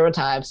and Yes.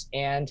 stereotypes,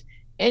 and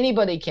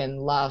anybody can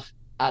laugh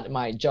at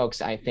my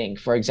jokes, I think.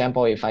 For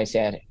example, if I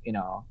said, you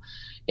know,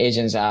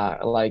 Asians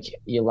are like,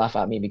 you laugh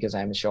at me because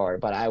I'm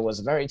short, but I was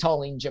very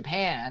tall in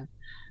Japan,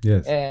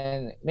 Yes.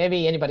 and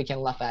maybe anybody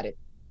can laugh at it.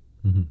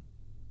 Mm-hmm.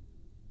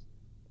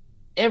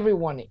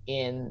 Everyone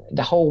in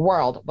the whole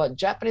world, but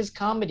Japanese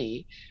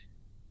comedy,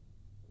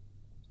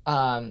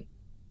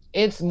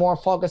 it's more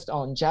focused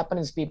on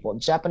Japanese people,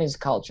 Japanese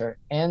culture,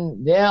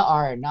 and there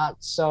are not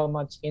so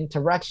much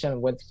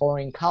interaction with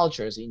foreign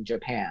cultures in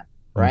Japan,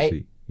 I right?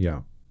 see.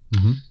 Yeah.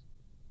 Mm-hmm.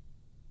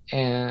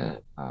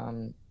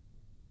 And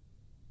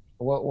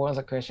what was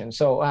the question?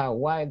 So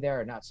why there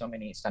are not so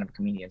many stand-up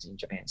comedians in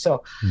Japan?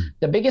 So Hmm.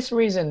 the biggest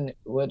reason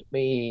would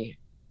be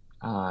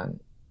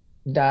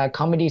the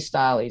comedy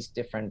style is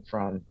different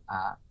from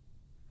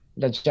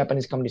the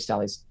Japanese comedy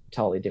style is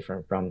totally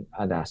different from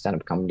the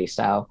stand-up comedy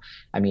style.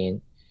 I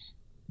mean,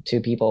 two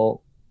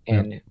people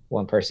Yep. and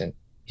one person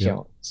Yep.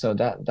 show. So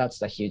that's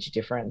the huge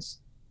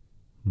difference.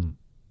 Hmm.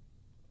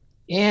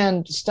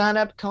 And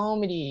stand-up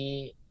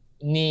comedy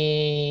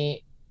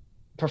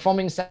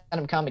performing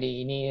stand-up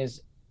comedy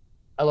needs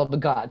a lot of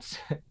guts.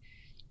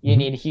 You Mhm.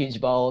 need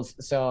huge balls.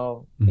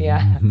 So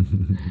yeah,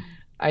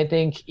 I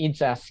think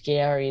it's a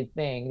scary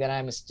thing that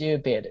I'm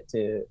stupid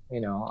to,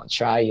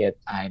 try it.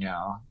 I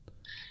know,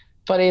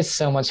 but it's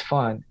so much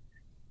fun.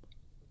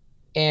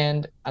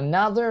 And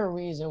another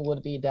reason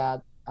would be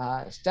that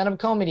stand-up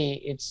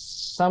comedy, it's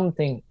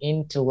something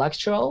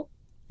intellectual.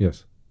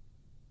 Yes.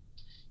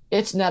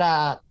 It's not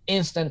a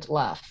instant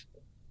laugh.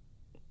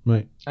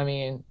 Right. I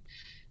mean,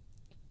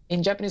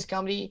 in Japanese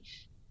comedy,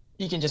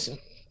 you can just,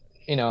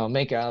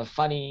 make a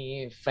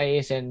funny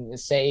face and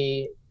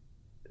say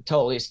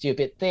totally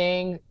stupid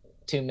thing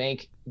to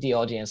make the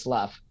audience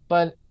laugh.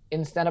 But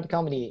in stand-up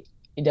comedy,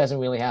 it doesn't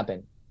really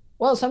happen.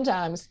 Well,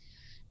 sometimes,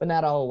 but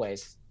not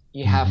always.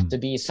 You have to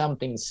be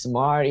something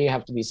smart. You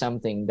have to be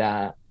something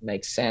that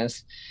makes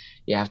sense.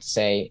 You have to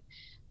say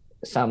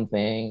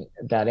something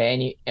that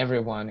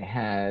everyone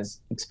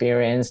has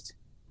experienced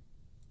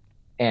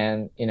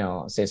and,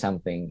 say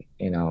something,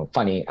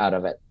 funny out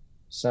of it.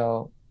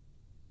 So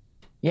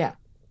yeah,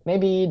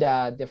 maybe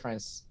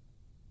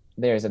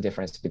there's a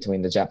difference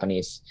between the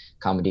Japanese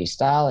comedy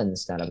style and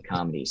stand-up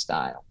comedy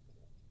style.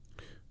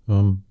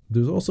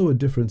 There's also a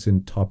difference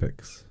in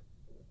topics.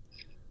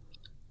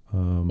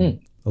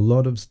 A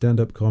lot of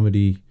stand-up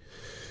comedy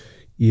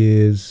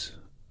is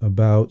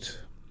about,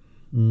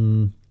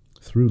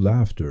 through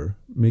laughter,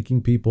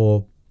 making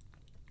people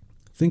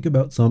think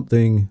about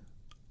something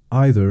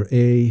either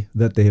A,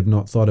 that they have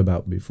not thought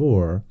about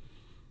before,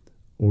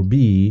 or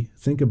B,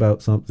 think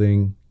about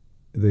something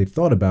they've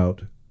thought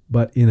about,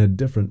 but in a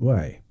different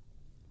way.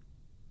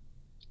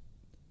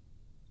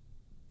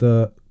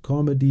 The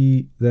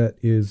comedy that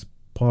is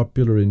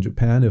popular in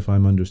Japan, if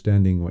I'm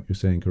understanding what you're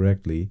saying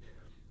correctly,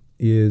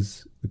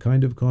 is the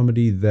kind of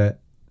comedy that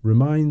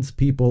reminds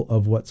people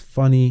of what's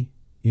funny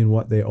in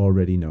what they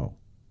already know.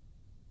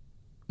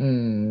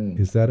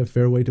 Is that a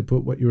fair way to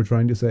put what you were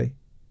trying to say?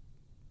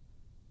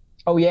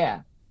 Oh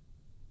yeah.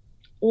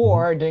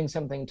 Or doing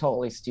something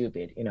totally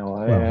stupid,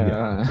 Well,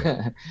 yeah,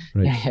 okay.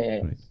 Right,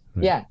 yeah. right.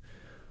 Yeah.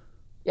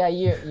 Yeah,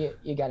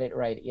 you got it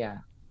right. Yeah.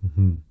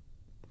 Mm-hmm.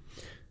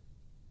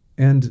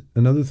 And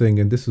another thing,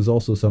 and this is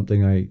also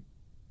something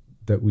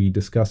that we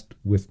discussed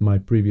with my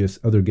previous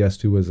other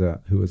guest, who was a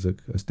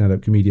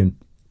stand-up comedian.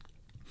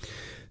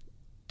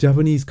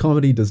 Japanese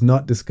comedy does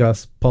not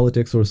discuss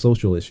politics or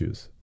social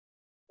issues.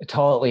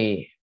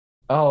 Totally.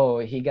 Oh,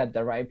 he got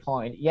the right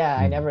point. Yeah,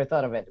 I never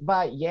thought of it.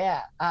 But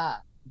yeah,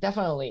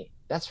 definitely.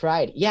 That's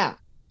right. Yeah.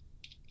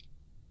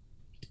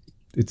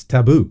 It's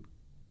taboo.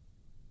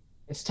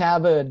 It's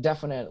taboo,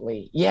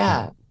 definitely.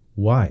 Yeah.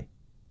 Why?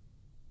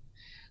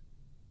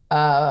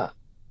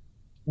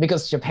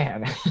 Because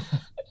Japan.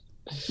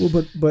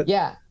 Well, but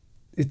yeah.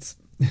 It's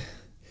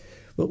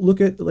well,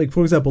 look at, like,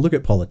 for example, look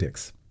at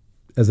politics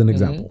as an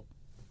example.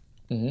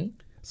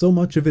 So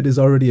much of it is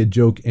already a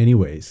joke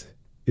anyways.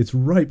 It's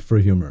ripe for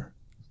humor.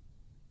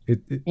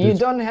 You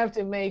don't have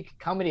to make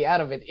comedy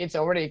out of it. It's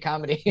already a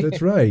comedy.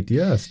 That's right.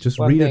 Yes. Just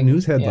read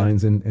news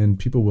headlines and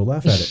people will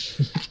laugh at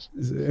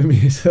it. I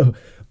mean, so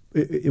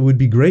it would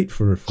be great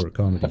for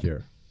comedy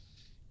here.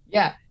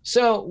 Yeah.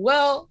 So,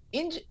 well,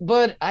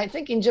 but I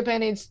think in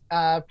Japan it's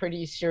a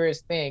pretty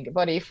serious thing.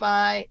 But if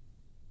I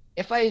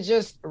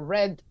just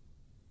read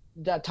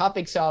the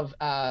topics of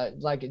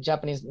like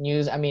Japanese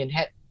news, I mean,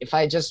 if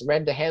I just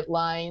read the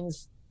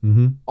headlines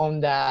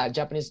on the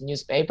Japanese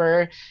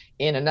newspaper,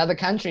 in another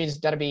country it's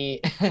gotta be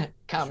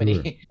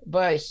comedy. Sure.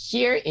 But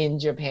here in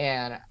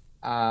Japan,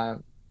 I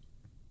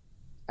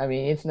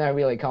mean, it's not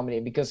really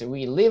comedy because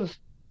we live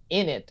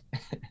in it.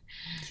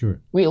 Sure.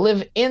 We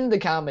live in the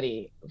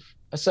comedy.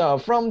 So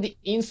from the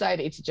inside,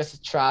 it's just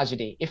a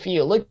tragedy. If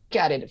you look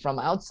at it from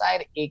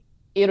outside,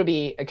 it'll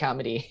be a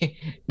comedy.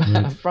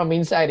 Right. From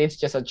inside, it's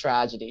just a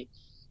tragedy.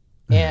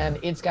 And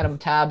it's kind of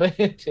taboo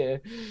to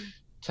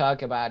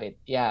talk about it.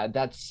 Yeah,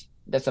 that's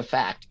a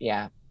fact.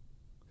 Yeah.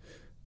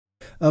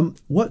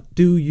 What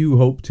do you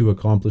hope to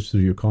accomplish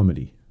through your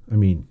comedy? I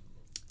mean,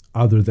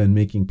 other than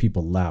making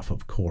people laugh,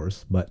 of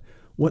course, but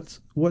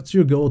what's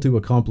your goal to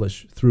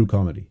accomplish through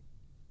comedy,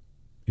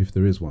 if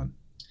there is one?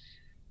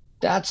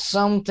 That's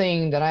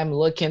something that I'm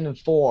looking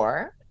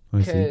for,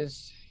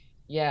 because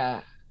yeah,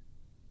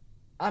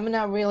 I'm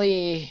not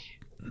really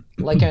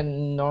like a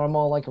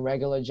normal, like a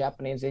regular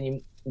Japanese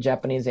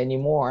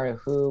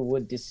anymore who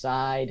would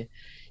decide,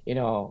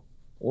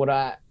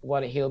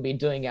 what he'll be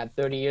doing at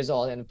 30 years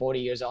old and 40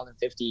 years old and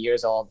 50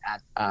 years old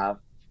at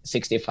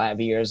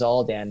 65 years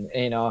old, and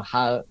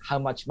how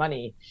much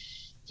money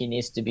he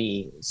needs to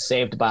be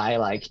saved by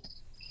like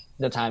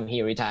the time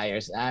he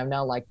retires. I'm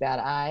not like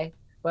that.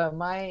 but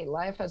my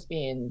life has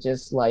been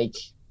just like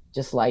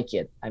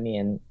it. I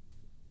mean,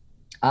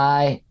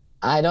 I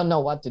I don't know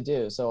what to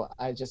do, so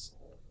I just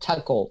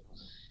tackle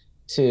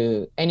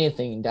to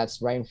anything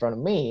that's right in front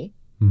of me,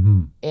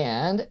 Mm-hmm.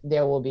 and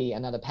there will be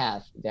another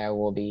path, there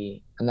will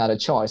be another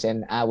choice,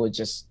 and I will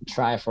just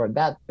try for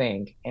that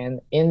thing. And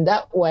in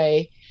that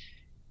way,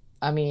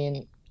 I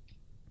mean,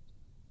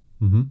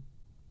 Mm-hmm.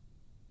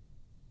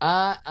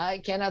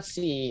 I cannot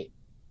see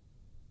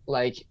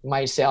like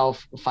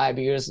myself 5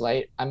 years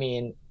late. I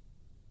mean,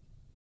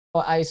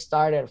 I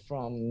started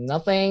from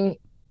nothing.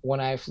 When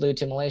I flew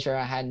to Malaysia,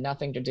 I had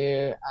nothing to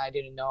do. I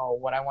didn't know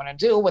what I want to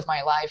do with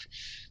my life.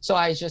 So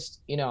I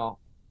just,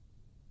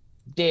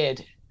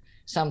 did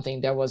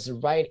something that was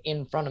right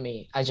in front of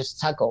me. I just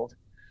tackled.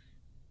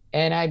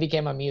 And I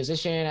became a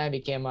musician. I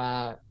became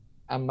a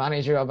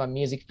manager of a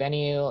music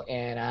venue,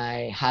 and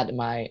I had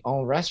my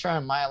own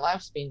restaurant. My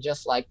life's been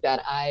just like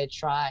that. I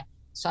try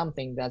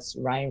something that's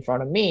right in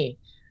front of me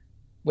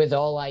with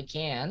all I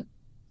can.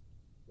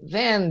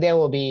 Then there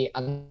will be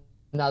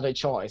another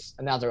choice,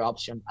 another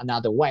option,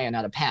 another way,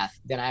 another path.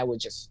 Then I would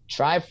just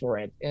try for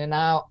it. And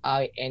now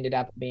I ended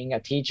up being a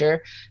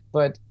teacher,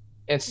 but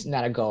it's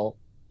not a goal,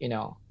 you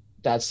know,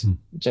 that's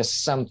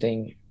just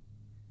something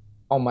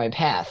on my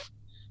path.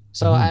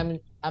 So Mm-hmm.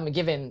 I'm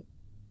giving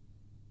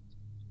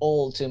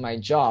all to my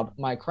job,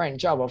 my current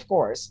job, of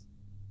course.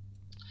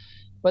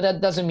 But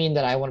that doesn't mean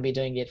that I want to be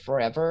doing it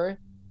forever.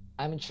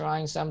 I'm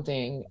trying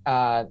something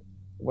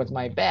with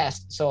my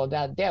best so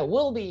that there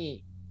will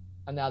be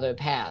another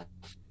path,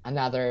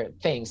 another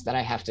things that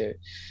I have to,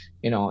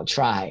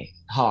 try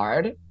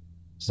hard.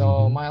 So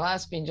Mm-hmm. my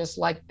life's been just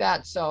like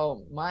that.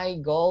 So my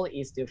goal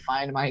is to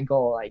find my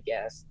goal, I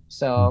guess.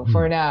 So Mm-hmm.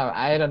 for now,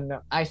 I don't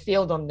know. I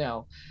still don't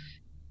know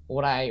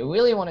what I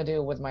really want to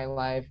do with my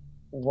life,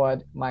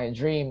 what my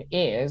dream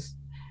is.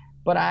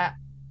 But I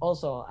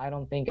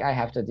don't think I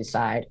have to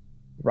decide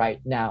right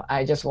now.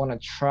 I just want to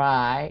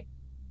try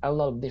a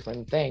lot of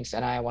different things,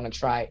 and I want to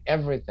try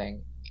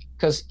everything.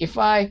 Because if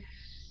I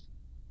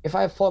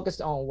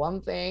focused on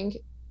one thing,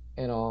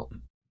 you know,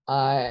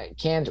 I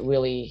can't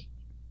really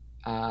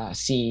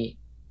see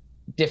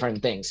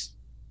different things.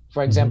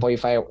 For Mm-hmm. example,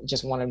 if I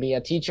just want to be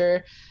a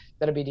teacher,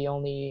 that'll be the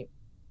only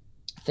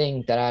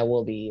thing that I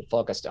will be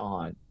focused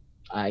on.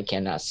 I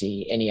cannot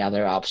see any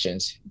other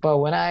options. But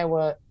when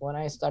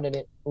I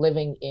started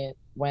living in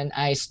when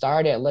I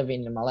started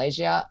living in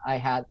Malaysia, I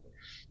had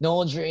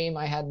no dream,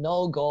 I had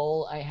no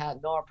goal, I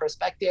had no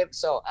perspective,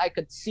 so I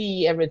could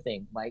see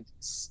everything like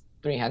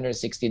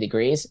 360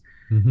 degrees.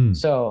 Mm-hmm.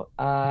 So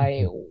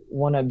I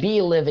want to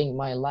be living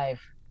my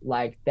life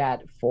like that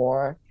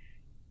for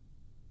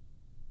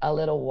a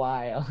little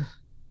while.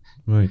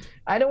 Right.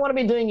 I don't want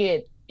to be doing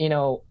it,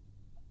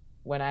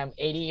 when I'm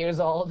 80 years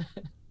old,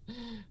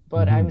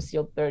 but I'm Mm-hmm.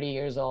 still 30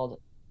 years old.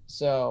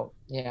 So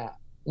yeah,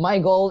 my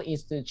goal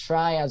is to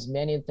try as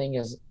many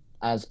things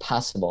as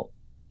possible.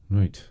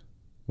 Right.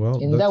 Well,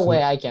 In that that's way,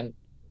 it. I can,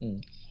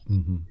 mm,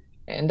 Mm-hmm.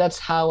 and that's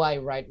how I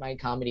write my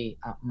comedy,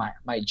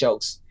 my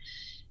jokes.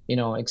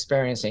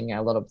 Experiencing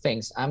a lot of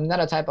things. I'm not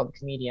a type of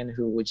comedian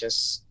who would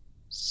just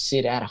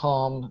sit at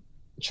home,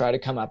 try to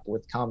come up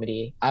with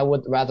comedy. I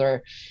would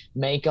rather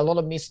make a lot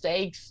of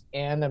mistakes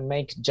and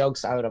make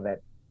jokes out of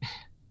it.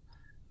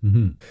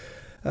 Mm-hmm.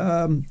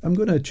 I'm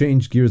going to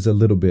change gears a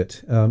little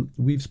bit.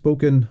 We've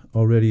spoken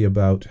already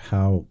about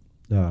how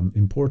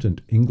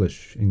important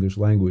English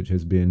language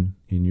has been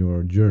in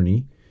your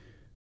journey.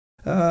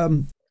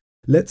 Um,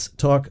 let's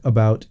talk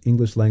about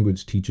English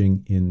language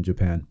teaching in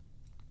Japan,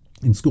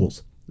 in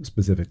schools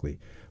specifically.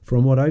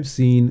 From what I've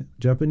seen,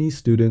 Japanese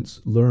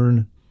students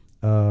learn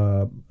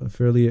a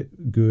fairly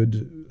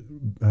good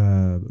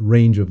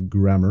range of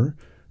grammar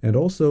and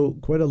also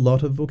quite a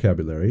lot of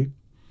vocabulary.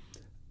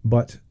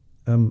 But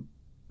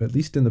at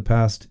least in the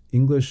past,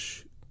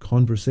 English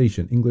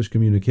conversation, English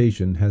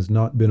communication has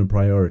not been a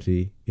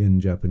priority in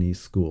Japanese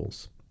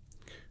schools.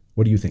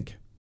 What do you think?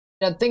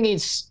 I think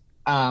it's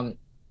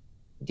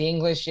the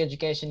English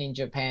education in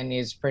Japan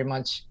is pretty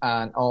much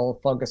all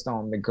focused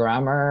on the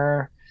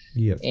grammar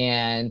Yes.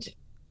 and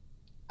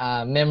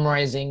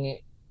memorizing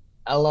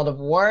a lot of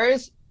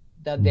words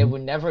that they Mm-hmm.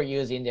 would never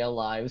use in their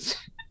lives.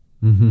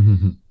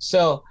 Mm-hmm.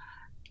 So,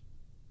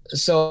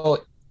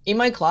 so in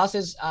my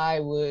classes, I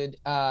would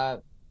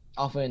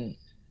often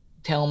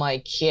tell my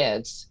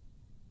kids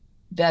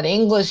that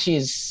English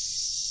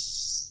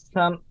is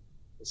some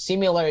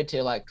similar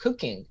to like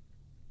cooking.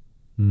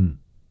 Mm.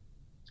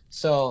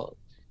 So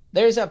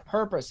there's a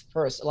purpose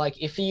first.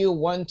 Like if you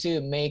want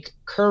to make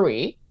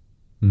curry,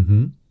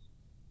 Mm-hmm.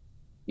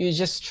 you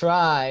just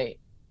try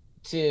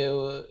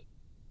to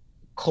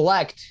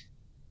collect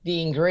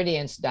the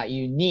ingredients that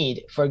you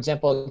need. For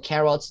example,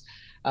 carrots,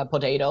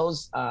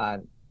 potatoes,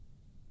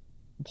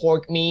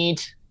 pork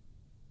meat,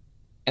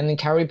 and then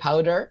curry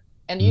powder,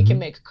 and you can Mm-hmm.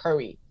 make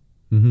curry.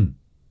 Mm-hmm.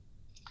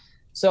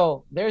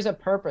 So there's a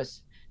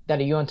purpose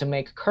that you want to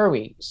make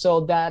curry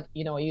so that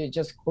you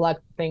just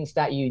collect things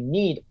that you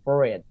need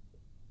for it.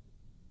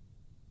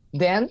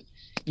 Then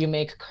you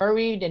make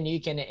curry, then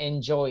you can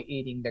enjoy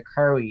eating the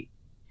curry.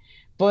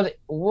 But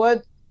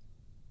what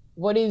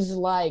what it is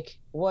like,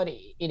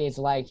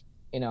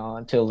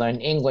 to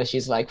learn English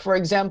is like, for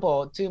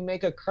example, to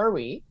make a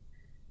curry,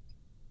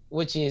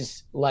 which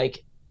is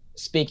like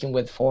speaking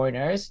with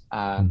foreigners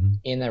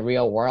in the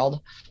real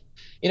world.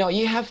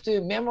 You have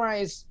to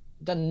memorize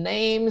the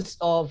names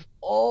of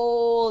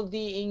all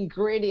the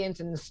ingredients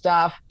and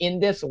stuff in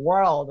this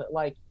world.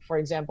 Like, for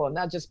example,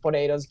 not just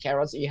potatoes,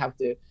 carrots. You have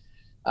to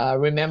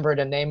remember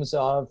the names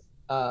of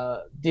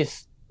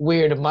this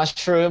weird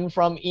mushroom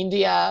from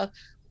India,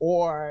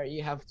 or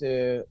you have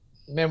to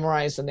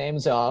memorize the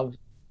names of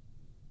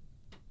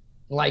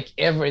like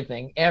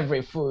everything,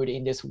 every food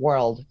in this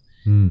world.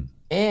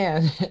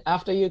 And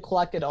after you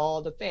collected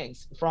all the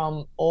things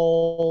from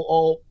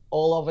all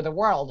over the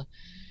world,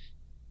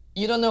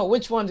 you don't know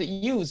which one to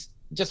use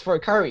just for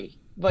curry.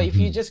 But if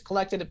you just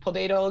collected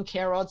potato,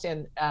 carrots,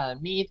 and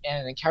meat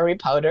and curry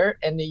powder,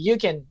 and you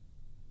can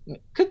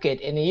cook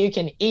it and you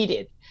can eat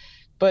it.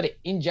 But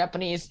in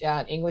Japanese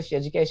English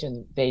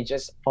education, they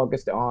just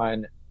focused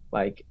on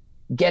like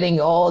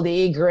getting all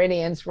the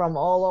ingredients from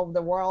all over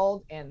the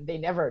world, and they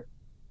never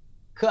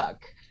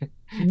cook.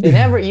 They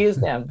never use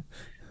them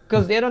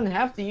because they don't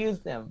have to use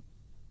them.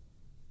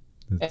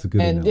 That's a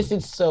good and analogy. This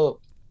is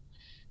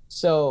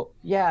so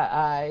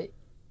yeah,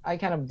 I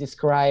kind of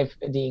describe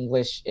the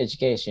English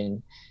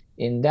education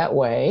in that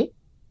way.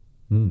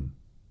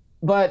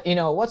 But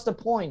what's the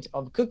point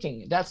of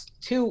cooking? That's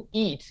to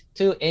eat,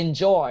 to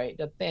enjoy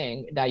the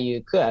thing that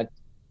you cook.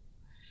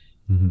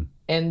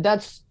 And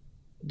that's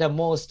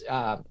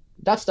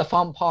the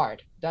fun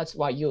part. That's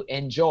what you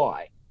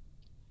enjoy.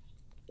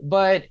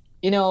 But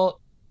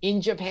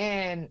in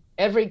Japan,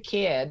 every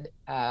kid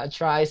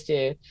tries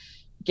to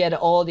get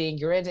all the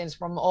ingredients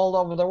from all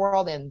over the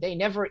world, and they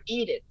never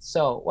eat it.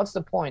 So what's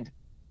the point?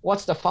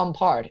 What's the fun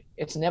part?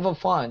 It's never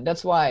fun.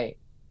 That's why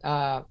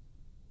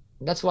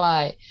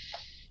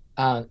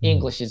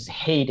English is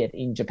hated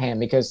in Japan,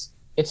 because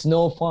it's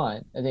no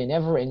fun. They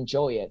never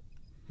enjoy it.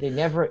 They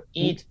never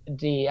eat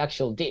the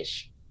actual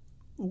dish.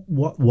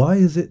 Why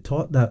is it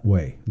taught that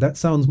way? That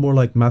sounds more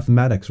like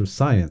mathematics or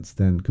science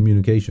than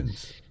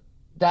communications.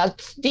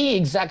 That's the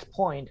exact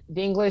point.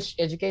 The English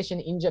education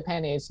in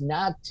Japan is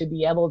not to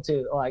be able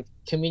to like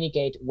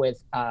communicate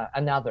with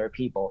another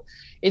people.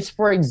 It's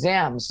for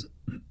exams.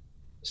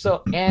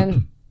 So,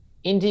 and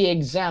in the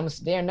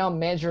exams, they're not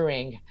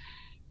measuring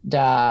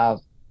the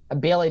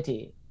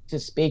ability to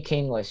speak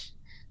English.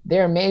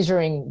 They're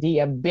measuring the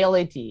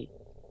ability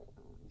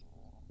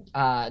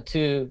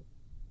to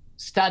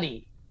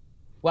study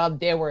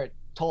what they were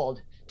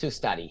told to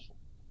study.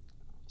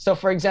 So,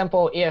 for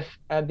example, if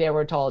they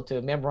were told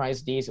to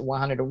memorize these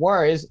 100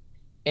 words,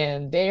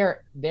 and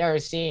they're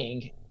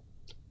seeing,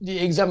 the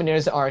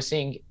examiners are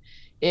seeing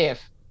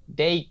if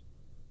they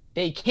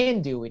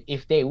can do it,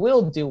 if they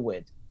will do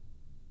it.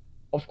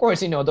 Of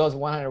course, those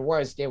 100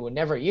 words they will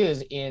never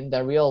use in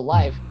the real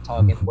life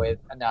talking with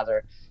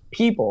another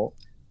people.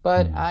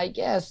 But I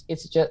guess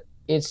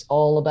it's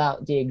all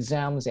about the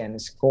exams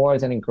and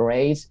scores and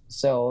grades.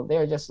 So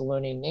they're just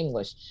learning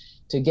English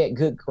to get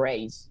good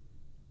grades,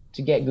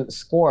 to get good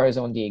scores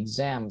on the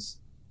exams.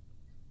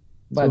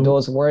 But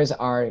those words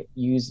are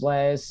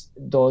useless.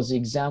 Those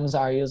exams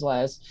are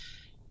useless.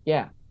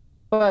 Yeah.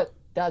 But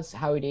that's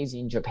how it is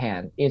in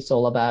Japan. It's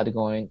all about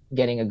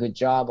getting a good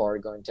job or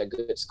going to a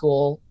good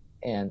school.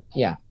 And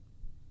yeah.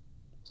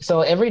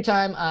 So every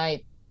time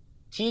I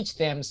teach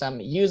them some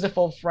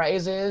useful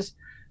phrases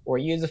or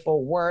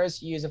useful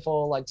words,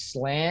 useful like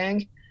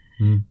slang,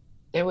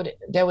 they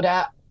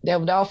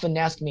would often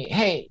ask me,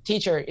 "Hey,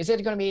 teacher, is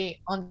it going to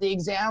be on the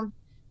exam?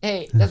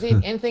 Hey, does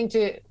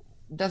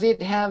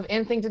it have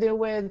anything to do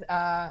with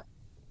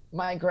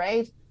my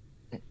grade?"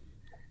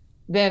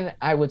 Then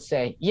I would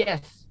say,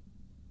 "Yes,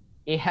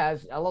 it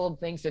has a lot of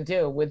things to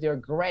do with your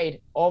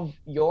grade of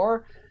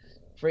your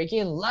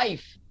freaking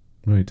life."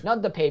 Right.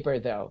 Not the paper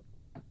though,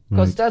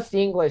 because that's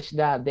the English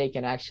that they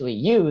can actually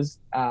use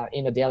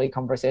in a daily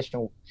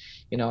conversation,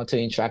 to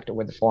interact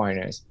with the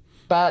foreigners.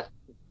 But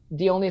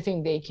the only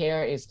thing they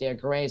care is their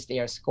grades,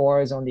 their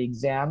scores on the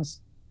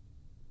exams.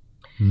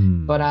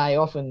 But I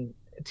often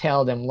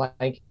tell them,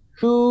 like,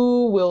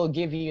 who will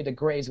give you the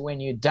grades when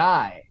you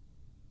die?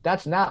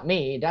 That's not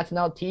me. That's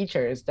not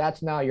teachers.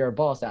 That's not your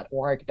boss at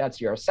work.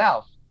 That's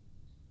yourself.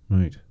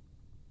 Right.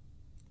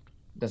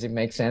 Does it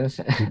make sense?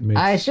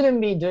 I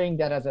shouldn't be doing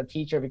that as a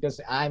teacher because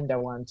I'm the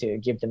one to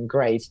give them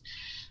grades.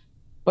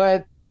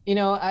 But,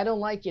 I don't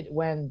like it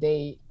when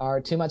they are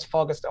too much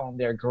focused on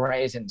their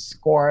grades and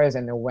scores.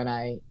 And when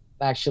I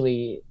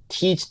actually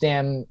teach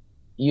them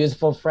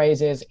useful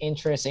phrases,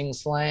 interesting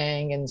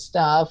slang and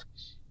stuff,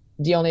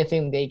 the only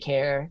thing they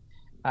care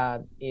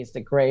is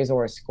the grades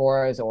or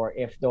scores, or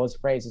if those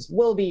phrases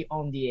will be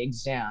on the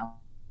exam.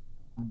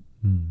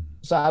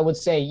 So I would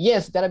say,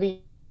 yes, that'll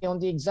be on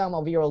the exam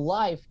of your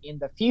life in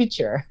the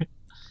future.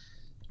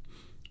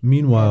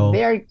 Meanwhile,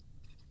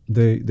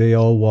 they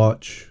all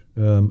watch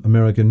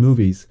American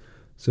movies,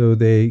 so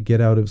they get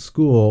out of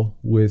school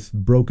with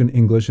broken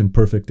English and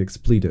perfect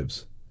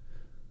expletives.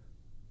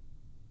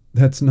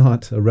 That's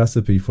not a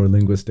recipe for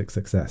linguistic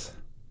success.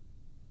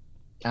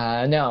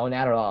 No, not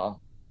at all.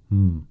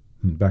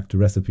 Back to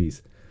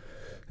recipes.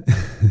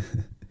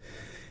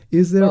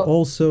 Is there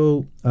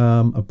also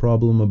a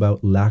problem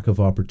about lack of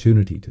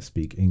opportunity to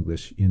speak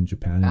English in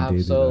Japan in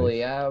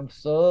daily life?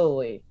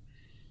 Absolutely.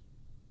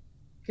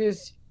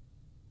 Because,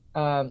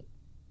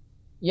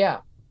 yeah,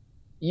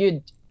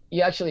 you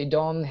you actually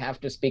don't have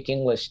to speak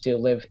English to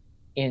live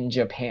in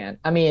Japan.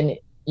 I mean,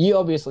 you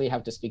obviously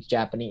have to speak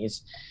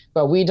Japanese,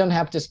 but we don't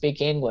have to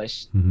speak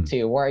English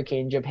to work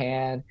in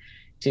Japan,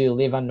 to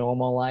live a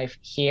normal life.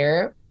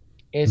 Here,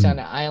 it's an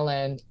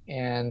island,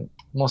 and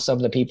most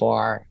of the people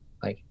are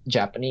like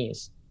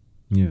Japanese.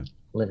 Yeah.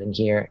 Living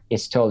here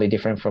is totally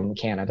different from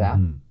Canada.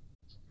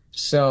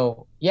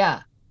 So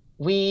yeah,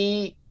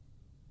 we,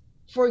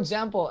 for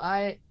example,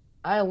 I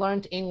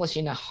learned English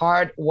in a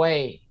hard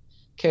way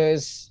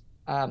because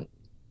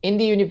in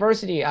the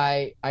university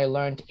I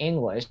learned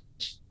English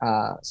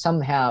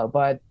somehow,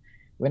 but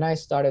when I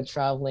started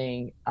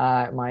traveling,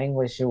 my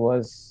English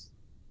was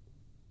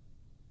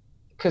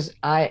because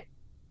I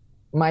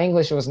my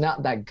English was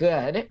not that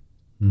good,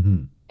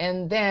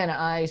 and then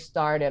I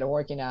started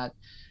working at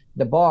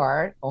the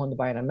bar owned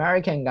by an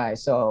American guy,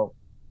 so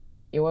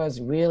it was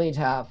really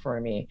tough for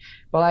me.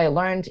 But I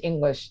learned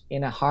English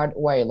in a hard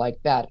way like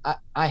that.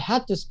 I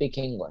had to speak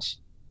English.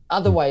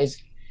 Otherwise,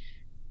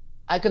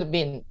 I could have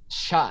been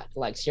shot.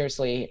 Like,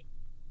 seriously,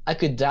 I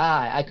could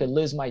die. I could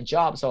lose my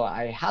job. So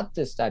I had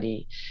to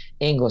study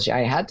English.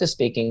 I had to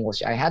speak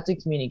English. I had to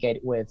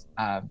communicate with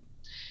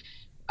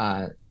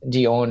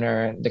the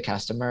owner, the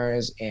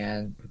customers,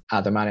 and the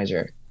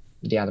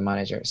other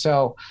manager.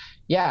 So,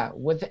 yeah,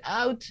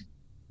 without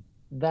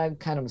that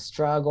kind of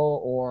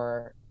struggle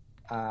or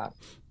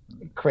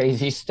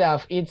crazy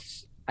stuff,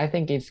 I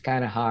think it's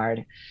kind of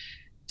hard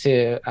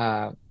to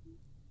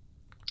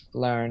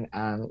learn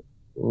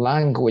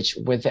language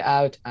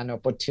without an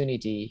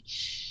opportunity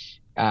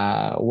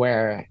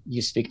where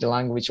you speak the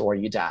language or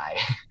you die.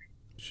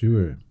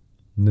 Sure.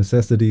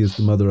 Necessity is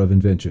the mother of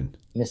invention.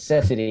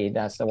 Necessity,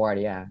 that's the word,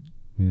 yeah.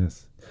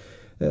 Yes.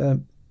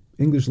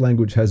 English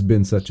language has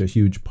been such a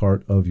huge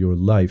part of your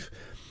life.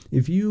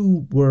 If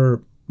you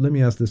were, let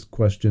me ask this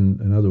question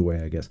another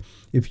way, I guess.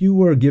 If you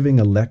were giving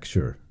a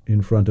lecture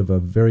in front of a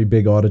very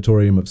big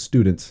auditorium of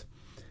students,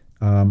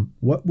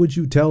 what would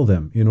you tell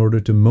them in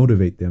order to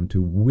motivate them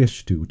to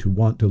wish to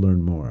want to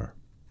learn more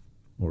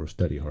or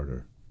study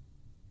harder?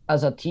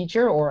 As a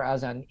teacher or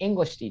as an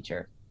English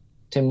teacher?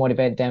 To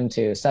motivate them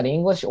to study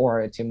English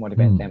or to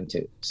motivate them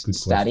to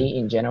study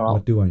in general?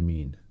 What do I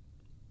mean?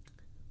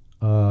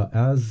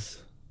 As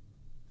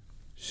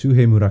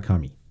Shuhei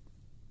Murakami.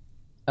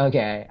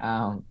 Okay.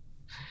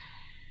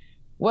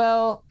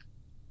 Well,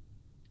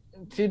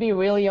 to be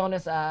really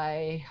honest,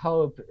 I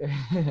hope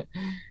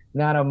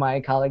none of my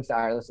colleagues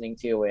are listening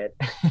to it.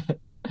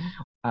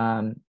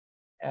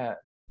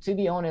 To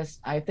be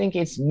honest, I think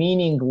it's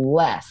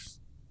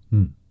meaningless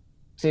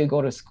to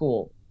go to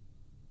school.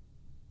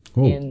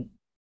 In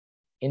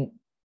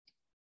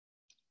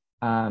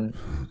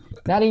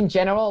not in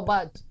general,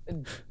 but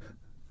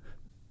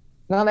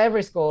not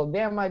every school.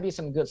 There might be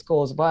some good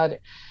schools, but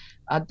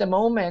at the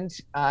moment,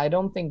 I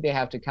don't think they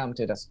have to come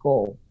to the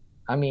school.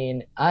 I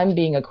mean, I'm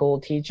being a cool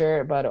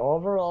teacher, but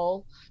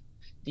overall,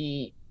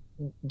 the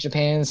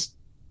Japan's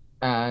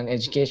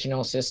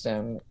educational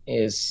system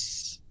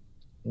is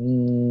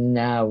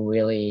not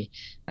really,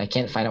 I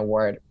can't find a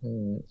word,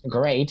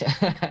 great.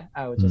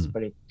 I would just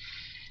put it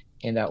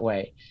in that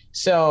way.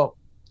 So,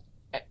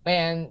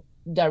 and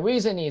the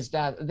reason is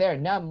that they're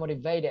not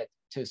motivated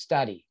to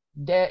study.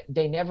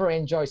 They never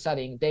enjoy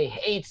studying. They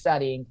hate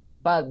studying,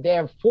 but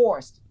they're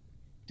forced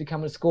to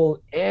come to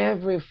school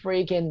every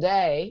freaking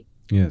day.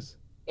 Yes.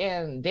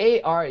 And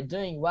they are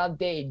doing what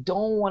they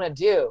don't want to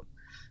do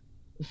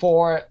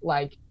for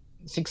like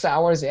 6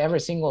 hours every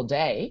single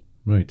day.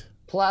 Right.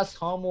 Plus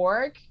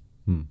homework.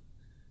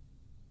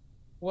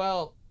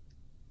 Well,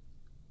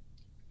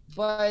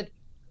 but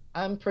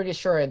I'm pretty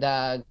sure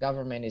the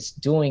government is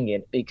doing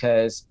it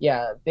because,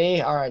 yeah, they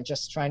are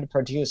just trying to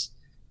produce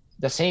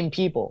the same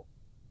people.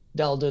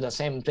 They'll do the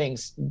same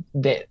things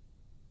that,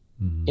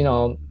 you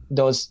know,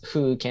 those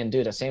who can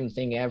do the same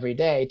thing every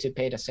day to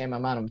pay the same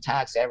amount of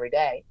tax every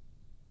day,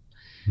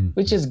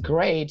 which is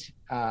great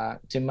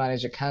to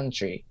manage a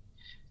country.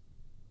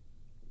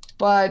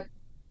 But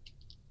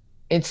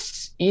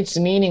it's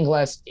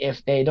meaningless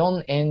if they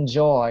don't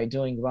enjoy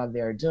doing what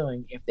they're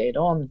doing, if they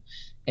don't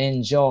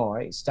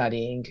enjoy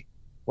studying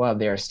while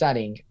they're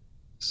studying.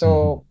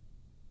 So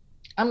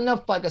I'm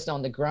not focused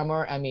on the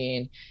grammar. I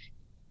mean,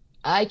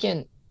 I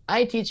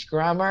teach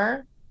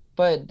grammar,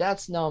 but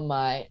that's not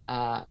my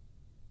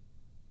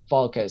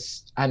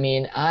focus. I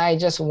mean, I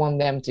just want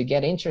them to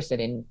get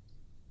interested in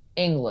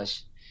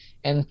English.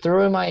 And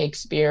through my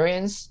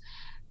experience,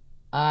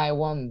 I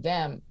want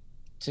them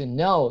to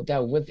know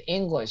that with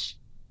English,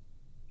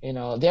 you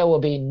know, there will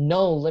be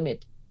no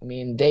limit. I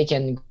mean, they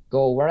can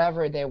go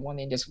wherever they want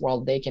in this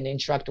world. They can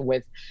interact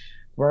with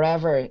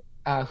wherever,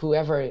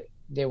 whoever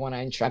they want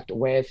to interact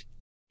with.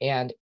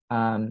 And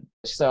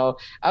so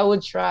I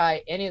would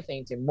try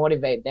anything to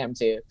motivate them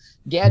to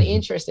get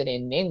interested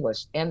in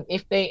English. And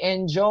if they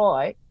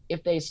enjoy if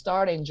they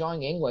start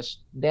enjoying English,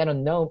 they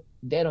don't know,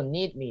 they don't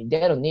need me,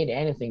 they don't need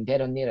anything, they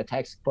don't need a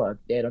textbook,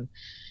 they don't,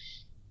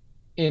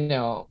 you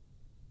know.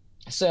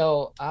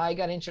 So I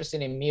got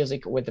interested in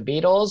music with the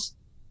Beatles.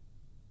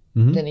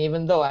 Mhm. Then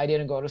even though I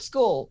didn't go to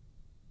school,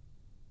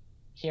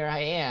 here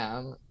I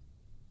am,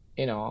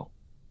 you know.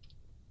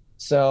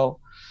 So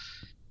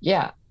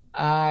yeah,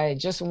 I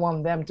just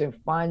want them to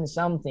find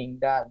something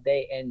that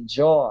they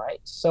enjoy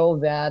so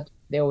that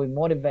they will be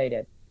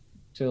motivated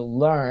to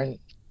learn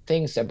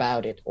things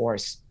about it, or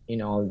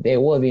they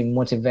will be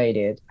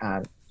motivated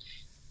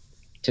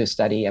to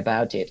study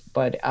about it.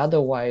 But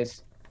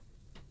otherwise,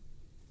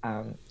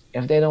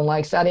 if they don't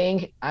like studying,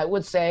 I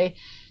would say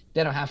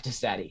they don't have to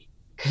study,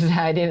 because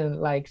I didn't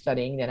like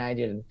studying, then I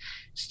didn't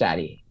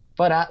study.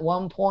 But at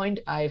one point,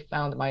 I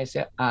found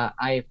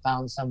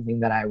something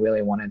that I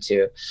really wanted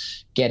to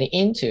get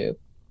into.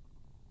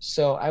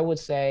 So I would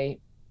say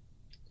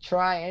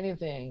try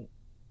anything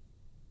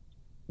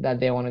that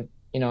they want to,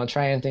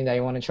 try anything that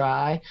you want to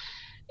try,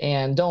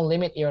 and don't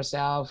limit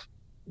yourself.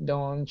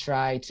 Don't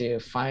try to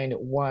find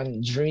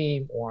one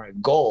dream or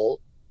goal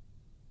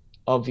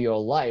of your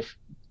life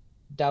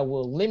that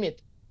will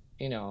limit,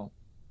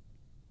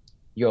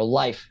 your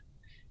life.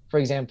 For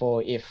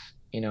example, if,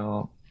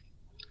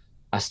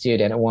 a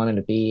student wanted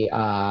to be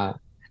a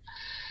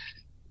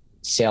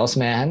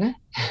salesman,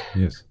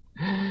 Yes.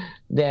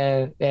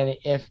 then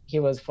if he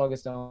was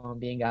focused on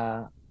being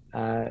a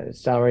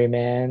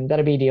salaryman,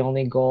 that'll be the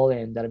only goal,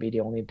 and that'll be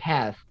the only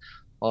path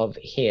of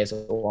his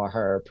or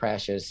her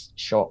precious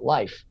short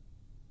life.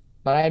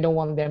 But I don't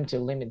want them to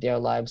limit their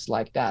lives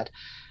like that.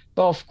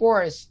 But of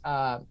course,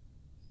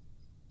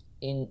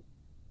 in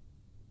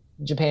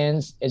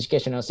Japan's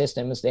educational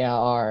systems, there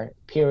are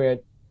period.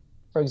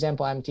 For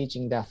example, I'm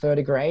teaching the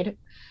third grade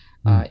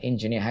in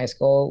junior high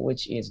school,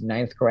 which is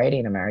ninth grade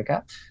in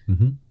America.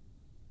 Mm-hmm.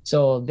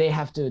 So they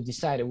have to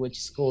decide which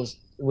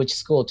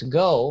school to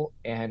go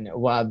and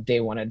what they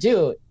want to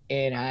do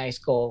in high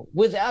school.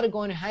 Without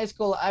going to high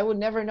school, I would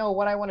never know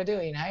what I want to do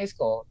in high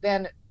school.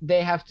 Then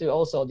they have to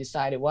also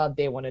decide what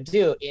they want to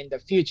do in the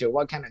future,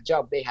 what kind of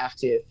job they have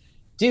to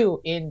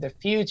do in the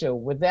future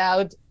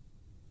without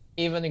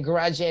even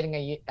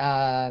graduating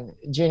a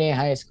junior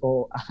high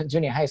school.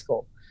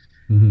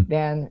 Mm-hmm.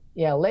 Then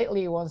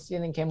lately one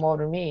student came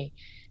over to me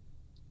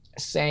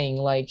saying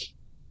like,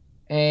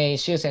 "Hey,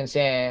 Shu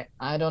Sensei,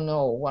 I don't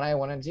know what I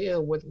want to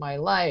do with my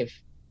life."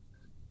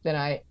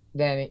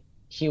 Then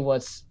he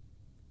was,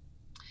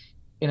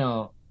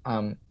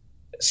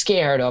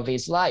 scared of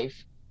his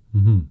life,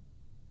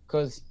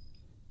 because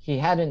he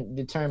hadn't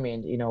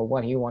determined,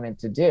 what he wanted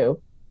to do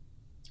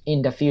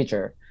in the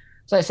future.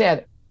 So I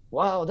said,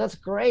 "Wow, that's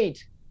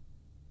great.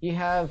 You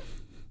have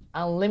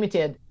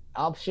unlimited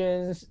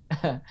options."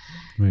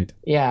 Right.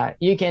 Yeah,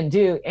 you can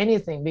do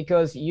anything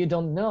because you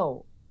don't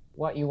know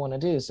what you want to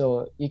do,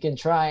 so you can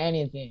try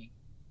anything.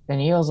 Then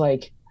he was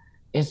like,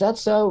 "Is that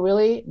so,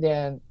 really?"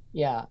 Then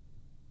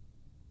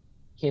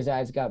his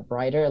eyes got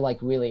brighter, like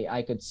really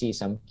I could see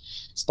some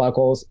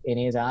sparkles in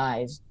his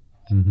eyes.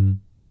 Mm-hmm.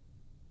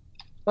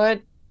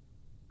 But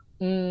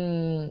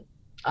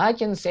I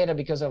can say that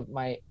because of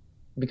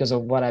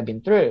what I've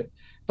been through.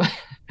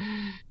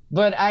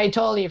 But I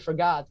totally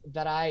forgot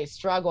that I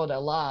struggled a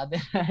lot.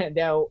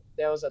 There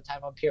was a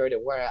time of period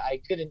where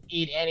I couldn't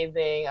eat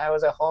anything. I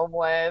was a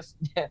homeless.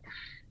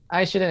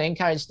 I shouldn't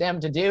encourage them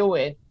to do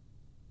it.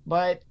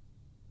 But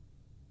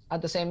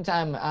at the same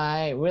time,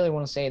 I really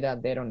want to say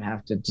that they don't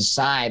have to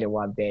decide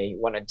what they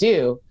want to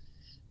do,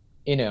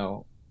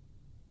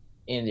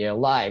 in their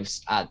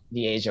lives at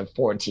the age of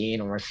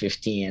 14 or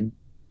 15.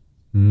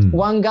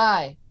 One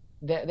guy,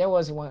 there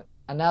was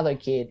another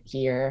kid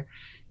here.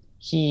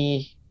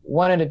 He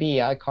wanted to be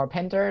a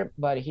carpenter,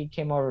 but he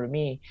came over to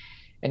me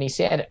and he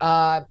said,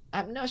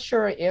 "I'm not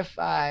sure if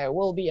I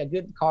will be a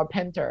good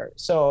carpenter,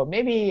 so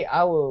maybe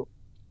I will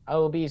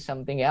be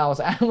something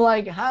else." I'm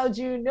like, "How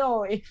do you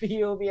know if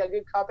you'll be a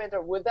good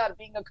carpenter without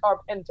being a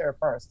carpenter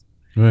first?"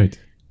 Right.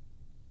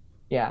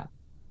 Yeah.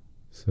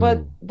 So,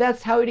 But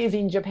that's how it is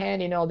in Japan.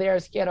 They're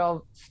scared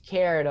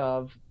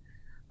of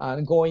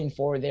going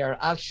for their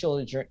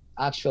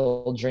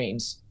actual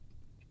dreams.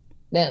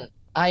 Then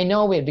I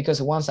know it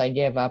because once I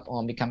gave up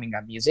on becoming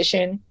a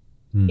musician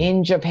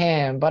in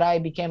Japan, but I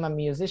became a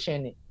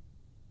musician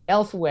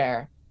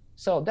elsewhere.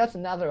 So that's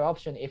another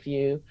option if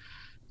you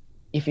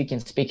can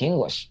speak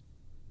English.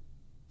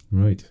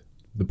 Right.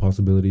 The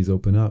possibilities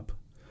open up.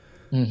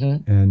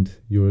 Mm-hmm. And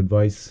your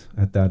advice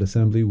at that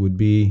assembly would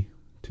be,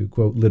 to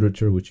quote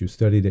literature which you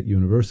studied at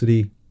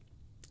university,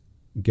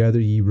 "Gather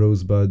ye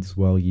rosebuds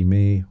while ye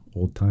may,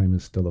 old time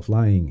is still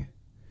a-flying.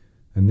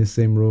 And this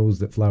same rose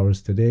that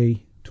flowers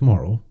today,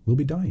 tomorrow will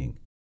be dying."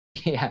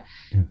 Yeah.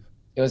 Yeah.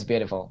 It was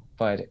beautiful,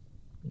 but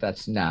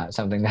that's not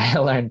something that I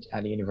learned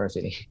at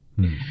university.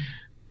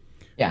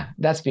 Yeah,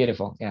 that's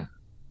beautiful. Yeah.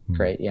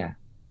 Great. Yeah.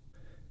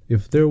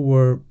 If there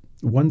were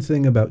one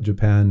thing about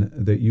Japan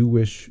that you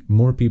wish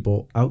more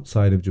people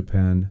outside of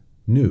Japan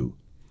knew,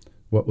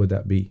 what would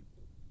that be?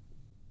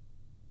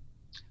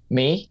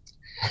 Me?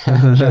 But,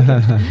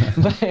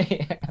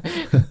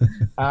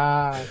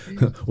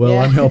 Well,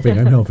 Yeah. I'm helping.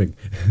 I'm helping.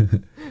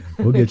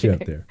 We'll get you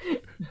out there.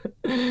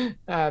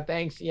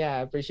 Thanks. Yeah,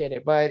 I appreciate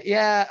it. But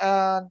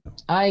yeah,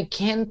 I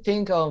can't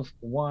think of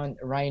one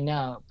right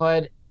now,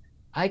 but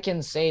I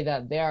can say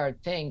that there are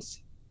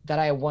things that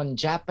I want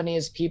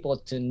Japanese people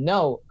to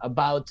know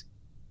about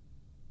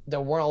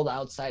the world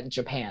outside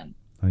Japan.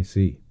 I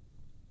see.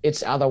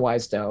 It's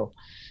otherwise though.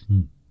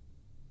 Hmm.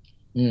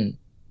 Mm.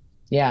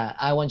 Yeah,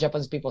 I want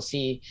Japanese people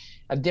see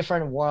a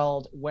different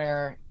world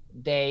where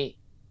they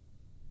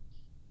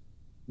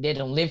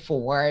don't live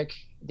for work,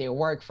 they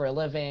work for a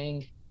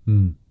living.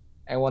 Hmm.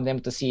 I want them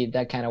to see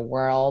that kind of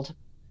world.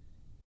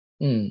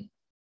 Mm.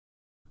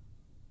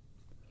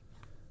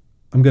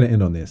 I'm going to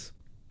end on this.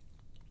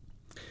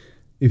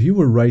 If you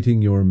were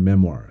writing your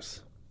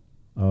memoirs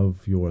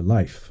of your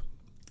life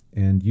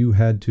and you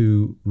had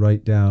to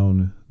write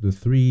down the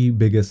 3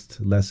 biggest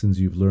lessons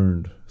you've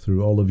learned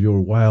through all of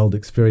your wild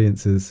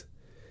experiences,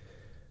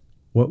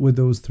 what would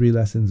those 3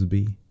 lessons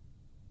be?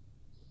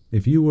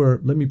 If you were,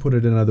 let me put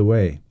it another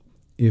way,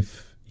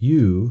 if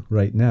you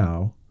right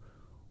now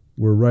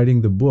were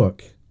writing the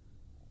book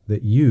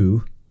that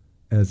you,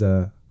 as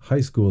a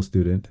high school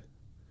student,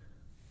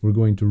 were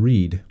going to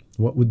read,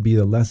 what would be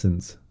the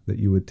lessons that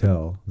you would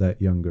tell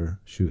that younger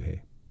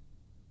Shuhei?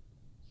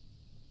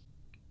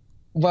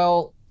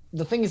 Well,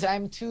 the thing is,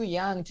 I'm too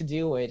young to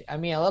do it. I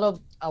mean, a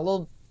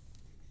little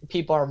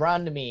people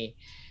around me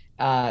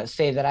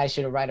say that I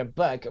should write a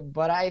book,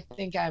 but I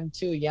think I'm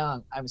too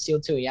young. I'm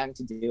still too young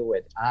to do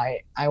it.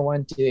 I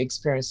want to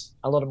experience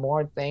a little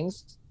more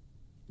things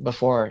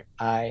before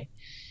I,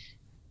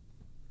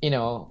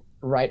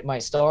 write my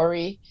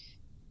story.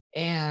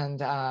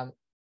 And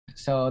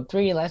so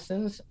 3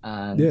 lessons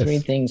and 3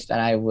 Yes. things that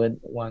I would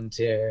want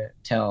to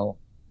tell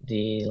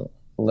the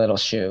little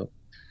Shu.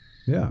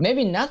 Yeah.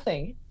 Maybe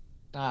nothing.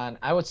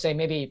 I would say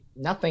maybe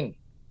nothing.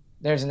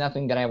 There's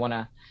nothing that I want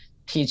to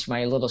teach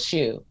my little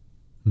Shu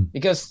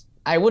because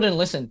I wouldn't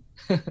listen.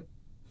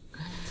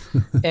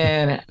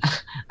 And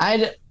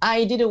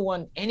I didn't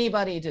want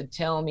anybody to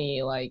tell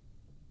me like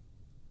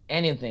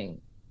anything.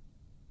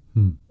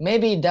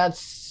 Maybe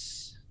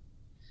that's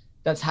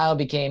how I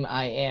became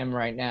I am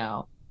right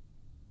now.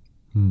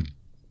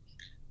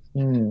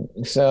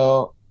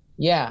 So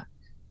yeah,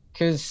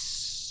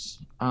 because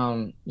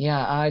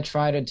I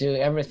try to do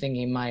everything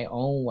in my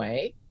own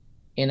way,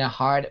 in a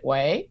hard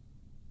way.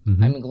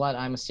 I'm glad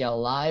I'm still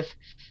alive,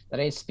 but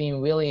it's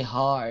been really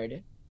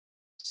hard.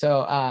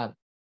 So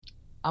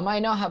I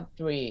might not have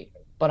 3,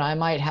 but I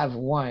might have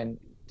 1.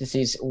 This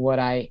is what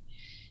I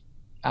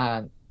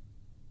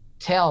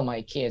tell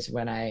my kids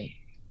when I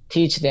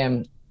teach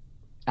them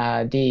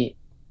the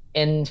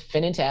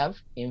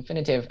infinitive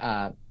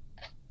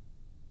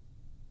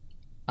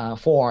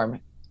form,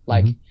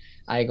 like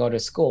I go to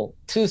school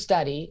to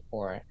study,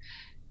 or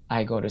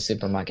I go to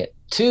supermarket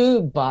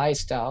to buy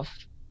stuff.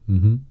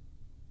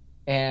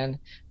 And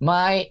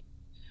my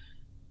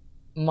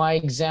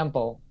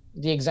example,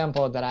 the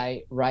example that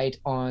I write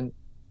on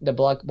the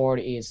blackboard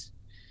is,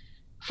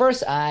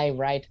 first I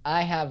write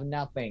I have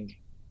nothing,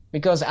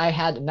 because I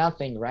had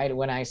nothing, right?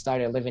 When I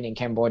started living in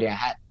Cambodia,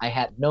 I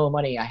had no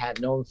money, I had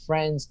no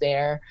friends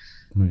there.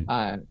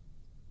 Right.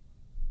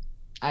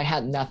 I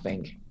had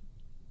nothing.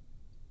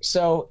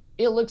 So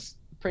it looks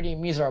pretty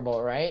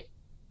miserable, right?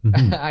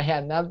 I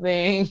had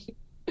nothing,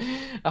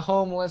 a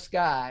homeless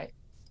guy.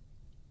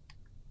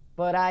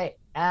 But I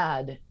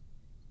add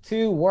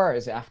 2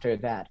 words after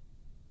that.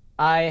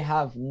 I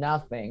have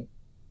nothing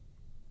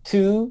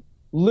to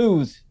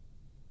lose.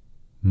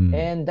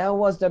 And that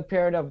was the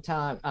period of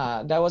time.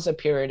 That was a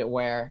period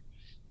where,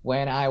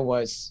 when I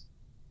was,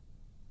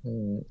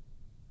 when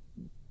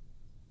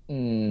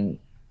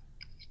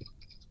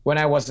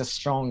I was the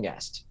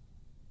strongest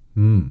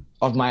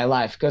of my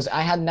life, because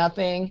I had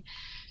nothing,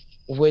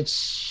 which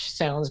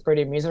sounds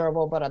pretty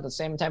miserable, but at the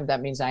same time,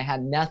 that means I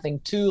had nothing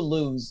to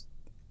lose.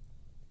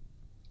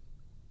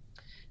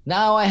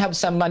 Now I have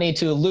some money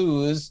to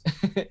lose.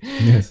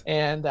 Yes.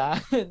 And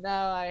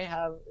now I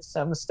have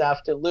some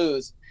stuff to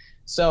lose.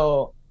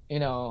 So,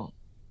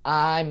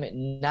 I'm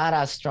not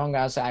as strong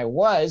as I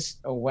was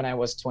when I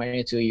was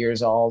 22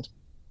 years old,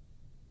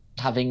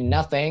 having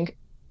nothing.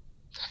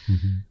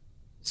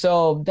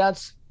 So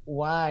that's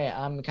why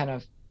I'm kind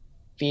of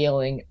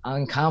feeling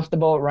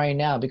uncomfortable right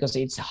now, because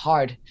it's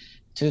hard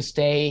to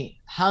stay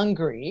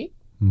hungry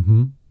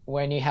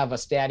when you have a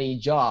steady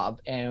job,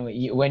 and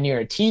when you're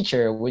a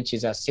teacher, which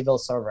is a civil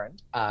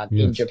servant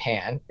in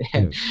Japan,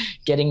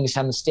 getting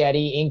some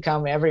steady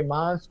income every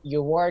month.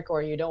 You work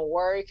or you don't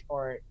work,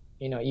 or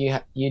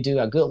you do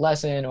a good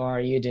lesson or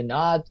you do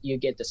not, you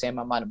get the same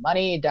amount of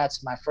money.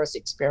 That's my first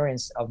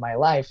experience of my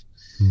life.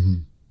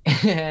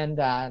 And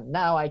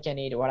now I can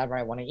eat whatever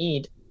I want to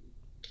eat.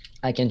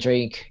 I can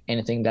drink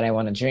anything that I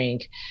want to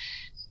drink.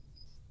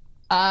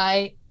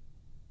 I'm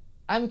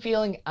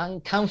feeling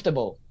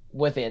uncomfortable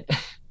with it.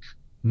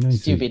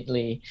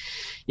 Stupidly.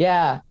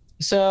 Yeah.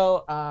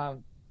 So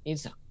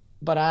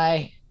but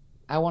I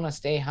want to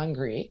stay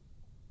hungry.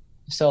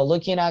 So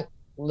looking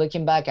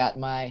back at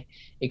my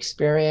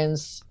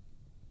experience,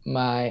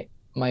 my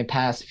my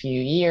past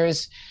few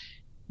years,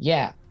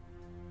 yeah,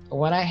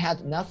 when I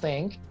had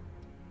nothing,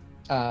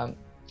 I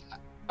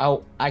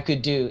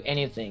could do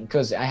anything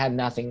because I had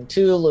nothing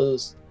to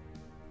lose.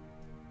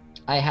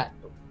 I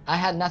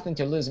had nothing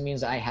to lose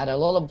means I had a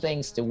lot of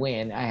things to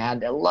win. I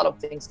had a lot of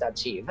things to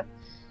achieve.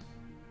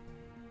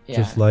 Yeah.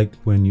 Just like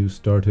when you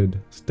started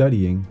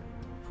studying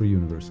for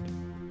university.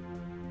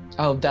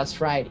 Oh,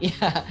 that's right.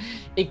 Yeah,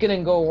 it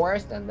couldn't go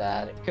worse than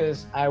that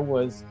because I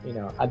was,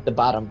 at the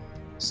bottom.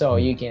 So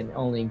you can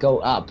only go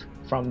up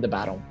from the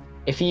bottom.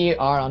 If you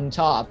are on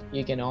top,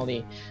 you can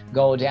only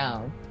go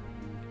down.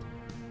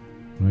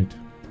 Right.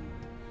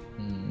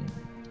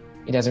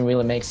 It doesn't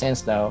really make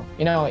sense though.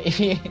 If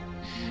you,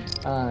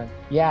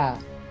 yeah,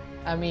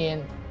 I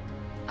mean,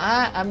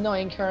 I'm not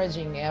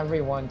encouraging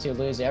everyone to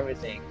lose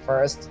everything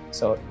first.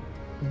 So,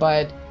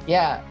 but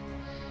yeah,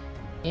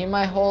 in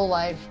my whole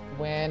life,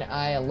 when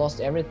I lost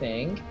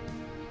everything,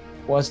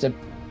 was the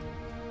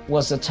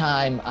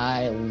time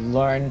I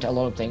learned a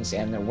lot of things,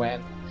 and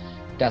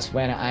that's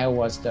when I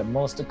was the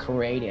most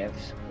creative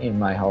in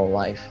my whole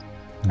life,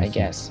 I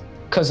guess.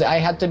 Because I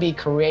had to be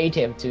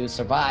creative to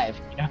survive,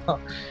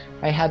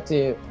 I had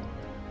to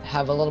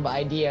have a lot of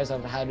ideas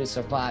of how to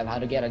survive, how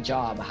to get a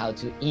job, how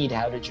to eat,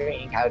 how to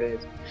drink, how to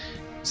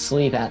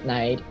sleep at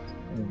night.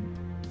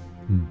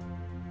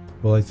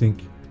 Well, I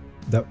think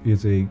that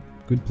is a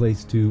good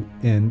place to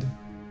end.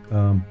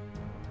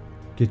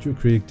 Get your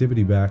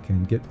creativity back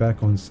and get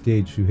back on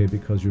stage, Shuhei,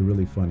 because you're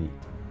really funny.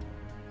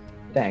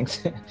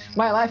 Thanks.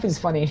 My life is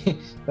funny,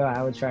 so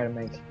I would try to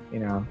make,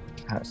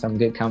 have some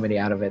good comedy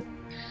out of it.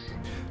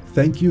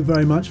 Thank you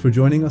very much for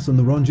joining us on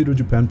the Ronjiro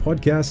Japan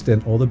podcast,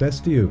 and all the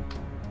best to you.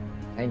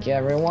 Thank you,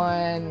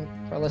 everyone,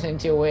 for listening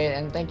to it,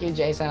 and thank you,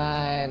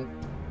 Jason.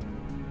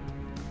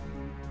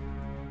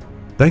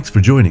 Thanks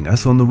for joining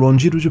us on the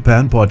Ronjiro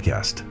Japan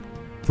podcast.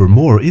 For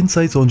more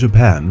insights on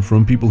Japan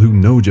from people who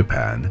know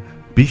Japan,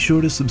 be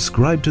sure to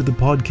subscribe to the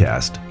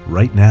podcast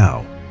right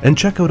now and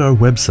check out our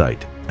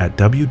website at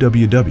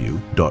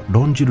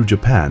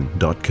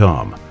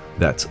www.ronjirojapan.com.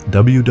 That's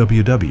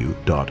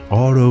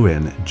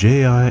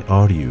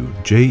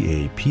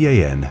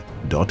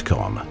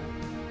www.ronjirujapan.com.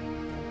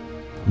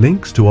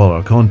 Links to all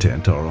our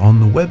content are on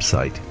the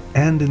website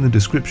and in the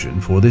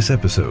description for this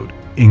episode,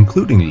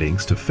 including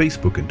links to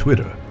Facebook and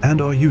Twitter and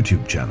our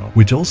YouTube channel,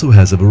 which also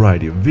has a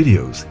variety of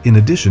videos in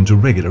addition to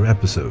regular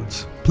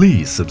episodes.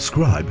 Please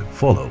subscribe,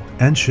 follow,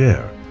 and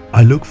share.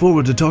 I look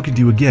forward to talking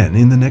to you again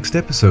in the next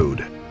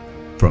episode.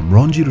 From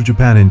Ronjiro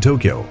Japan in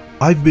Tokyo,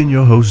 I've been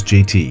your host,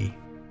 JT.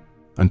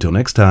 Until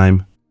next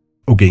time,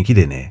 o genki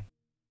de ne.